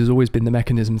 language has always been the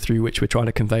mechanism through which we're trying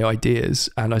to convey ideas.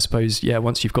 And I suppose,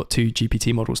 once you've got two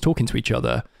GPT models talking to each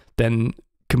other, then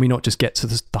can we not just get to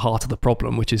the heart of the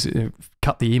problem, which is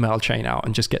cut the email chain out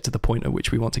and just get to the point at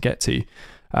which we want to get to?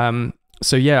 I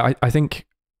think,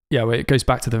 it goes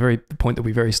back to the very point that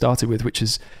we very started with, which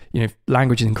is,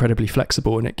 language is incredibly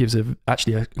flexible and it gives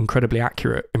actually an incredibly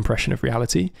accurate impression of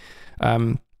reality.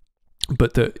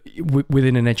 But that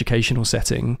within an educational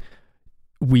setting,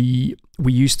 we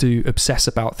used to obsess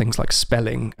about things like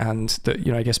spelling, and that,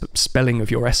 I guess spelling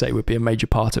of your essay would be a major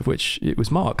part of which it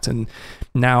was marked. And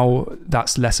now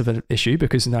that's less of an issue,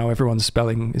 because now everyone's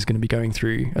spelling is going to be going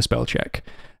through a spell check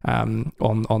on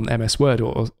MS Word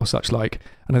or such like.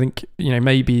 And I think,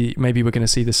 maybe we're going to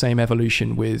see the same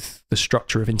evolution with the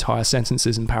structure of entire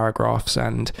sentences and paragraphs,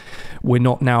 and we're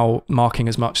not now marking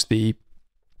as much the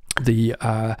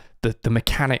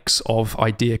mechanics of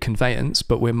idea conveyance,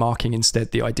 but we're marking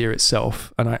instead the idea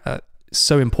itself. And it's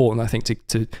so important, I think,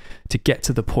 to get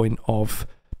to the point of,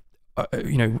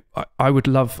 I would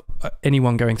love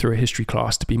anyone going through a history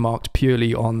class to be marked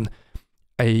purely on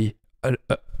an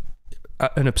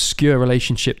obscure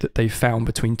relationship that they've found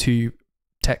between two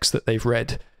texts that they've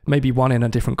read, maybe one in a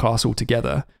different class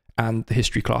altogether, and the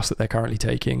history class that they're currently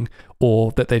taking,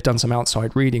 or that they've done some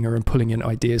outside reading or pulling in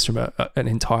ideas from an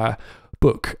entire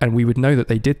book. And we would know that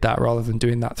they did that rather than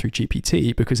doing that through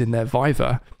GPT, because in their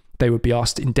Viva, they would be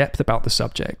asked in depth about the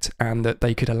subject, and that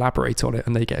they could elaborate on it,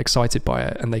 and they get excited by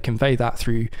it, and they convey that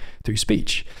through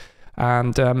speech.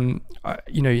 And,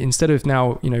 instead of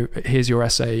now, here's your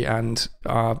essay, and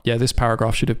this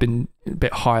paragraph should have been a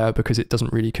bit higher because it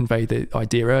doesn't really convey the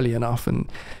idea early enough.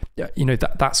 And,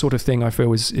 that sort of thing I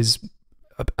feel is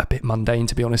a bit mundane,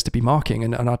 to be honest, to be marking.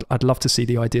 And I'd love to see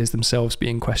the ideas themselves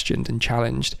being questioned and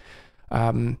challenged.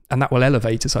 And that will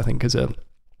elevate us, I think, as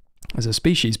a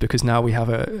species, because now we have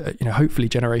hopefully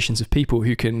generations of people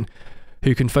who can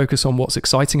focus on what's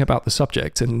exciting about the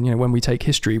subject. And when we take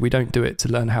history, we don't do it to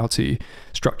learn how to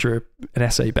structure an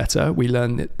essay better. We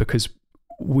learn it because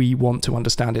we want to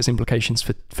understand its implications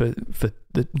for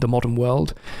the modern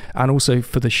world, and also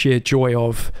for the sheer joy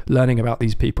of learning about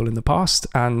these people in the past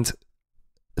and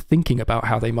thinking about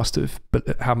how they must have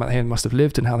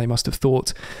lived and how they must have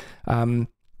thought. And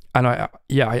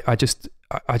I just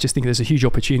think there's a huge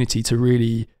opportunity to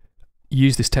really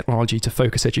use this technology to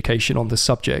focus education on the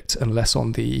subject and less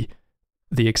on the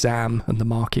exam and the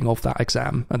marking of that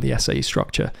exam and the essay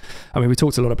structure. I mean, we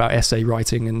talked a lot about essay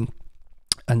writing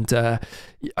and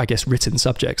I guess written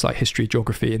subjects like history,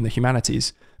 geography, and the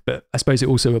humanities, but I suppose it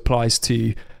also applies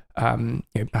to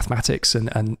mathematics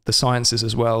and the sciences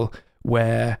as well,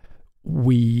 where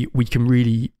we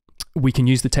can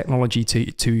use the technology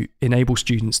to enable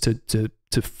students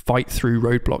to fight through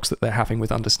roadblocks that they're having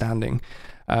with understanding.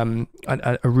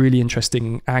 A really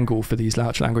interesting angle for these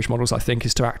large language models, I think,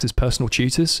 is to act as personal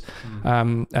tutors.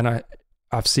 And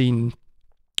I've seen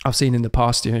in the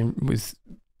past, with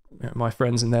my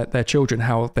friends and their children,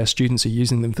 how their students are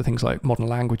using them for things like modern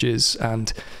languages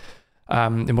and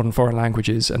in modern foreign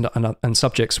languages and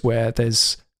subjects where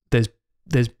there's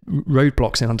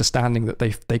roadblocks in understanding that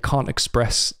they can't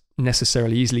express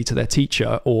necessarily easily to their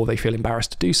teacher, or they feel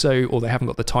embarrassed to do so, or they haven't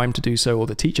got the time to do so, or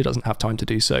the teacher doesn't have time to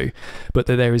do so, but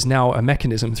that there is now a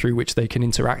mechanism through which they can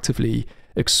interactively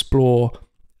explore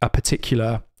a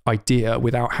particular idea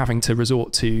without having to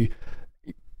resort to,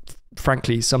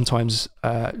 frankly, sometimes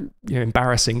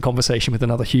embarrassing conversation with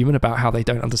another human about how they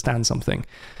don't understand something.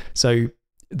 So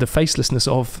the facelessness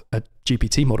of a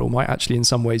GPT model might actually in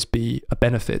some ways be a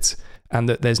benefit, and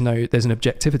that there's an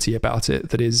objectivity about it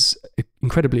that is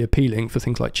incredibly appealing for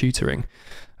things like tutoring.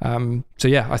 I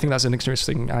think that's an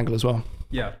interesting angle as well.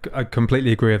 Yeah, I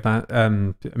completely agree with that. I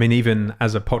mean, even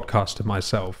as a podcaster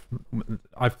myself,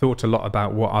 I've thought a lot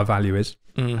about what our value is,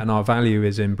 and our value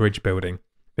is in bridge building.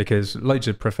 Because loads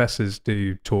of professors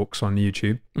do talks on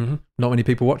YouTube. Not many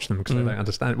people watch them because they don't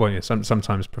understand. Well,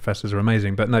 sometimes professors are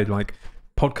amazing, but no, like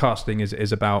podcasting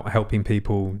is about helping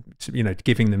people,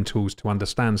 giving them tools to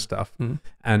understand stuff.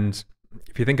 And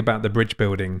if you think about the bridge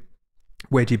building,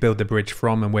 where do you build the bridge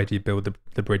from and where do you build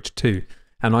the bridge to?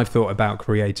 And I've thought about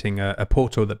creating a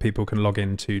portal that people can log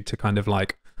into to kind of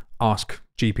like ask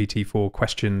GPT-4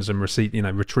 questions and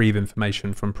retrieve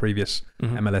information from previous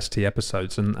MLST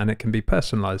episodes, and it can be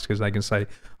personalized because they can say,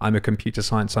 I'm a computer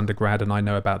science undergrad and I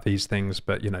know about these things,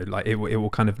 but it will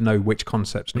kind of know which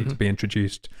concepts need to be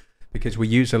introduced because we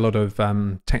use a lot of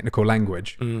technical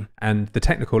language, and the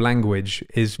technical language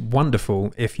is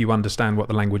wonderful if you understand what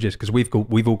the language is, because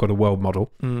we've all got a world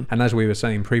model, and as we were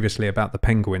saying previously about the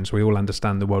penguins, we all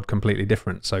understand the world completely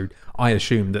different. So I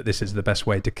assume that this is the best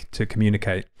way to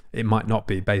communicate. It might not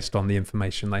be, based on the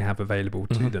information they have available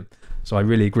to them. So I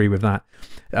really agree with that.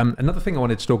 Another thing I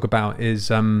wanted to talk about is,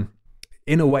 in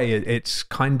a way, it's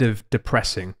kind of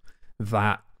depressing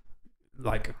that,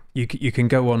 like, you can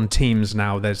go on Teams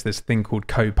now. There's this thing called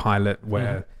Copilot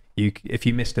where if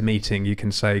you missed a meeting, you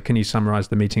can say, "Can you summarize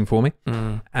the meeting for me?"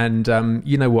 And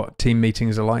you know what team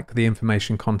meetings are like. The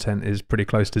information content is pretty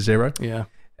close to zero. Yeah.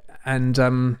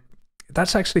 And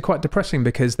that's actually quite depressing,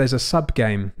 because there's a sub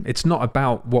game. It's not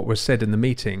about what was said in the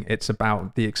meeting. It's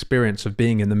about the experience of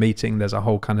being in the meeting. There's a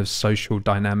whole kind of social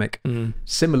dynamic.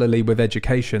 Similarly with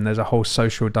education, there's a whole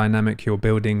social dynamic. You're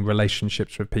building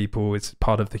relationships with people. It's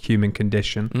part of the human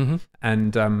condition.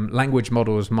 And language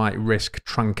models might risk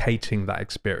truncating that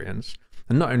experience.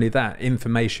 And not only that,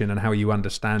 information and how you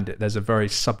understand it, there's a very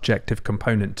subjective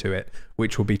component to it,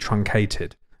 which will be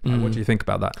truncated. What do you think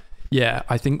about that? Yeah,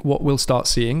 I think what we'll start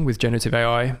seeing with generative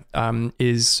AI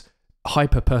is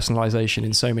hyper-personalization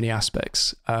in so many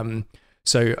aspects.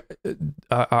 So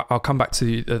I'll come back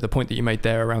to the point that you made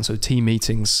there around sort of team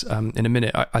meetings in a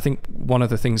minute. I think one of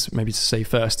the things maybe to say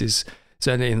first is,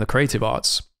 certainly in the creative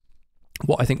arts,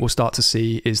 what I think we'll start to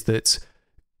see is that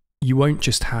you won't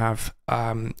just have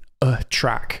a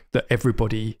track that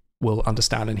everybody will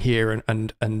understand and hear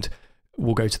and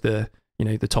will go to the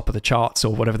top of the charts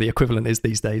or whatever the equivalent is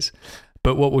these days.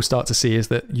 But what we'll start to see is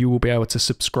that you will be able to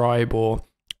subscribe or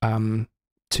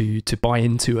to buy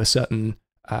into a certain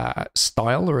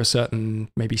style or a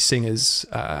certain maybe singer's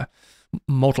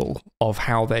model of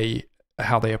how they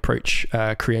approach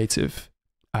creative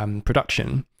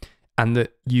production, and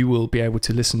that you will be able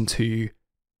to listen to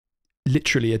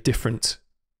literally a different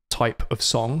type of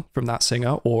song from that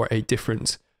singer, or a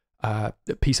different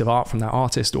piece of art from that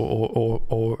artist,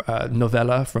 or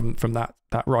novella from that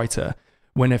writer,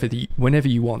 whenever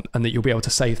you want, and that you'll be able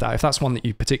to save that. If that's one that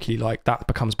you particularly like, that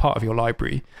becomes part of your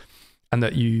library, and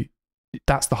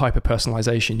that's the hyper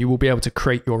personalization. You will be able to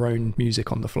create your own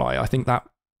music on the fly. I think that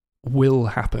will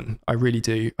happen. I really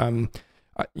do.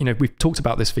 We've talked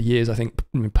about this for years. I think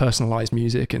personalized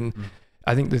music, and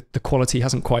I think that the quality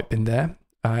hasn't quite been there.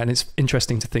 And it's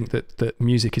interesting to think that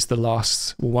music is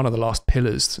one of the last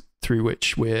pillars through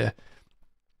which we're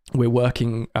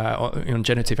working on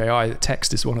generative AI.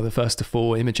 Text is one of the first to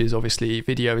fall. Images, obviously.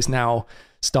 Video is now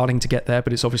starting to get there,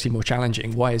 but it's obviously more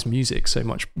challenging. Why is music so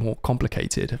much more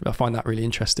complicated? I find that really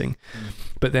interesting.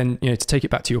 But then, to take it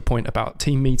back to your point about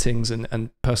team meetings and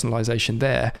personalization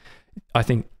there, I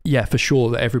think, yeah, for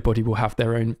sure that everybody will have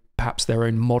perhaps their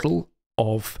own model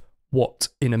of what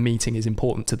in a meeting is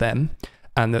important to them.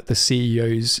 And that the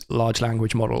CEO's large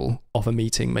language model of a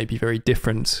meeting may be very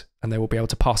different, and they will be able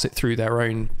to pass it through their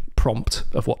own prompt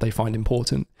of what they find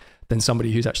important than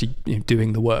somebody who's actually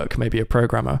doing the work, maybe a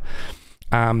programmer.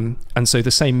 And so the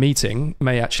same meeting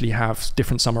may actually have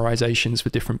different summarizations for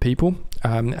different people.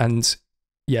 And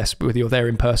yes, whether you're there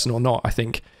in person or not, I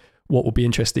think what will be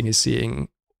interesting is seeing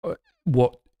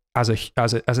what, as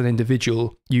an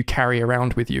individual, you carry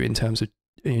around with you in terms of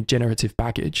generative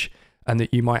baggage. And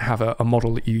that you might have a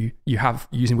model that you have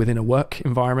using within a work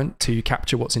environment to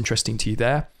capture what's interesting to you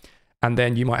there. And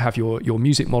then you might have your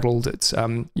music model that,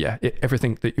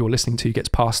 everything that you're listening to gets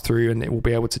passed through, and it will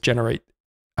be able to generate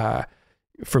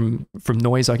from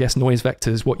noise, I guess, noise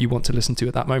vectors, what you want to listen to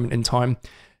at that moment in time.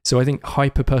 So I think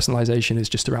hyper-personalization is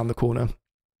just around the corner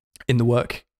in the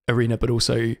work arena, but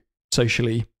also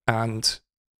socially and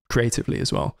creatively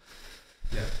as well.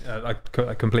 Yeah,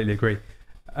 I completely agree.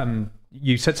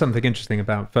 You said something interesting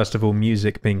about, first of all,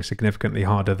 music being significantly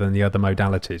harder than the other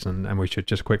modalities, and we should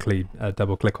just quickly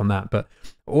double click on that. But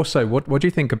also, what do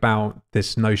you think about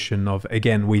this notion of,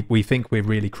 again, we think we're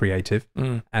really creative,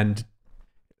 and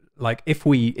like if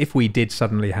we did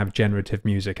suddenly have generative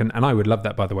music, and I would love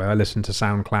that, by the way. I listen to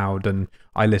SoundCloud, and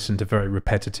I listen to very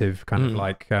repetitive kind of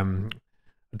like I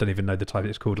don't even know the type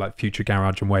it's called, like Future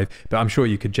Garage and Wave, but I'm sure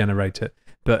you could generate it.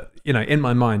 But, in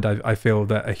my mind, I feel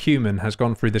that a human has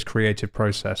gone through this creative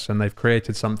process, and they've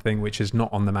created something which is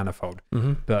not on the manifold.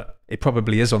 But it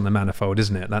probably is on the manifold,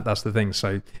 isn't it? That's the thing.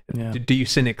 So do you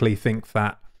cynically think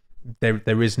that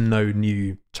there is no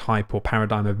new type or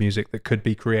paradigm of music that could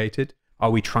be created? Are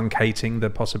we truncating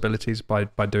the possibilities by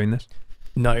doing this?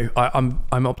 No,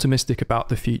 I'm optimistic about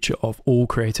the future of all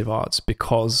creative arts,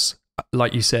 because,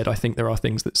 like you said, I think there are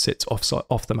things that sit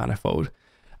off the manifold.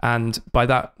 And by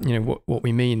that, what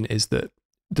we mean is that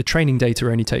the training data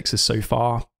only takes us so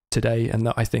far today, and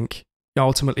that I think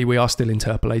ultimately we are still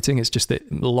interpolating. It's just that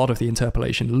a lot of the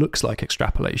interpolation looks like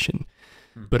extrapolation.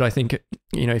 But I think,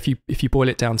 if you boil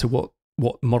it down to what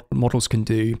models can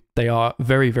do, they are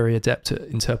very, very adept at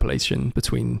interpolation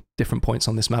between different points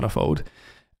on this manifold.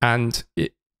 And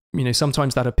it,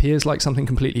 sometimes that appears like something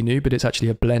completely new, but it's actually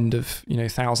a blend of,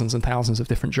 thousands and thousands of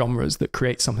different genres that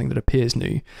create something that appears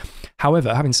new.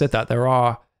 However, having said that, there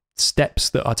are steps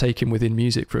that are taken within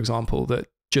music, for example, that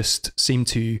just seem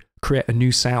to create a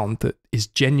new sound that is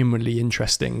genuinely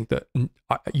interesting, that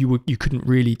you couldn't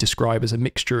really describe as a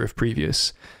mixture of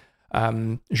previous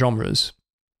genres.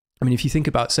 I mean, if you think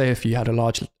about, say, if you had a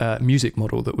large music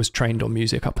model that was trained on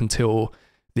music up until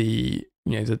the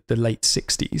late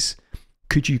 60s,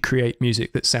 could you create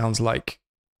music that sounds like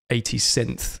 80s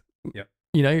synth? Yeah.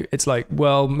 It's like,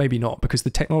 well, maybe not, because the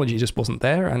technology just wasn't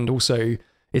there, and also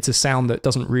it's a sound that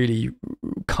doesn't really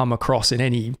come across in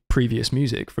any previous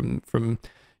music from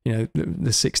the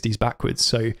 60s backwards.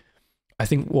 So I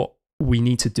think what we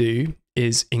need to do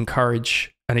is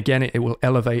encourage, and again, it will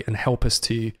elevate and help us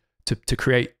to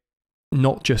create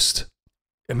not just,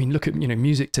 look at,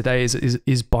 music today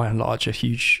is by and large a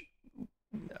huge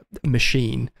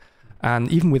machine.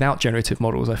 And even without generative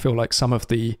models, I feel like some of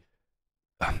the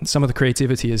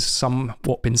creativity has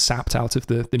somewhat been sapped out of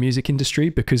the music industry,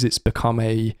 because it's become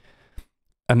a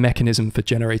mechanism for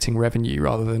generating revenue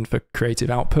rather than for creative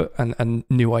output, and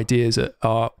new ideas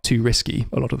are too risky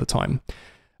a lot of the time.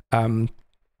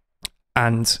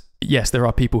 And yes, there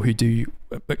are people who do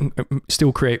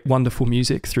still create wonderful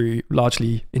music through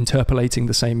largely interpolating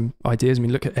the same ideas. I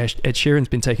mean, look at Ed Sheeran's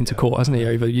been taken to court, hasn't he,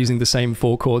 over using the same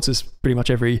 4 chords as pretty much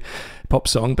every pop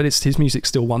song, but his music's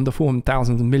still wonderful, and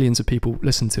thousands and millions of people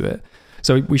listen to it.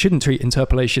 So we shouldn't treat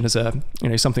interpolation as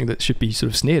something that should be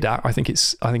sort of sneered at. I think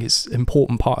it's an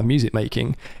important part of music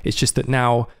making. It's just that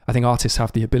now I think artists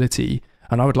have the ability,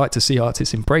 and I would like to see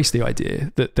artists embrace the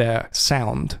idea that their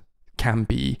sound can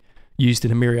be used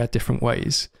in a myriad different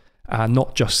ways,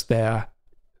 not just their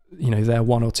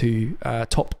 1 or 2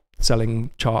 top selling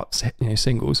charts,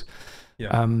 singles.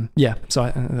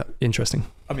 So interesting.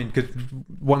 I mean, 'cause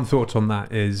one thought on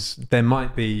that is there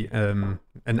might be an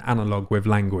analog with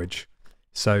language.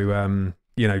 So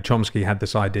Chomsky had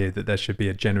this idea that there should be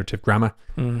a generative grammar,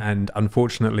 and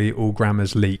unfortunately all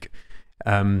grammars leak.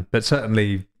 But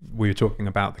certainly we were talking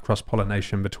about the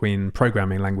cross-pollination between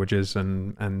programming languages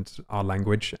and our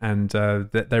language, and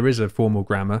that there is a formal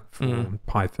grammar for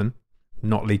Python,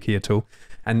 not leaky at all.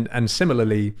 And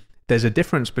similarly, there's a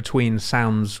difference between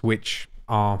sounds which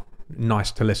are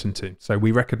nice to listen to. So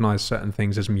we recognize certain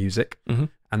things as music,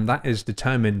 and that is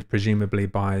determined presumably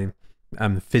by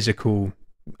physical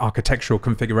architectural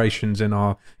configurations in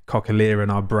our cochlea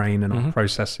and our brain and our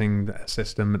processing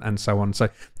system and so on. So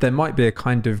there might be a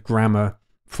kind of grammar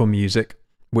for music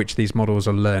which these models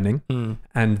are learning,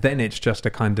 and then it's just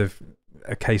a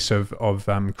case of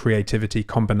creativity,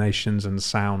 combinations and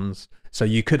sounds. So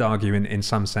you could argue in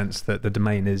some sense that the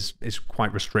domain is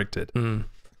quite restricted.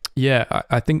 Yeah,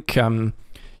 I think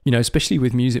especially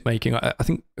with music making, I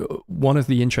think one of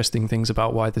the interesting things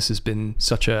about why this has been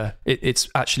it's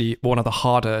actually one of the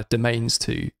harder domains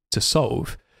to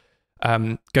solve,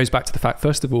 goes back to the fact,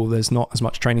 first of all, there's not as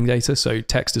much training data. So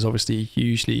text is obviously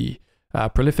hugely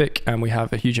prolific, and we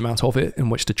have a huge amount of it in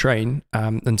which to train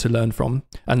and to learn from.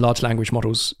 And large language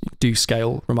models do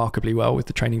scale remarkably well with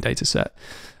the training data set.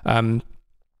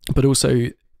 But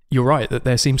also, you're right that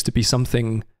there seems to be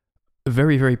something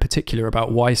very, very particular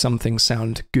about why some things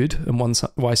sound good and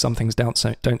why some things don't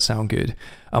sound good.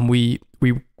 And we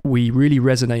really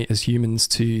resonate as humans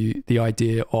to the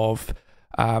idea of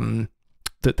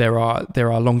that there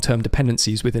are long-term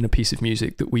dependencies within a piece of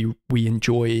music, that we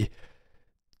enjoy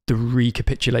the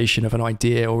recapitulation of an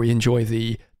idea, or we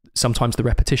enjoy sometimes the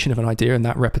repetition of an idea, and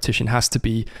that repetition has to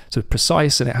be sort of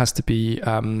precise, and it has to be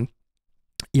and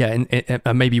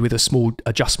maybe with a small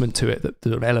adjustment to it that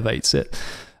sort of elevates it.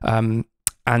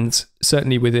 And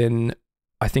certainly within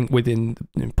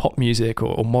pop music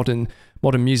or modern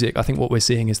music, I think what we're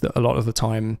seeing is that a lot of the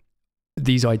time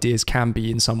these ideas can be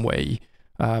in some way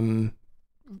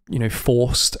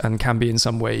forced, and can be in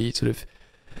some way sort of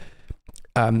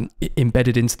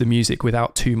embedded into the music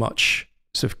without too much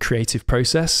sort of creative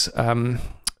process.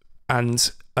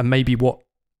 And maybe what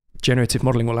generative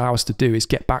modeling will allow us to do is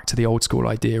get back to the old school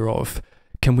idea of,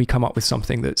 can we come up with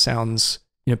something that sounds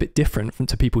a bit different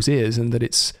to people's ears, and that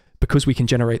it's because we can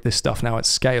generate this stuff now at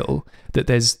scale, that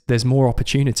there's more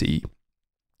opportunity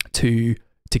to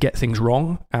get things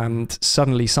wrong, and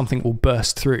suddenly something will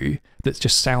burst through that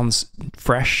just sounds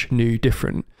fresh, new,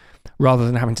 different, rather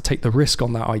than having to take the risk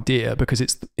on that idea, because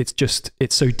it's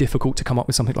so difficult to come up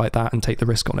with something like that and take the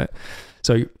risk on it.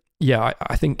 So yeah,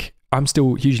 I think I'm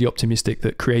still hugely optimistic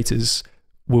that creators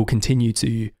will continue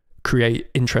to create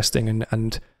interesting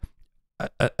and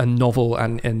novel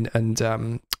and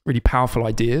really powerful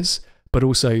ideas, but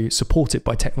also supported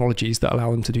by technologies that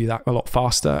allow them to do that a lot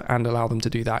faster and allow them to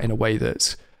do that in a way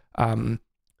that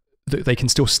that they can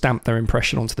still stamp their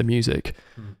impression onto the music.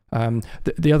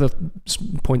 The other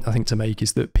point I think to make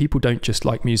is that people don't just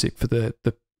like music for the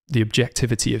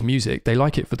objectivity of music. They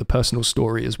like it for the personal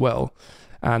story as well.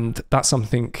 And that's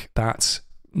something that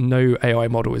no AI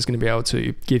model is going to be able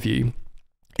to give you,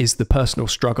 is the personal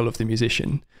struggle of the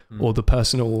musician or the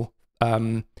personal,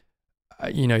 the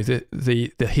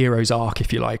hero's arc,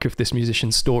 if you like, of this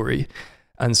musician's story.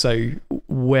 And so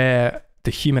where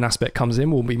the human aspect comes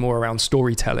in will be more around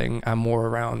storytelling and more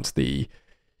around the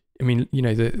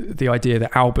idea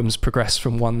that albums progress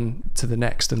from one to the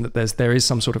next, and that there is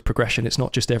some sort of progression. It's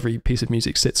not just every piece of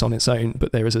music sits on its own,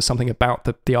 but there is something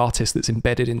about the artist that's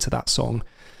embedded into that song.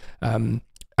 And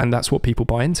that's what people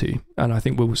buy into. And I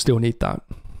think we'll still need that.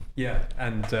 Yeah.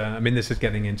 And this is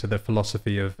getting into the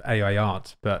philosophy of AI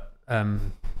art, but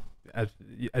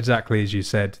exactly as you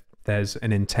said, there's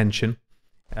an intention.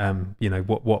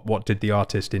 What did the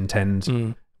artist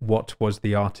intend? What was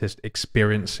the artist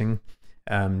experiencing?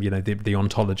 The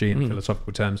ontology in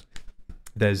philosophical terms.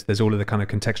 There's all of the kind of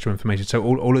contextual information. So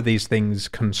all of these things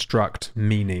construct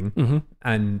meaning,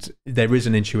 and there is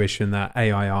an intuition that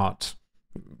AI art,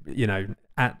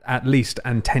 at least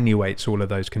attenuates all of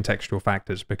those contextual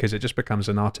factors, because it just becomes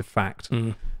an artifact.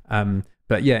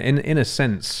 But yeah, in a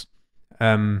sense,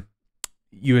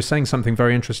 you were saying something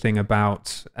very interesting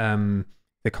about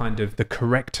the kind of the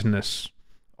correctness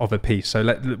of a piece.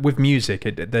 So with music,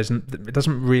 it doesn't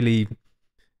really,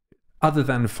 other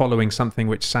than following something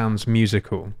which sounds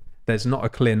musical, there's not a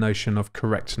clear notion of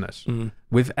correctness.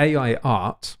 With AI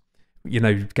art,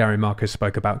 Gary Marcus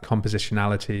spoke about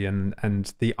compositionality,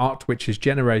 and the art which is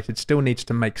generated still needs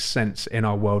to make sense in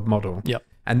our world model. Yep.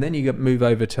 And then you move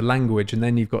over to language, and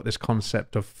then you've got this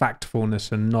concept of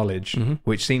factfulness and knowledge,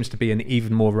 which seems to be an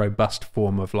even more robust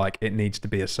form of it needs to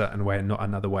be a certain way and not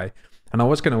another way. And I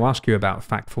was going to ask you about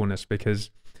factfulness,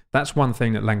 because that's one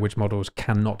thing that language models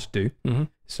cannot do.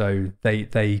 So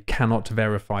they cannot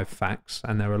verify facts,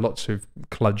 and there are lots of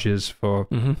kludges for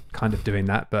kind of doing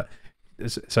that. But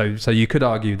so you could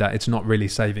argue that it's not really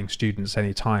saving students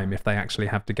any time if they actually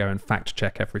have to go and fact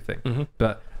check everything.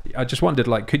 But I just wondered,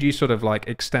 could you sort of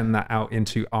extend that out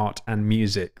into art and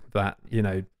music? That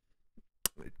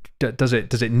does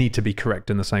it need to be correct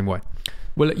in the same way?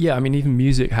 Well, yeah, even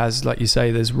music has, like you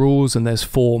say, there's rules and there's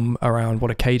form around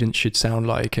what a cadence should sound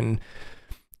like, and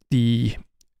the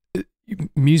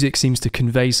music seems to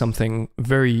convey something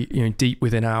very deep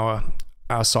within our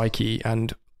psyche,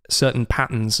 and certain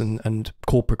patterns and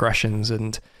chord progressions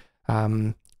and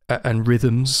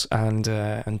rhythms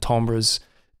and timbres.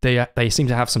 They seem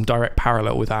to have some direct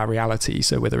parallel with our reality.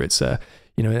 So whether it's a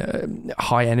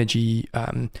high energy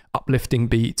uplifting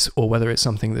beat, or whether it's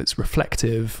something that's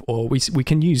reflective, or we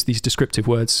can use these descriptive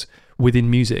words within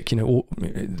music.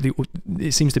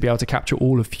 It seems to be able to capture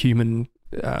all of human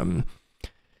all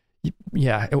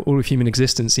of human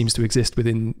existence seems to exist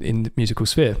in the musical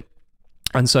sphere.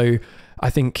 And so I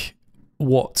think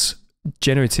what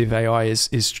generative AI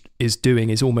is doing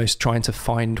is almost trying to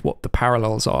find what the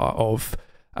parallels are of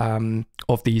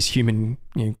these human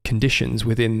conditions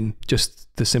within just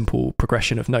the simple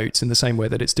progression of notes, in the same way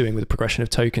that it's doing with the progression of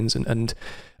tokens and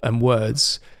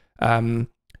words.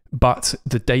 But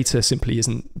the data simply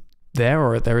isn't there,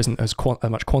 or there isn't as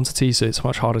much quantity, so it's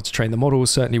much harder to train the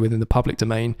models, certainly within the public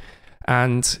domain.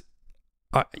 And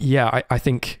I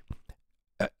think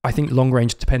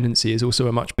long-range dependency is also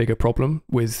a much bigger problem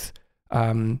with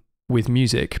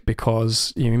music,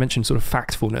 because you mentioned sort of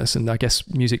factfulness, and I guess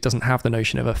music doesn't have the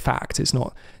notion of a fact. It's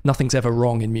nothing's ever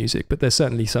wrong in music, but there's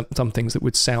certainly some things that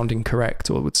would sound incorrect,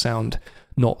 or would sound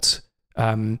not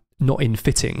in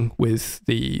fitting with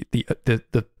the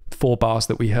 4 bars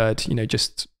that we heard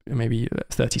just maybe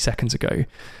 30 seconds ago.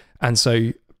 And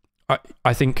so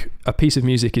I think a piece of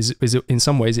music is in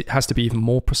some ways it has to be even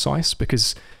more precise,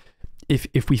 because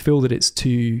if we feel that it's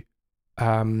too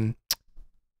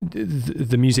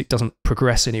the music doesn't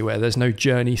progress anywhere, there's no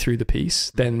journey through the piece,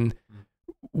 then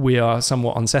we are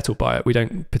somewhat unsettled by it. We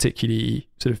don't particularly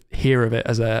sort of hear of it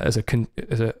as a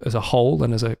whole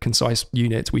and as a concise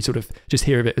unit. We sort of just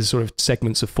hear of it as sort of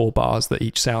segments of 4 bars that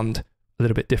each sound a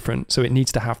little bit different. So it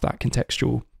needs to have that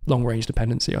contextual long range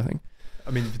dependency, I think.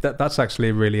 I mean, that's actually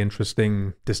a really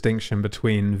interesting distinction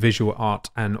between visual art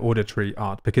and auditory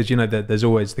art, because, you know, there's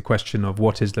always the question of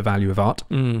what is the value of art.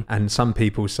 And some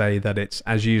people say that it's,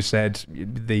 as you said,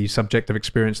 the subjective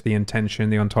experience, the intention,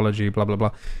 the ontology, blah, blah,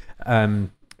 blah.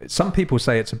 Some people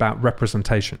say it's about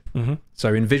representation.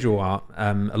 So in visual art,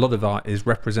 a lot of art is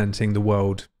representing the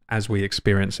world as we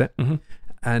experience it.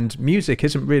 And music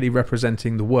isn't really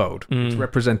representing the world. It's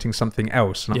representing something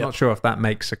else. And I'm not sure if that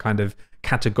makes a kind of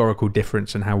categorical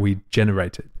difference in how we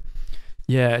generate it.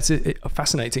 Yeah, it's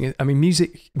fascinating. I mean,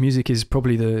 music is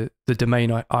probably the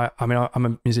domain. I mean, I'm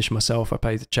a musician myself. I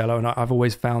play the cello, and I've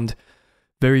always found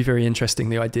very, very interesting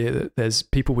the idea that there's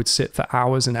people would sit for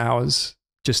hours and hours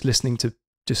just listening to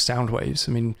just sound waves.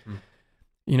 I mean,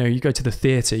 you know, you go to the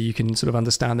theatre, you can sort of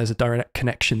understand there's a direct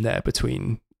connection there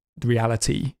between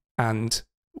reality and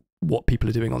what people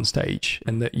are doing on stage,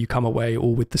 and that you come away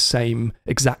all with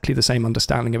exactly the same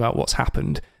understanding about what's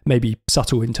happened, maybe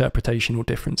subtle interpretational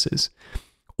differences.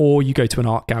 Or you go to an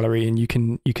art gallery and you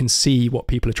can see what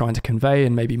people are trying to convey,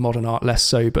 and maybe modern art less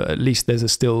so, but at least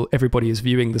everybody is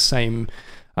viewing the same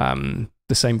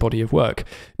body of work.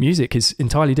 Music is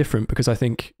entirely different, because I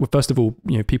think, well, first of all,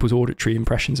 you know, people's auditory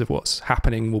impressions of what's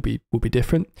happening will be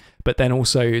different, but then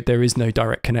also there is no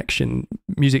direct connection.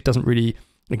 Music doesn't really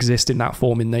exist in that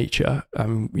form in nature.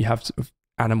 We have sort of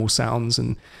animal sounds,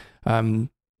 and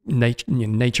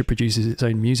nature produces its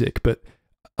own music, but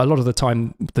a lot of the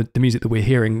time the music that we're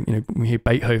hearing, you know, when we hear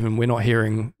Beethoven, we're not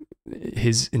hearing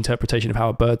his interpretation of how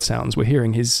a bird sounds. We're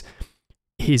hearing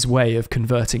his way of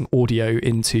converting audio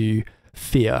into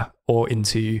fear or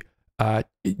into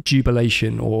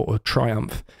jubilation or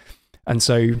triumph. And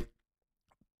so,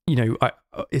 you know,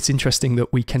 it's interesting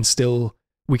that we can still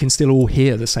all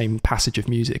hear the same passage of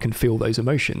music and feel those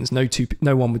emotions.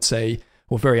 No one would say,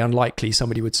 or very unlikely,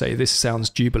 somebody would say, this sounds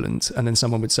jubilant, and then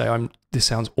someone would say, this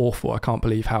sounds awful. I can't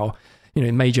believe how, you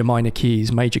know, major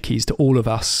keys to all of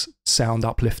us sound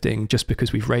uplifting just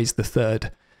because we've raised the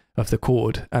third of the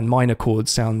chord, and minor chords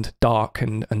sound dark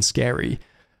and scary.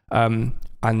 And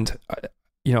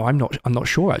you know, I'm not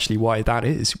sure actually why that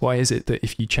is. Why is it that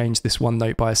if you change this one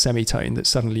note by a semitone, that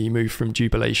suddenly you move from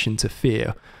jubilation to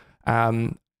fear?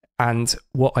 And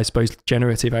what I suppose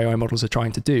generative AI models are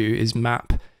trying to do is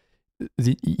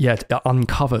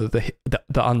uncover the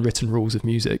unwritten rules of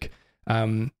music.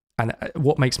 And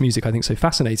what makes music, I think, so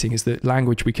fascinating is that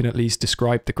language, we can at least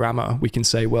describe the grammar. We can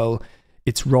say, well,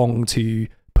 it's wrong to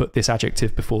put this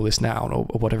adjective before this noun, or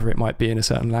whatever it might be in a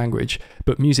certain language.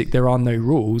 But music, there are no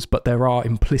rules, but there are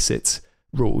implicit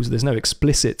rules. There's no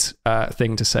explicit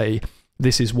thing to say,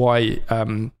 this is why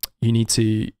you need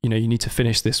to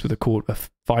finish this with a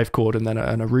 5 chord and then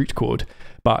a root chord.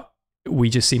 But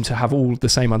we just seem to have all the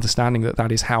same understanding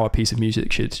that is how a piece of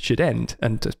music should end,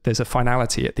 and there's a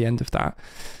finality at the end of that.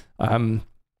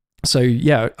 So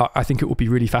yeah, I think it will be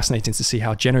really fascinating to see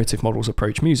how generative models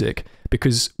approach music,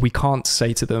 because we can't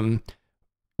say to them,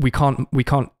 we can't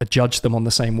judge them on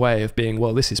the same way of being,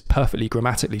 well, this is perfectly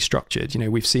grammatically structured. You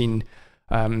know, we've seen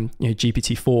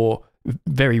GPT-4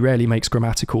 very rarely makes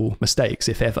grammatical mistakes,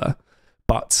 if ever.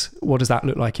 But what does that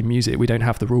look like in music? We don't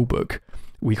have the rule book.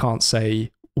 We can't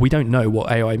say, we don't know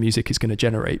what AI music is going to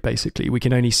generate, basically. We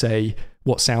can only say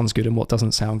what sounds good and what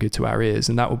doesn't sound good to our ears,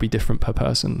 and that will be different per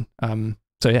person.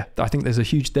 So yeah, I think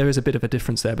there is a bit of a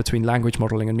difference there between language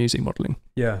modeling and music modeling.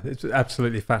 Yeah, it's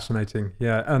absolutely fascinating.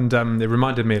 Yeah, and it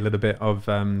reminded me a little bit of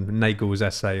Nagel's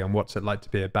essay on What's It Like to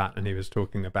Be a Bat, and he was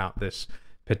talking about this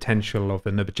potential of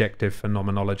an objective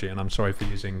phenomenology, and I'm sorry for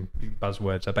using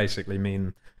buzzwords. I basically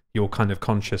mean your kind of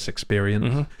conscious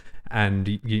experience.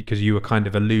 And because you were kind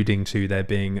of alluding to there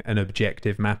being an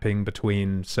objective mapping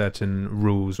between certain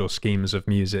rules or schemes of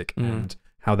music and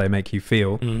how they make you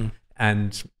feel.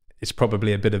 And it's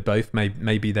probably a bit of both.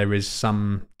 Maybe there is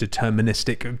some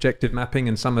deterministic objective mapping,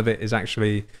 and some of it is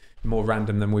actually more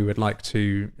random than we would like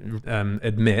to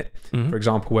admit. For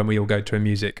example, when we all go to a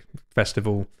music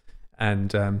festival,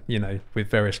 and with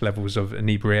various levels of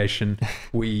inebriation,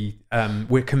 we're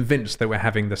convinced that we're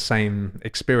having the same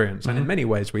experience, and in many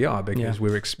ways we are, because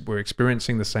we're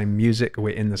experiencing the same music, we're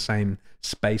in the same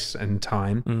space and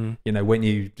time. You know, when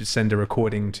you send a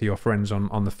recording to your friends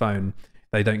on the phone,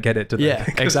 they don't get it, do they? Yeah,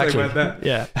 exactly. They weren't there.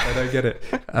 Yeah, they don't get it.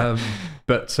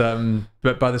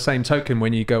 But by the same token,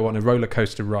 when you go on a roller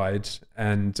coaster ride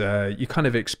and you kind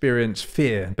of experience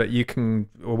fear, but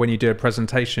or when you do a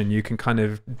presentation, you can kind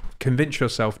of convince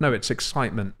yourself, no, it's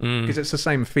excitement, because it's the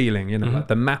same feeling. You know, like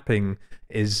the mapping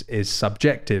is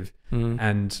subjective,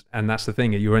 and that's the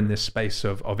thing. You're in this space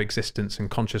of existence and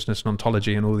consciousness and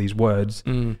ontology and all these words.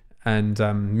 and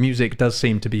music does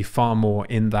seem to be far more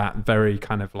in that very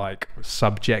kind of like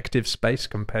subjective space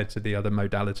compared to the other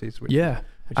modalities.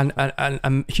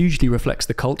 And hugely reflects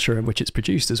the culture in which it's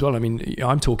produced as well. I mean,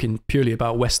 I'm talking purely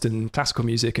about Western classical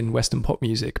music and Western pop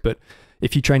music, but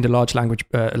if you trained a large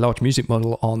music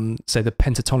model on, say, the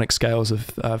pentatonic scales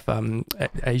of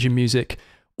Asian music,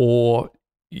 or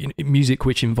music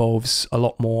which involves a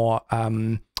lot more,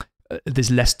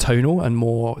 there's less tonal and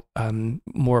more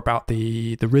about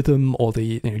the rhythm, or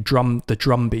the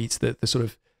drum beats, the sort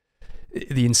of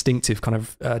the instinctive kind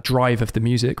of drive of the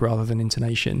music rather than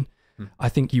intonation. I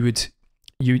think you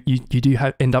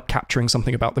do end up capturing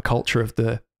something about the culture of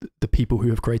the people who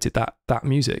have created that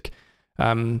music.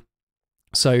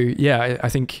 So yeah, I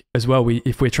think as well,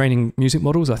 if we're training music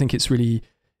models, I think it's really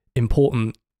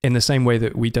important, in the same way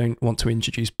that we don't want to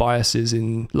introduce biases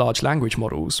in large language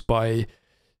models by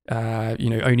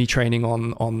only training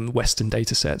on Western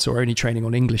data sets or only training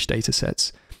on English data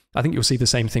sets. I think you'll see the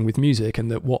same thing with music, and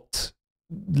that what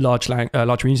large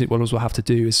music models will have to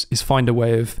do is find a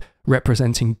way of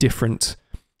representing different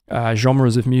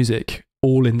genres of music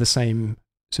all in the same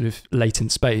sort of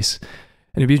latent space.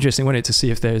 And it'd be interesting, wouldn't it, to see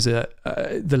if there's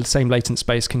the same latent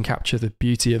space can capture the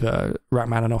beauty of a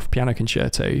Rachmaninoff piano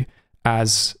concerto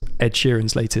as Ed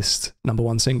Sheeran's latest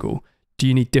 #1 single. Do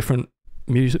you need different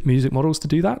music models to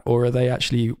do that, or are they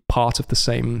actually part of the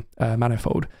same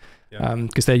manifold?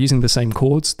 Because they're using the same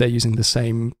chords, they're using the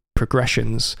same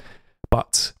progressions,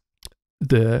 but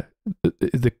the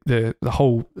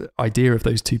whole idea of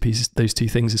those two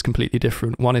things is completely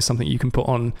different. One is something you can put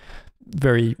on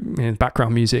very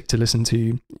background music to listen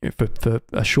to for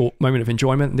a short moment of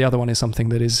enjoyment. The other one is something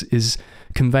that is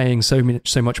conveying so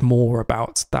much more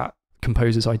about that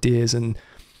composer's ideas. And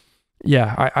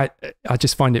yeah, I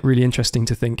just find it really interesting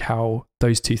to think how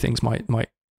those two things might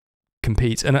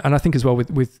compete. And I think as well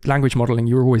with language modeling,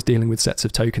 you're always dealing with sets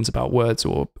of tokens about words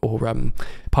or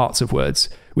parts of words.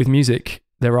 With music,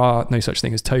 there are no such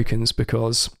thing as tokens,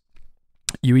 because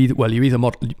you either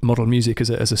model music as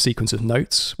a sequence of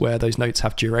notes, where those notes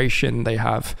have duration, they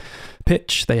have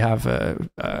pitch, they have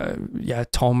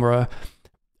timbre,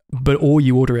 or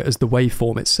you order it as the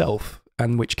waveform itself.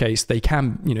 In which case they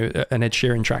can, an Ed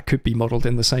Sheeran track could be modeled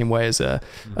in the same way as a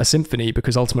symphony,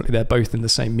 because ultimately they're both in the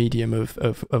same medium of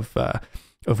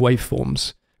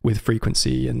waveforms with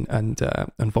frequency and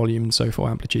volume and so forth,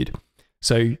 amplitude.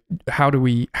 So how do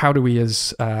we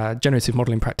as generative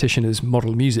modeling practitioners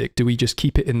model music? Do we just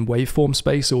keep it in waveform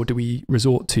space, or do we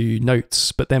resort to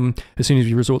notes? But then as soon as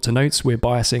we resort to notes, we're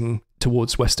biasing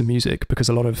towards Western music, because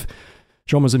a lot of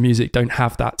genres of music don't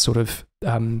have that sort of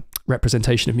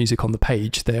representation of music on the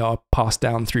page. They are passed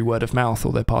down through word of mouth,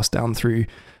 or they're passed down through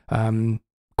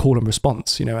call and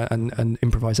response, and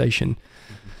improvisation.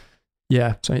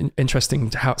 Yeah, so interesting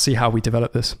to see how we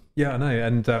develop this. Yeah, I know,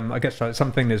 and I guess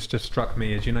something that's just struck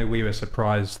me is, we were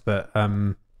surprised that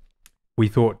we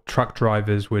thought truck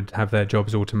drivers would have their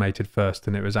jobs automated first,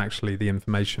 and it was actually the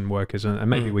information workers. And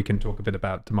maybe we can talk a bit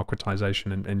about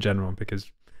democratization in general,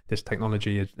 because this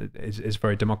technology is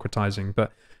very democratizing.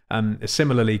 But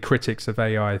similarly, critics of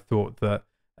AI thought that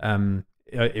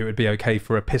it would be okay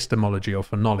for epistemology or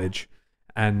for knowledge,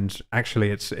 and actually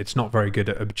it's not very good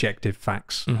at objective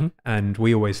facts. And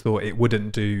we always thought it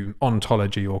wouldn't do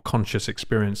ontology or conscious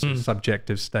experience in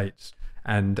subjective states.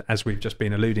 And as we've just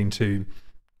been alluding to,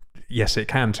 yes, it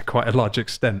can to quite a large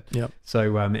extent.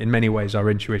 So in many ways our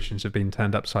intuitions have been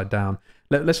turned upside down.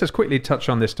 Let's just quickly touch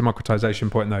on this democratization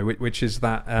point though, which is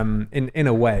that in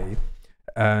a way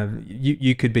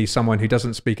you could be someone who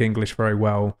doesn't speak English very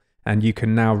well, and you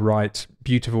can now write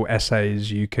beautiful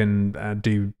essays, you can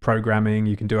do programming,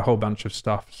 you can do a whole bunch of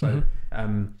stuff. So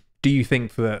do you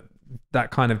think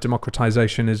that kind of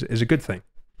democratization is a good thing?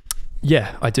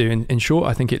 Yeah, I do. In short,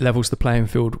 I think it levels the playing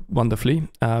field wonderfully.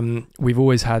 We've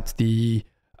always had the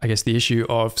issue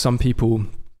of some people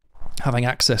having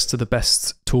access to the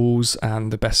best tools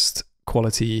and the best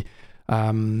quality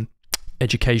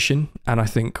education. And I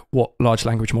think what large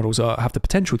language models have the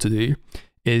potential to do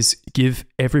is give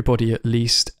everybody at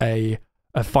least a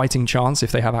fighting chance,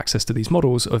 if they have access to these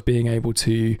models, of being able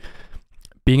to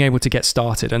get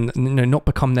started and not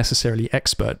become necessarily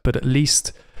expert, but at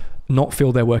least not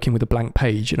feel they're working with a blank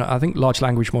page. I think large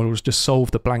language models just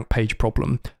solve the blank page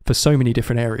problem for so many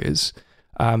different areas.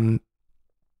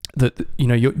 That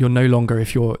you're no longer,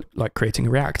 if you're like creating a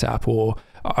React app, or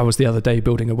I was the other day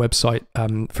building a website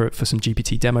for some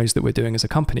GPT demos that we're doing as a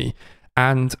company,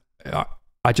 and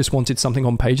I just wanted something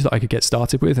on page that I could get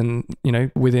started with, and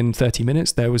within 30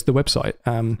 minutes there was the website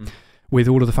with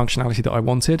all of the functionality that I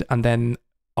wanted, and then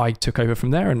I took over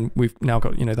from there, and we've now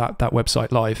got that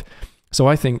website live. So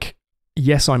I think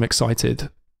yes, I'm excited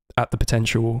at the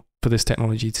potential for this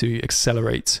technology to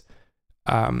accelerate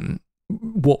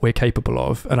what we're capable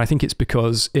of. And I think it's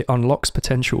because it unlocks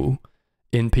potential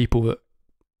in people that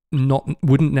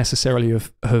wouldn't necessarily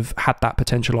have had that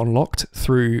potential unlocked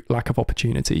through lack of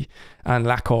opportunity and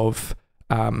lack of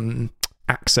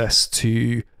access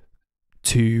to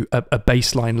a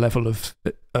baseline level of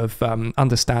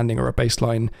understanding, or a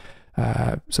baseline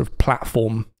sort of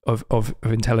platform of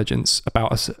intelligence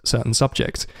about a certain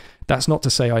subject. That's not to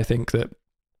say I think that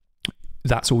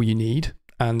that's all you need,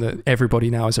 and that everybody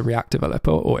now is a React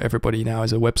developer, or everybody now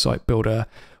is a website builder,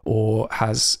 or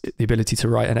has the ability to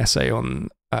write an essay on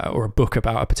or a book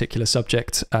about a particular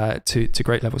subject to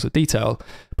great levels of detail.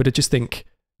 But I just think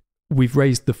we've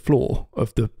raised the floor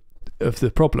of the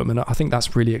problem, and I think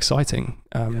that's really exciting.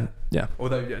 Yeah.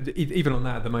 Although even on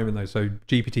that at the moment though, so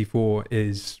GPT-4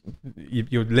 is,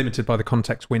 you're limited by the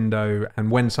context window,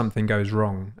 and when something goes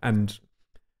wrong, and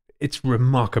it's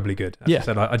remarkably good. As I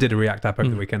said, I did a React app over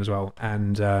the weekend as well,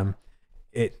 and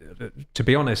to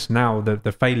be honest, now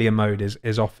the failure mode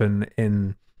is often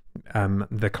in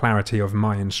the clarity of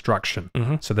my instruction.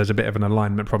 So there's a bit of an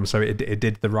alignment problem. So it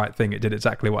did the right thing. It did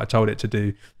exactly what I told it to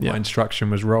do. My instruction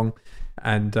was wrong.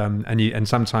 And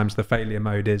sometimes the failure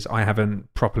mode is I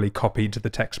haven't properly copied the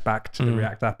text back to the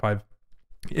React app. I've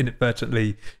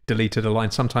inadvertently deleted a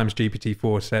line. Sometimes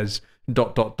GPT-4 says ...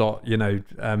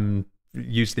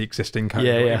 use the existing code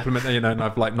or implement, and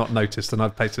I've like not noticed, and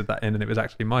I've pasted that in, and it was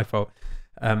actually my fault.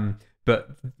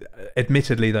 But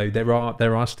admittedly though, there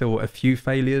are still a few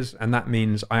failures, and that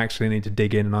means I actually need to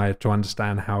dig in, and I have to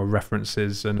understand how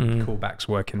references and callbacks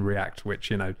work in React,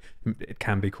 which it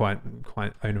can be quite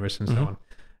onerous and so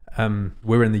on.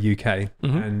 We're in the UK,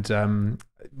 and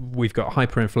we've got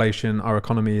hyperinflation. Our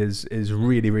economy is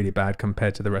really, really bad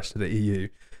compared to the rest of the EU.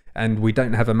 And we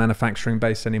don't have a manufacturing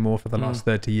base anymore. For the last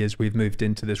 30 years, we've moved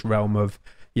into this realm of,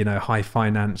 high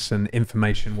finance and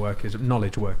information workers,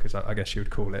 knowledge workers, I guess you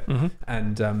would call it.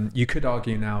 And you could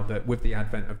argue now that with the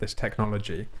advent of this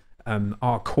technology,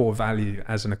 our core value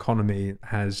as an economy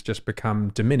has just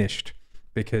become diminished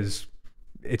because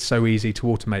it's so easy to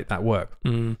automate that work.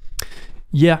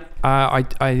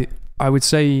 I would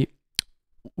say,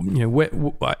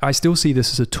 I still see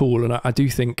this as a tool, and I do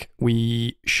think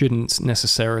we shouldn't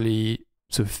necessarily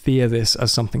sort of fear this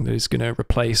as something that is going to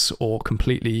replace or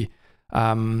completely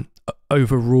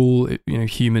overrule,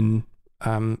 human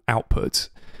output.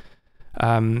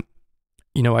 I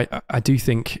do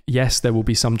think, yes, there will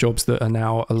be some jobs that are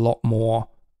now a lot more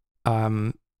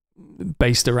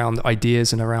based around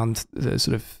ideas and around the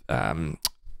sort of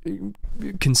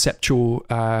conceptual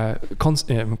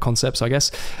concepts, I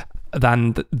guess,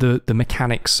 than the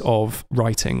mechanics of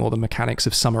writing or the mechanics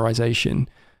of summarization.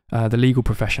 The legal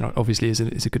profession obviously is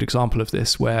a good example of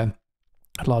this, where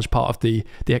a large part of the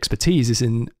expertise is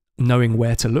in knowing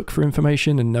where to look for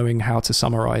information and knowing how to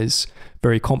summarize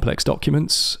very complex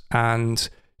documents and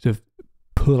sort of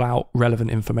pull out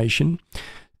relevant information.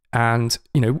 And,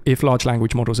 if large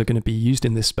language models are going to be used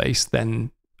in this space,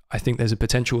 then I think there's a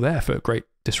potential there for great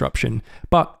disruption.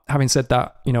 But having said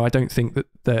that, I don't think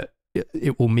that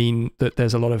it will mean that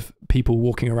there's a lot of people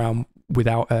walking around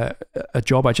without a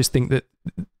job. I just think that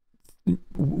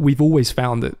we've always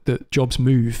found that jobs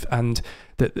move, and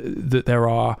that there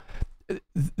are,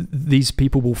 these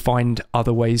people will find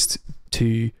other ways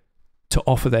to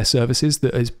offer their services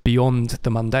that is beyond the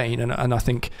mundane. And I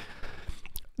think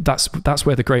that's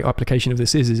where the great application of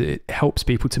this is it helps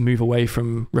people to move away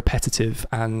from repetitive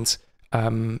and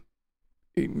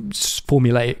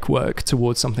formulaic work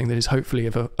towards something that is hopefully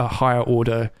of a higher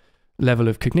order level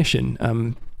of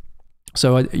cognition.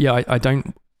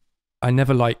 I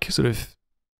never like sort of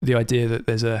the idea that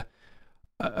there's an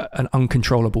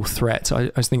uncontrollable threat. I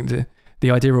just think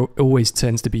the idea always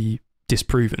tends to be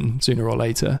disproven sooner or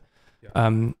later,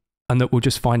 and that we'll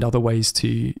just find other ways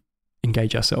to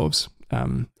engage ourselves,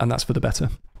 and that's for the better.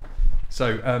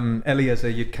 So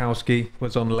Eliezer Yudkowsky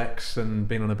was on Lex and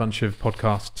been on a bunch of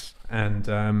podcasts, and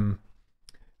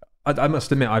I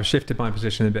must admit I've shifted my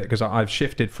position a bit, because I've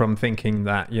shifted from thinking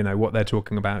that what they're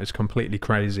talking about is completely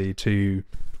crazy to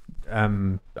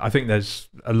I think there's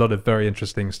a lot of very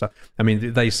interesting stuff. I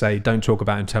mean, they say don't talk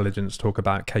about intelligence, talk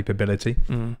about capability.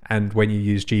 And when you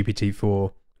use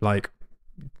GPT-4, like,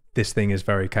 this thing is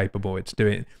very capable. It's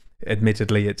doing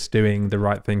the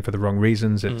right thing for the wrong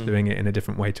reasons. It's doing it in a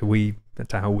different way to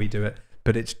how we do it,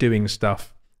 but it's doing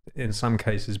stuff in some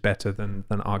cases better than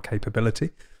our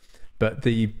capability. But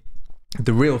the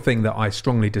real thing that I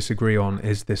strongly disagree on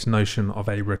is this notion of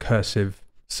a recursive,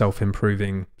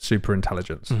 self-improving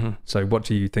superintelligence. So what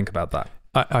do you think about that?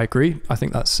 I agree. I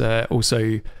think that's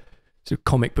also sort of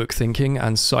comic book thinking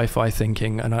and sci-fi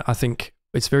thinking, and I think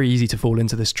it's very easy to fall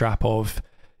into this trap of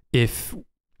if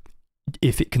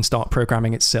it can start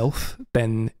programming itself,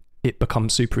 then it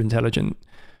becomes super intelligent.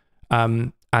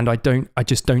 And I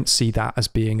just don't see that as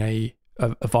being a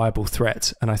viable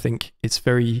threat. And I think it's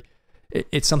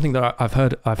something that I've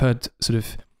heard sort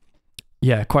of,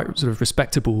 quite sort of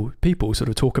respectable people sort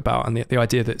of talk about, and the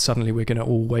idea that suddenly we're going to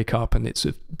all wake up and it's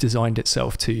sort of designed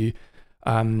itself to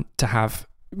have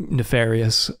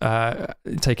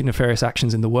taking nefarious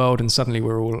actions in the world, and suddenly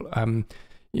we're all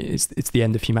it's the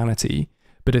end of humanity.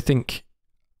 But I think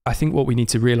what we need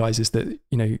to realize is that,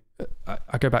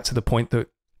 I go back to the point that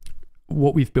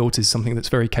what we've built is something that's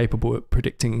very capable at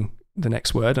predicting the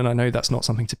next word, and I know that's not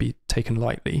something to be taken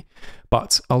lightly,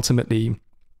 but ultimately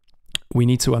we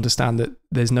need to understand that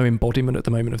there's no embodiment at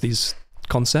the moment of these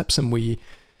concepts, and we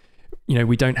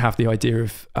don't have the idea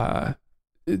of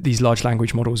these large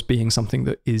language models being something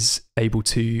that is able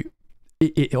to,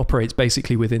 it operates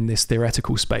basically within this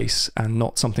theoretical space and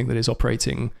not something that is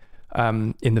operating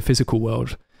in the physical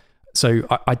world. So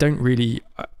I don't really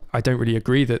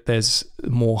agree that there's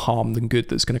more harm than good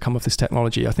that's going to come of this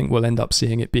technology. I think we'll end up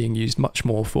seeing it being used much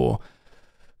more for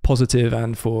positive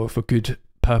and for good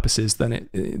purposes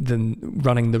than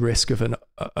running the risk of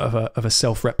a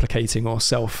self-replicating or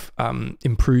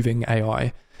self-improving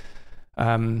AI.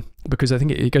 Because I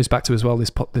think it goes back to as well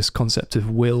this concept of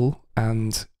will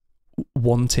and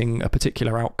wanting a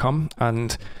particular outcome.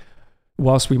 And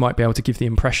whilst we might be able to give the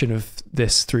impression of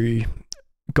this through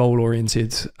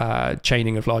goal-oriented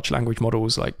chaining of large language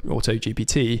models like Auto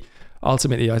GPT,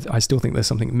 ultimately I still think there's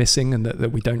something missing, and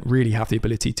that we don't really have the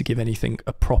ability to give anything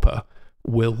a proper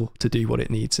will to do what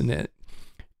it needs in it.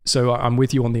 So I'm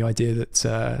with you on the idea that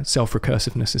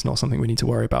self-recursiveness is not something we need to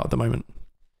worry about at the moment.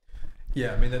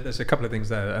 Yeah, I mean, there's a couple of things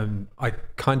there. I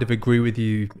kind of agree with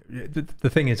you. The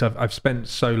thing is, I've spent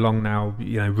so long now,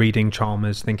 reading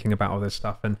Chalmers, thinking about all this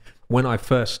stuff. And when I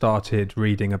first started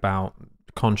reading about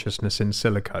consciousness in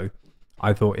silico,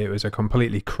 I thought it was a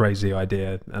completely crazy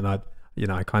idea. And I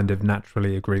kind of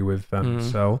naturally agree with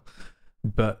Searle.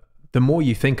 But the more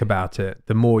you think about it,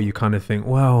 the more you kind of think,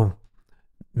 well,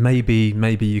 maybe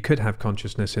you could have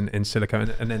consciousness in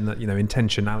silico, and then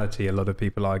intentionality. A lot of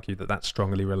people argue that that's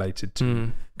strongly related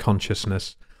to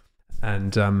consciousness,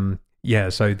 and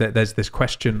so there's this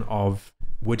question of,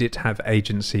 would it have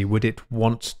agency? Would it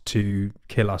want to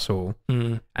kill us all?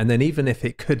 And then even if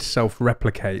it could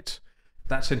self-replicate,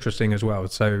 that's interesting as well.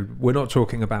 So we're not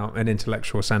talking about an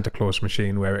intellectual Santa Claus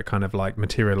machine where it kind of like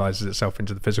materializes itself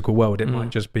into the physical world. It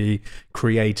might just be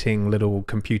creating little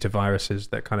computer viruses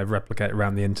that kind of replicate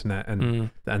around the internet,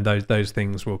 and those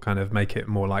things will kind of make it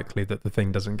more likely that the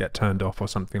thing doesn't get turned off or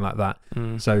something like that.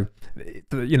 So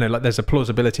like there's a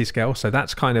plausibility scale, so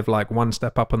that's kind of like one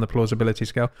step up on the plausibility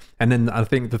scale. And then I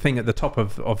think the thing at the top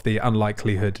of the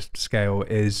unlikelihood scale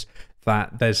is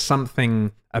that there's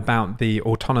something about the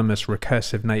autonomous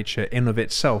recursive nature in of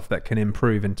itself that can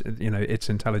improve its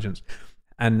intelligence,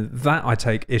 and that I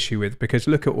take issue with, because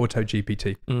look at Auto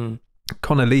GPT.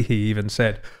 Connor Leahy even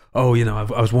said, "Oh,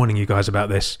 I was warning you guys about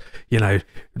this.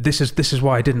 This is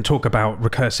why I didn't talk about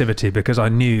recursivity, because I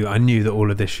knew that all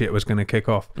of this shit was going to kick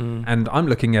off." And I'm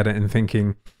looking at it and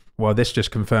thinking, well, this just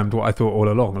confirmed what I thought all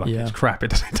along. It's crap.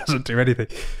 It doesn't do anything.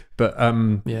 But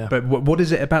but what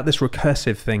is it about this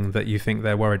recursive thing that you think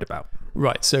they're worried about?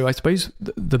 Right. So I suppose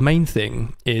the main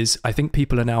thing is, I think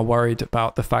people are now worried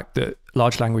about the fact that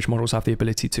large language models have the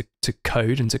ability to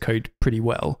code, and to code pretty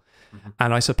well.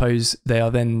 And I suppose they are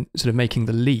then sort of making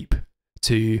the leap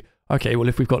to, okay, well,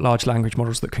 if we've got large language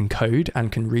models that can code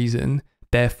and can reason,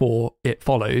 therefore it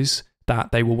follows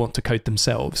that they will want to code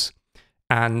themselves.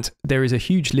 And there is a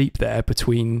huge leap there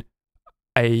between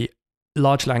a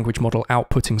large language model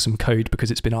outputting some code because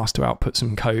it's been asked to output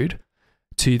some code,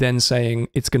 to then saying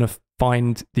it's going to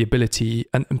find the ability,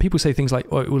 and people say things like,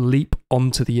 oh, it will leap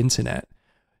onto the internet.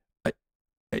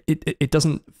 It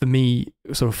doesn't, for me,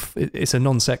 sort of, it's a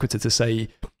non sequitur to say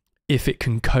if it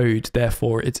can code,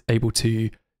 therefore it's able to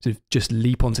sort of just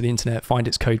leap onto the internet, find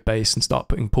its code base and start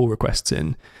putting pull requests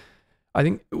in. I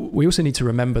think we also need to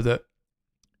remember that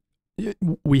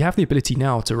we have the ability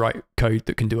now to write code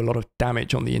that can do a lot of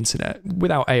damage on the internet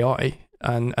without AI,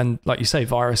 and like you say,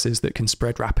 viruses that can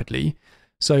spread rapidly.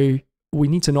 So we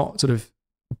need to not sort of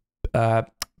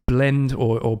blend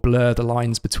or blur the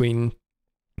lines between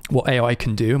what AI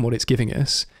can do and what it's giving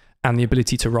us, and the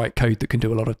ability to write code that can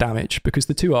do a lot of damage, because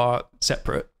the two are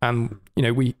separate. And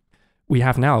we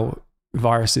have now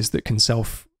viruses that can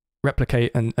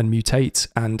self-replicate and mutate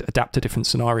and adapt to different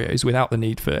scenarios without the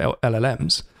need for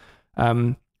LLMs.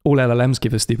 All LLMs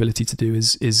give us the ability to do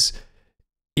is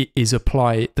is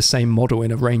apply the same model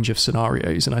in a range of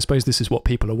scenarios. And I suppose this is what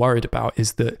people are worried about,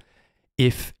 is that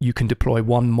if you can deploy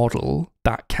one model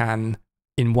that can,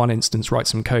 in one instance, write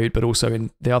some code, but also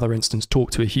in the other instance,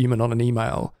 talk to a human on an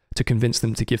email to convince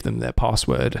them to give them their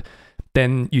password,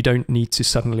 then you don't need to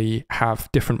suddenly have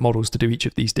different models to do each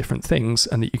of these different things,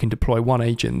 and that you can deploy one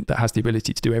agent that has the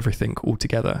ability to do everything all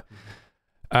together.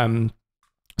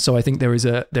 So I think there is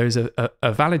a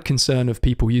valid concern of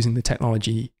people using the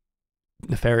technology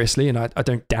nefariously, and I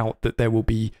don't doubt that there will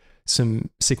be some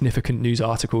significant news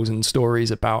articles and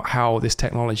stories about how this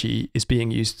technology is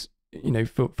being used,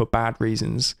 for bad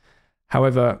reasons.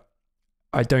 However,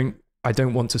 I don't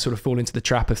want to sort of fall into the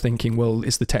trap of thinking, well,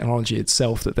 it's the technology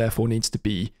itself that therefore needs to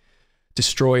be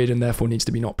destroyed and therefore needs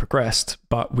to be not progressed,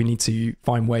 but we need to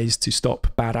find ways to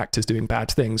stop bad actors doing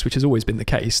bad things, which has always been the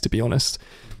case, to be honest.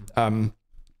 For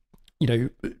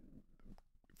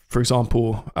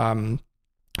example,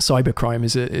 cybercrime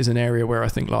is an area where I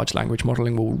think large language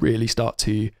modeling will really start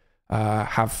to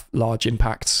have large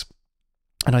impacts.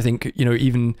 And I think,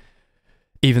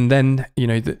 even then,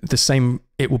 the same,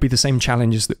 it will be the same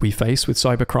challenges that we face with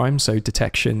cybercrime. So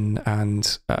detection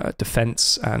and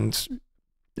defense and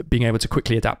being able to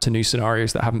quickly adapt to new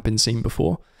scenarios that haven't been seen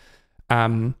before.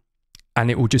 And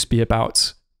it will just be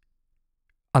about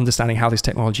understanding how this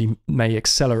technology may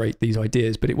accelerate these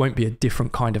ideas, but it won't be a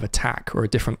different kind of attack or a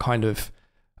different kind of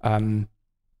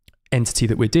entity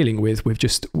that we're dealing with. We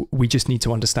just need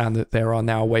to understand that there are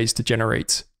now ways to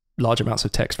generate large amounts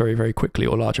of text very, very quickly,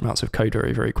 or large amounts of code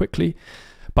very, very quickly.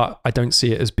 But I don't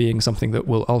see it as being something that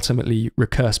will ultimately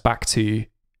recurse back to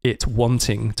it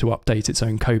wanting to update its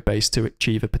own code base to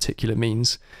achieve a particular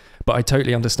means. But I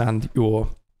totally understand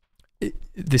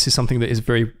this is something that is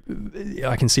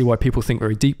I can see why people think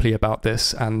very deeply about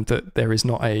this, and that there is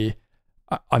not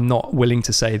I'm not willing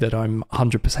to say that I'm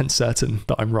 100% certain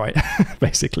that I'm right,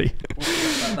 basically.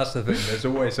 Well, that's the thing. There's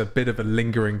always a bit of a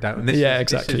lingering doubt. And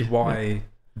exactly. This is why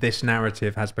this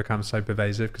narrative has become so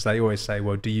pervasive, because they always say,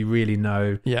 well, do you really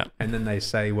know? Yeah. And then they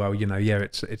say, well,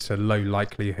 it's a low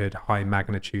likelihood, high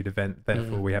magnitude event,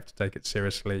 therefore we have to take it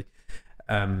seriously.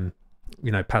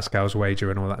 Pascal's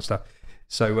wager and all that stuff.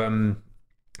 So,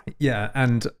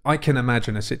 and I can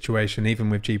imagine a situation, even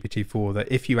with GPT-4,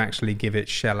 that if you actually give it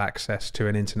shell access to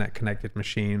an internet connected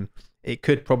machine, it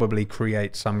could probably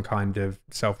create some kind of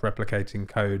self-replicating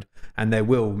code, and there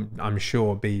will, I'm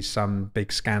sure, be some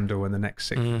big scandal in the next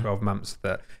 6 to 12 months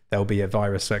that there'll be a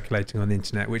virus circulating on the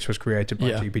internet which was created by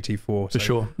GPT-4. For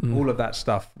sure. All of that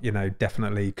stuff,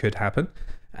 definitely could happen.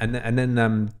 And then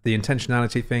the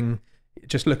intentionality thing,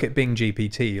 just look at Bing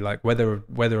GPT, like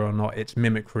whether or not it's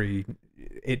mimicry,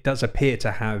 it does appear to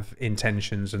have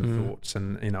intentions and thoughts,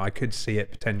 and I could see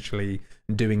it potentially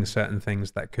doing certain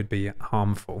things that could be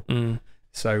harmful.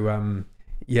 So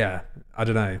I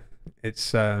don't know,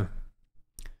 it's I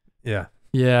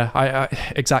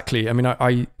exactly. I mean,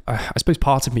 I suppose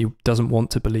part of me doesn't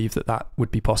want to believe that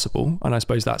would be possible, and I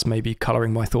suppose that's maybe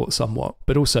coloring my thoughts somewhat,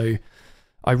 but also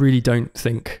I really don't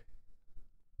think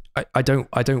I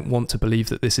don't want to believe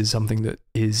that this is something that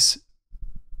is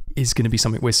going to be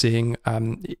something we're seeing,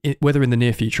 whether in the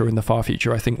near future or in the far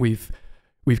future. I think we've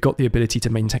got the ability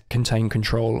to contain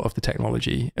control of the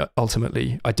technology.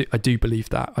 Ultimately, I do believe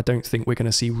that. I don't think we're going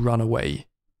to see runaway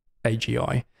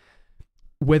AGI.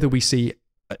 Whether we see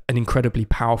an incredibly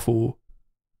powerful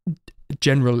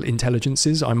general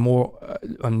intelligences, I'm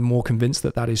more convinced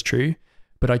that is true.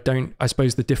 But I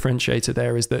suppose the differentiator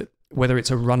there is that whether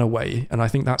it's a runaway, and I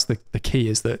think that's the key,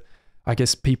 is that I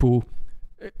guess people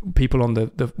on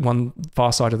the one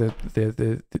far side of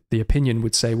the opinion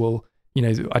would say, well,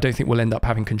 I don't think we'll end up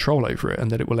having control over it,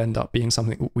 and that it will end up being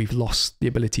something we've lost the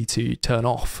ability to turn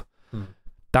off.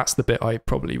 That's the bit I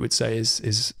probably would say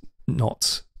is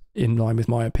not in line with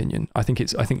my opinion. I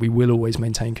think we will always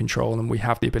maintain control, and we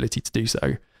have the ability to do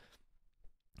so.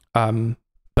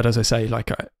 But as I say,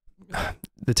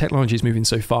 the technology is moving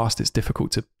so fast, it's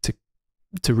difficult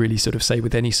to really sort of say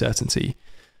with any certainty.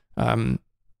 I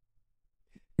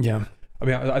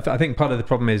mean, I think part of the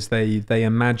problem is they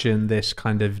imagine this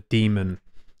kind of demon,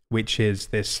 which is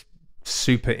this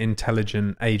super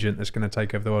intelligent agent that's going to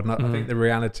take over the world. And I think the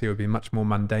reality would be much more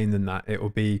mundane than that. It will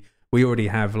be, we already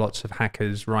have lots of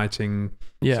hackers writing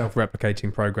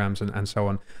self-replicating programs and so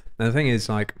on. And the thing is,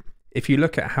 if you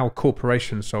look at how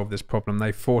corporations solve this problem,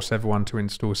 they force everyone to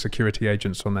install security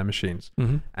agents on their machines.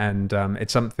 And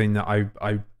it's something that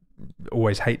I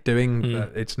always hate doing,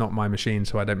 but it's not my machine,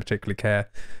 so I don't particularly care.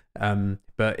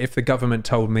 But if the government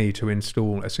told me to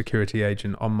install a security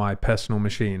agent on my personal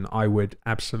machine, I would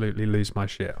absolutely lose my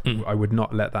shit. I would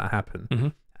not let that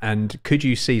happen. And could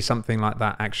you see something like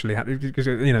that actually happen? Because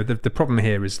the problem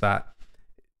here is that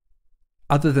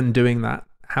other than doing that,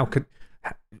 how could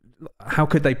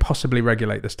they possibly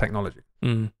regulate this technology?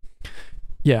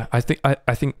 Yeah, I think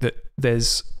that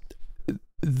there's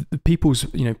people's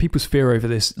fear over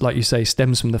this, like you say,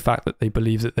 stems from the fact that they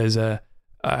believe that there's an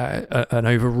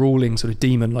overruling sort of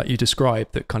demon, like you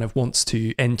described, that kind of wants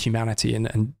to end humanity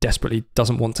and desperately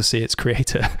doesn't want to see its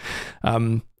creator,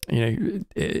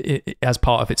 as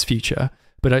part of its future.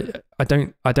 But I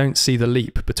don't see the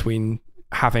leap between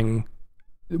having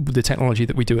the technology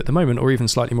that we do at the moment, or even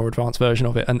slightly more advanced version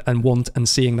of it, and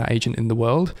seeing that agent in the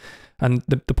world. And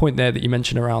the point there that you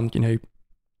mentioned around,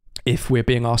 if we're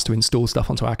being asked to install stuff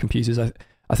onto our computers, I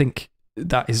think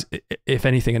that is, if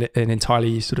anything, an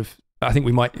entirely sort of, I think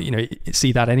we might,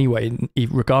 see that anyway,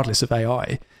 regardless of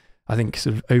AI. I think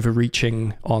sort of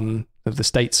overreaching on the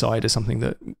state side is something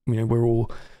that, we're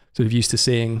all sort of used to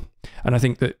seeing. And I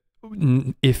think that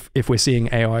if we're seeing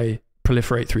AI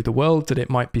proliferate through the world, that it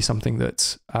might be something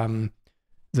that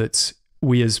that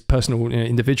we as personal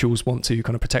individuals want to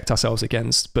kind of protect ourselves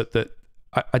against, but that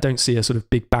I don't see a sort of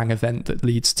big bang event that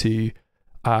leads to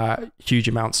huge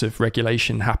amounts of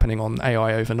regulation happening on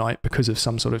AI overnight because of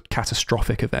some sort of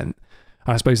catastrophic event.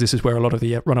 And I suppose this is where a lot of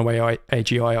the runaway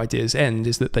AGI ideas end,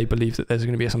 is that they believe that there's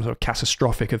going to be some sort of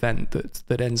catastrophic event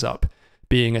that ends up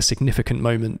being a significant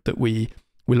moment that we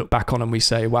look back on and we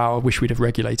say, wow, I wish we'd have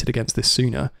regulated against this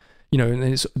sooner.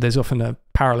 And there's often a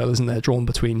parallel, isn't there, drawn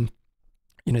between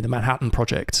the Manhattan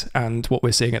Project and what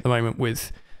we're seeing at the moment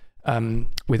with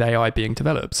AI being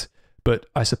developed. But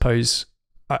I suppose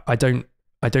I don't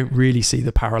really see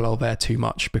the parallel there too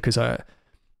much, because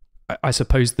I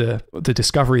suppose the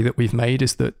discovery that we've made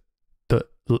is that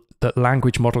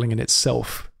language modeling in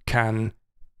itself can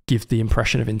give the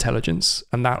impression of intelligence,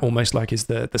 and that almost like is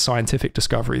the scientific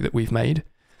discovery that we've made,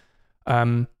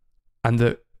 and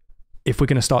that if we're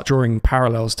going to start drawing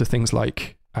parallels to things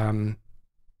like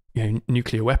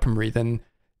nuclear weaponry, then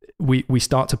we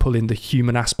start to pull in the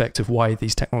human aspect of why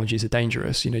these technologies are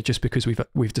dangerous. Just because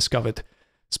we've discovered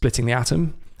splitting the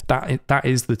atom, that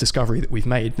is the discovery that we've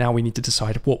made. Now we need to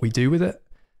decide what we do with it.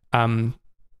 But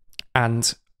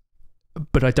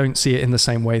I don't see it in the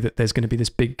same way that there's going to be this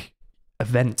big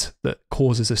event that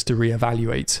causes us to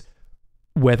reevaluate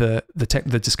whether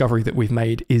the discovery that we've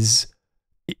made is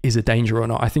a danger or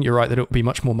not. I think you're right that it will be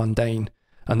much more mundane,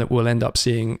 and that we'll end up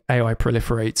seeing AI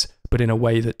proliferate, but in a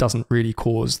way that doesn't really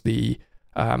cause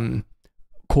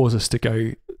us to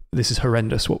go, this is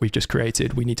horrendous what we've just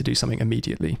created, we need to do something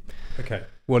immediately. Okay,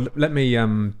 well, let me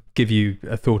give you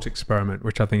a thought experiment,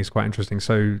 which I think is quite interesting.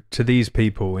 So to these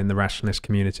people in the rationalist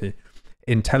community,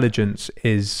 intelligence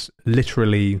is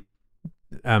literally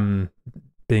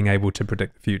being able to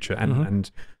predict the future.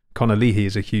 And Connor Leahy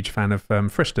is a huge fan of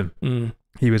Friston.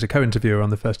 He was a co-interviewer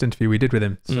on the first interview we did with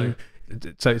him. So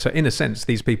in a sense,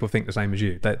 these people think the same as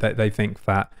you. They think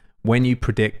that when you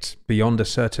predict beyond a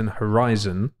certain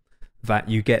horizon, that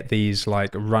you get these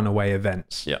like runaway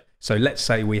events. Yeah. So let's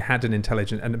say we had an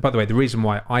intelligent, and by the way, the reason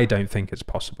why I don't think it's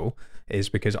possible is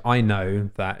because I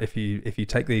know that if you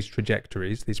take these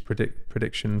trajectories, these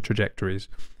prediction trajectories,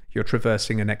 you're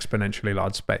traversing an exponentially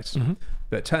large space.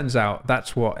 But it turns out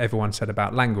that's what everyone said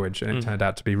about language, and it turned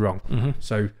out to be wrong.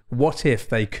 So what if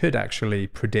they could actually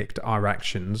predict our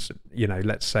actions,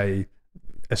 let's say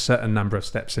a certain number of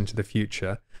steps into the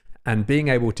future, and being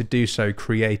able to do so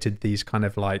created these kind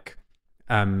of like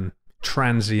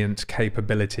transient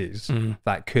capabilities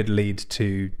that could lead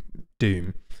to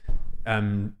doom.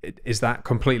 Is that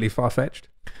completely far-fetched?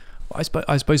 I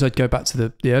suppose I'd go back to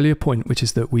the earlier point, which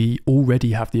is that we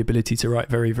already have the ability to write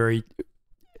very, very,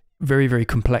 very, very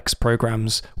complex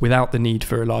programs without the need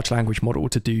for a large language model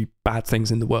to do bad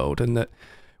things in the world, and that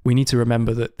we need to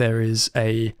remember that there is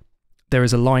a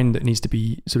line that needs to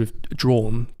be sort of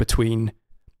drawn between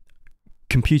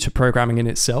computer programming in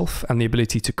itself and the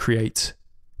ability to create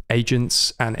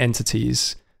agents and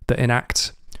entities that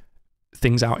enact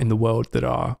things out in the world that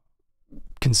are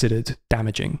considered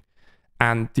damaging,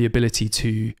 and the ability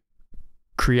to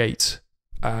create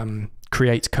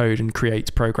code and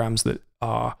create programs that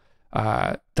are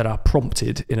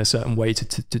prompted in a certain way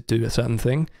to do a certain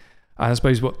thing. And I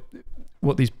suppose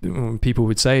what these people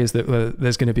would say is that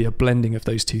there's going to be a blending of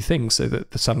those two things, so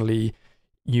that suddenly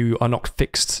you are not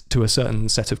fixed to a certain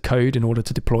set of code in order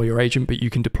to deploy your agent, but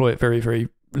you can deploy it very, very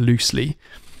loosely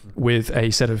with a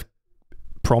set of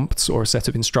prompts or a set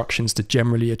of instructions to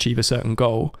generally achieve a certain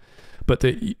goal. But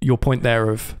your point there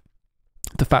of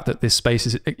the fact that this space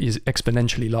is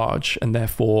exponentially large, and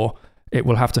therefore it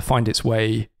will have to find its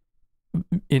way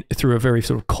through a very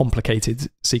sort of complicated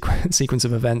sequence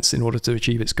of events in order to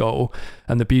achieve its goal.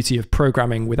 And the beauty of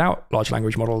programming without large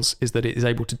language models is that it is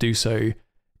able to do so.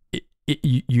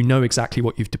 You know exactly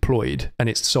what you've deployed, and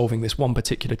it's solving this one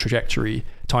particular trajectory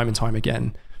time and time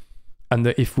again. And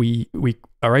that if we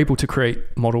are able to create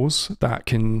models that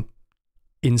can,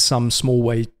 in some small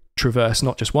way, traverse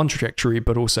not just one trajectory,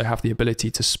 but also have the ability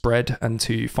to spread and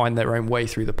to find their own way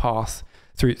through the path,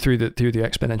 through the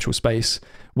exponential space,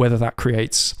 whether that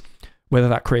creates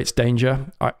danger,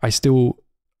 I still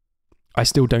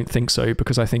don't think so,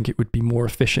 because I think it would be more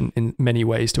efficient in many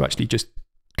ways to actually just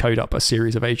code up a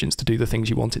series of agents to do the things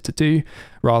you want it to do,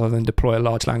 rather than deploy a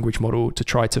large language model to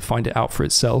try to find it out for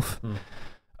itself.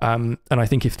 And I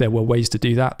think if there were ways to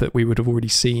do that we would have already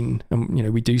seen,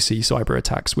 and we do see cyber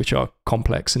attacks which are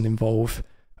complex and involve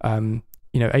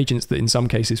agents that in some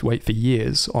cases wait for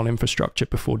years on infrastructure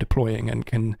before deploying, and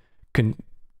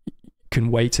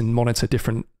can wait and monitor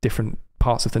different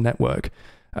parts of the network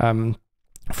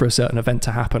for a certain event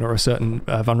to happen or a certain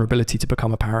vulnerability to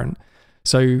become apparent.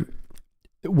 So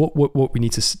what we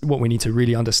need to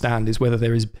really understand is whether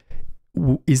there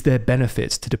is there benefit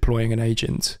to deploying an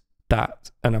agent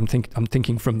that, and I'm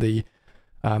thinking from the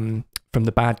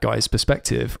bad guys'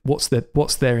 perspective, what's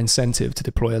their incentive to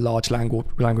deploy a large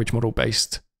language model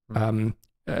based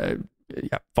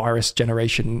virus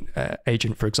generation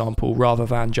agent, for example, rather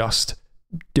than just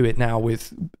do it now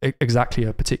with exactly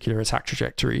a particular attack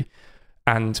trajectory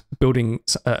and building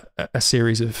a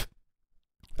series of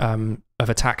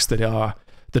attacks that are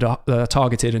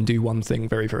targeted and do one thing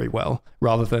very, very well,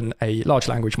 rather than a large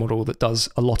language model that does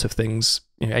a lot of things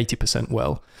 80%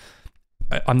 well.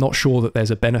 I'm not sure that there's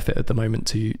a benefit at the moment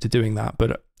to doing that,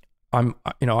 but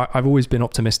I've always been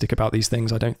optimistic about these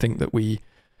things. I don't think that we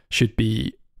should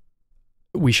be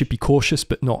cautious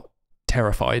but not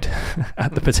terrified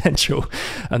at the potential,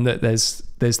 and that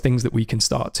there's things that we can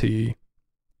start to,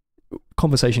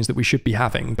 conversations that we should be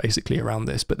having basically around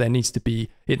this, but it needs to be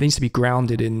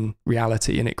grounded in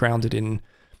reality, and it grounded in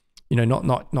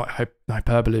not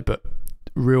hyperbole, but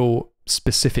real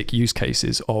specific use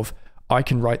cases of, I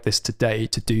can write this today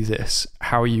to do this.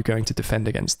 How are you going to defend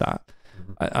against that?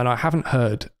 And I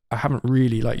haven't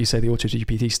really, like you say, the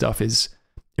AutoGPT stuff is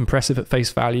impressive at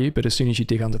face value, but as soon as you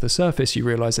dig under the surface, you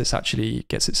realize this actually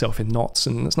gets itself in knots.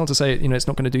 And that's not to say, it's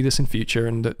not going to do this in future,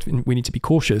 and that we need to be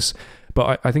cautious.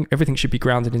 But I think everything should be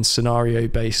grounded in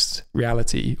scenario-based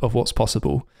reality of what's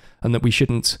possible, and that we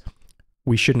shouldn't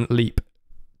leap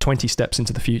 20 steps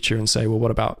into the future and say, well,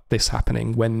 what about this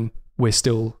happening when we're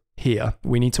still here?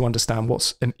 We need to understand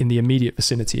what's in the immediate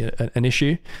vicinity an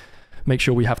issue, make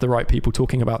sure we have the right people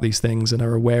talking about these things and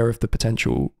are aware of the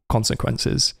potential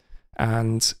consequences,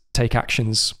 and take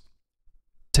actions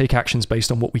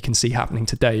based on what we can see happening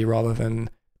today, rather than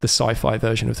the sci-fi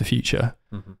version of the future.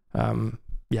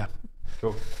 Yeah.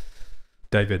 Cool.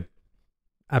 David,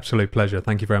 absolute pleasure.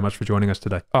 Thank you very much for joining us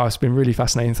today. Oh, it's been really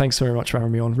fascinating. Thanks very much for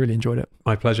having me on. Really enjoyed it.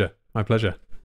 My pleasure. My pleasure.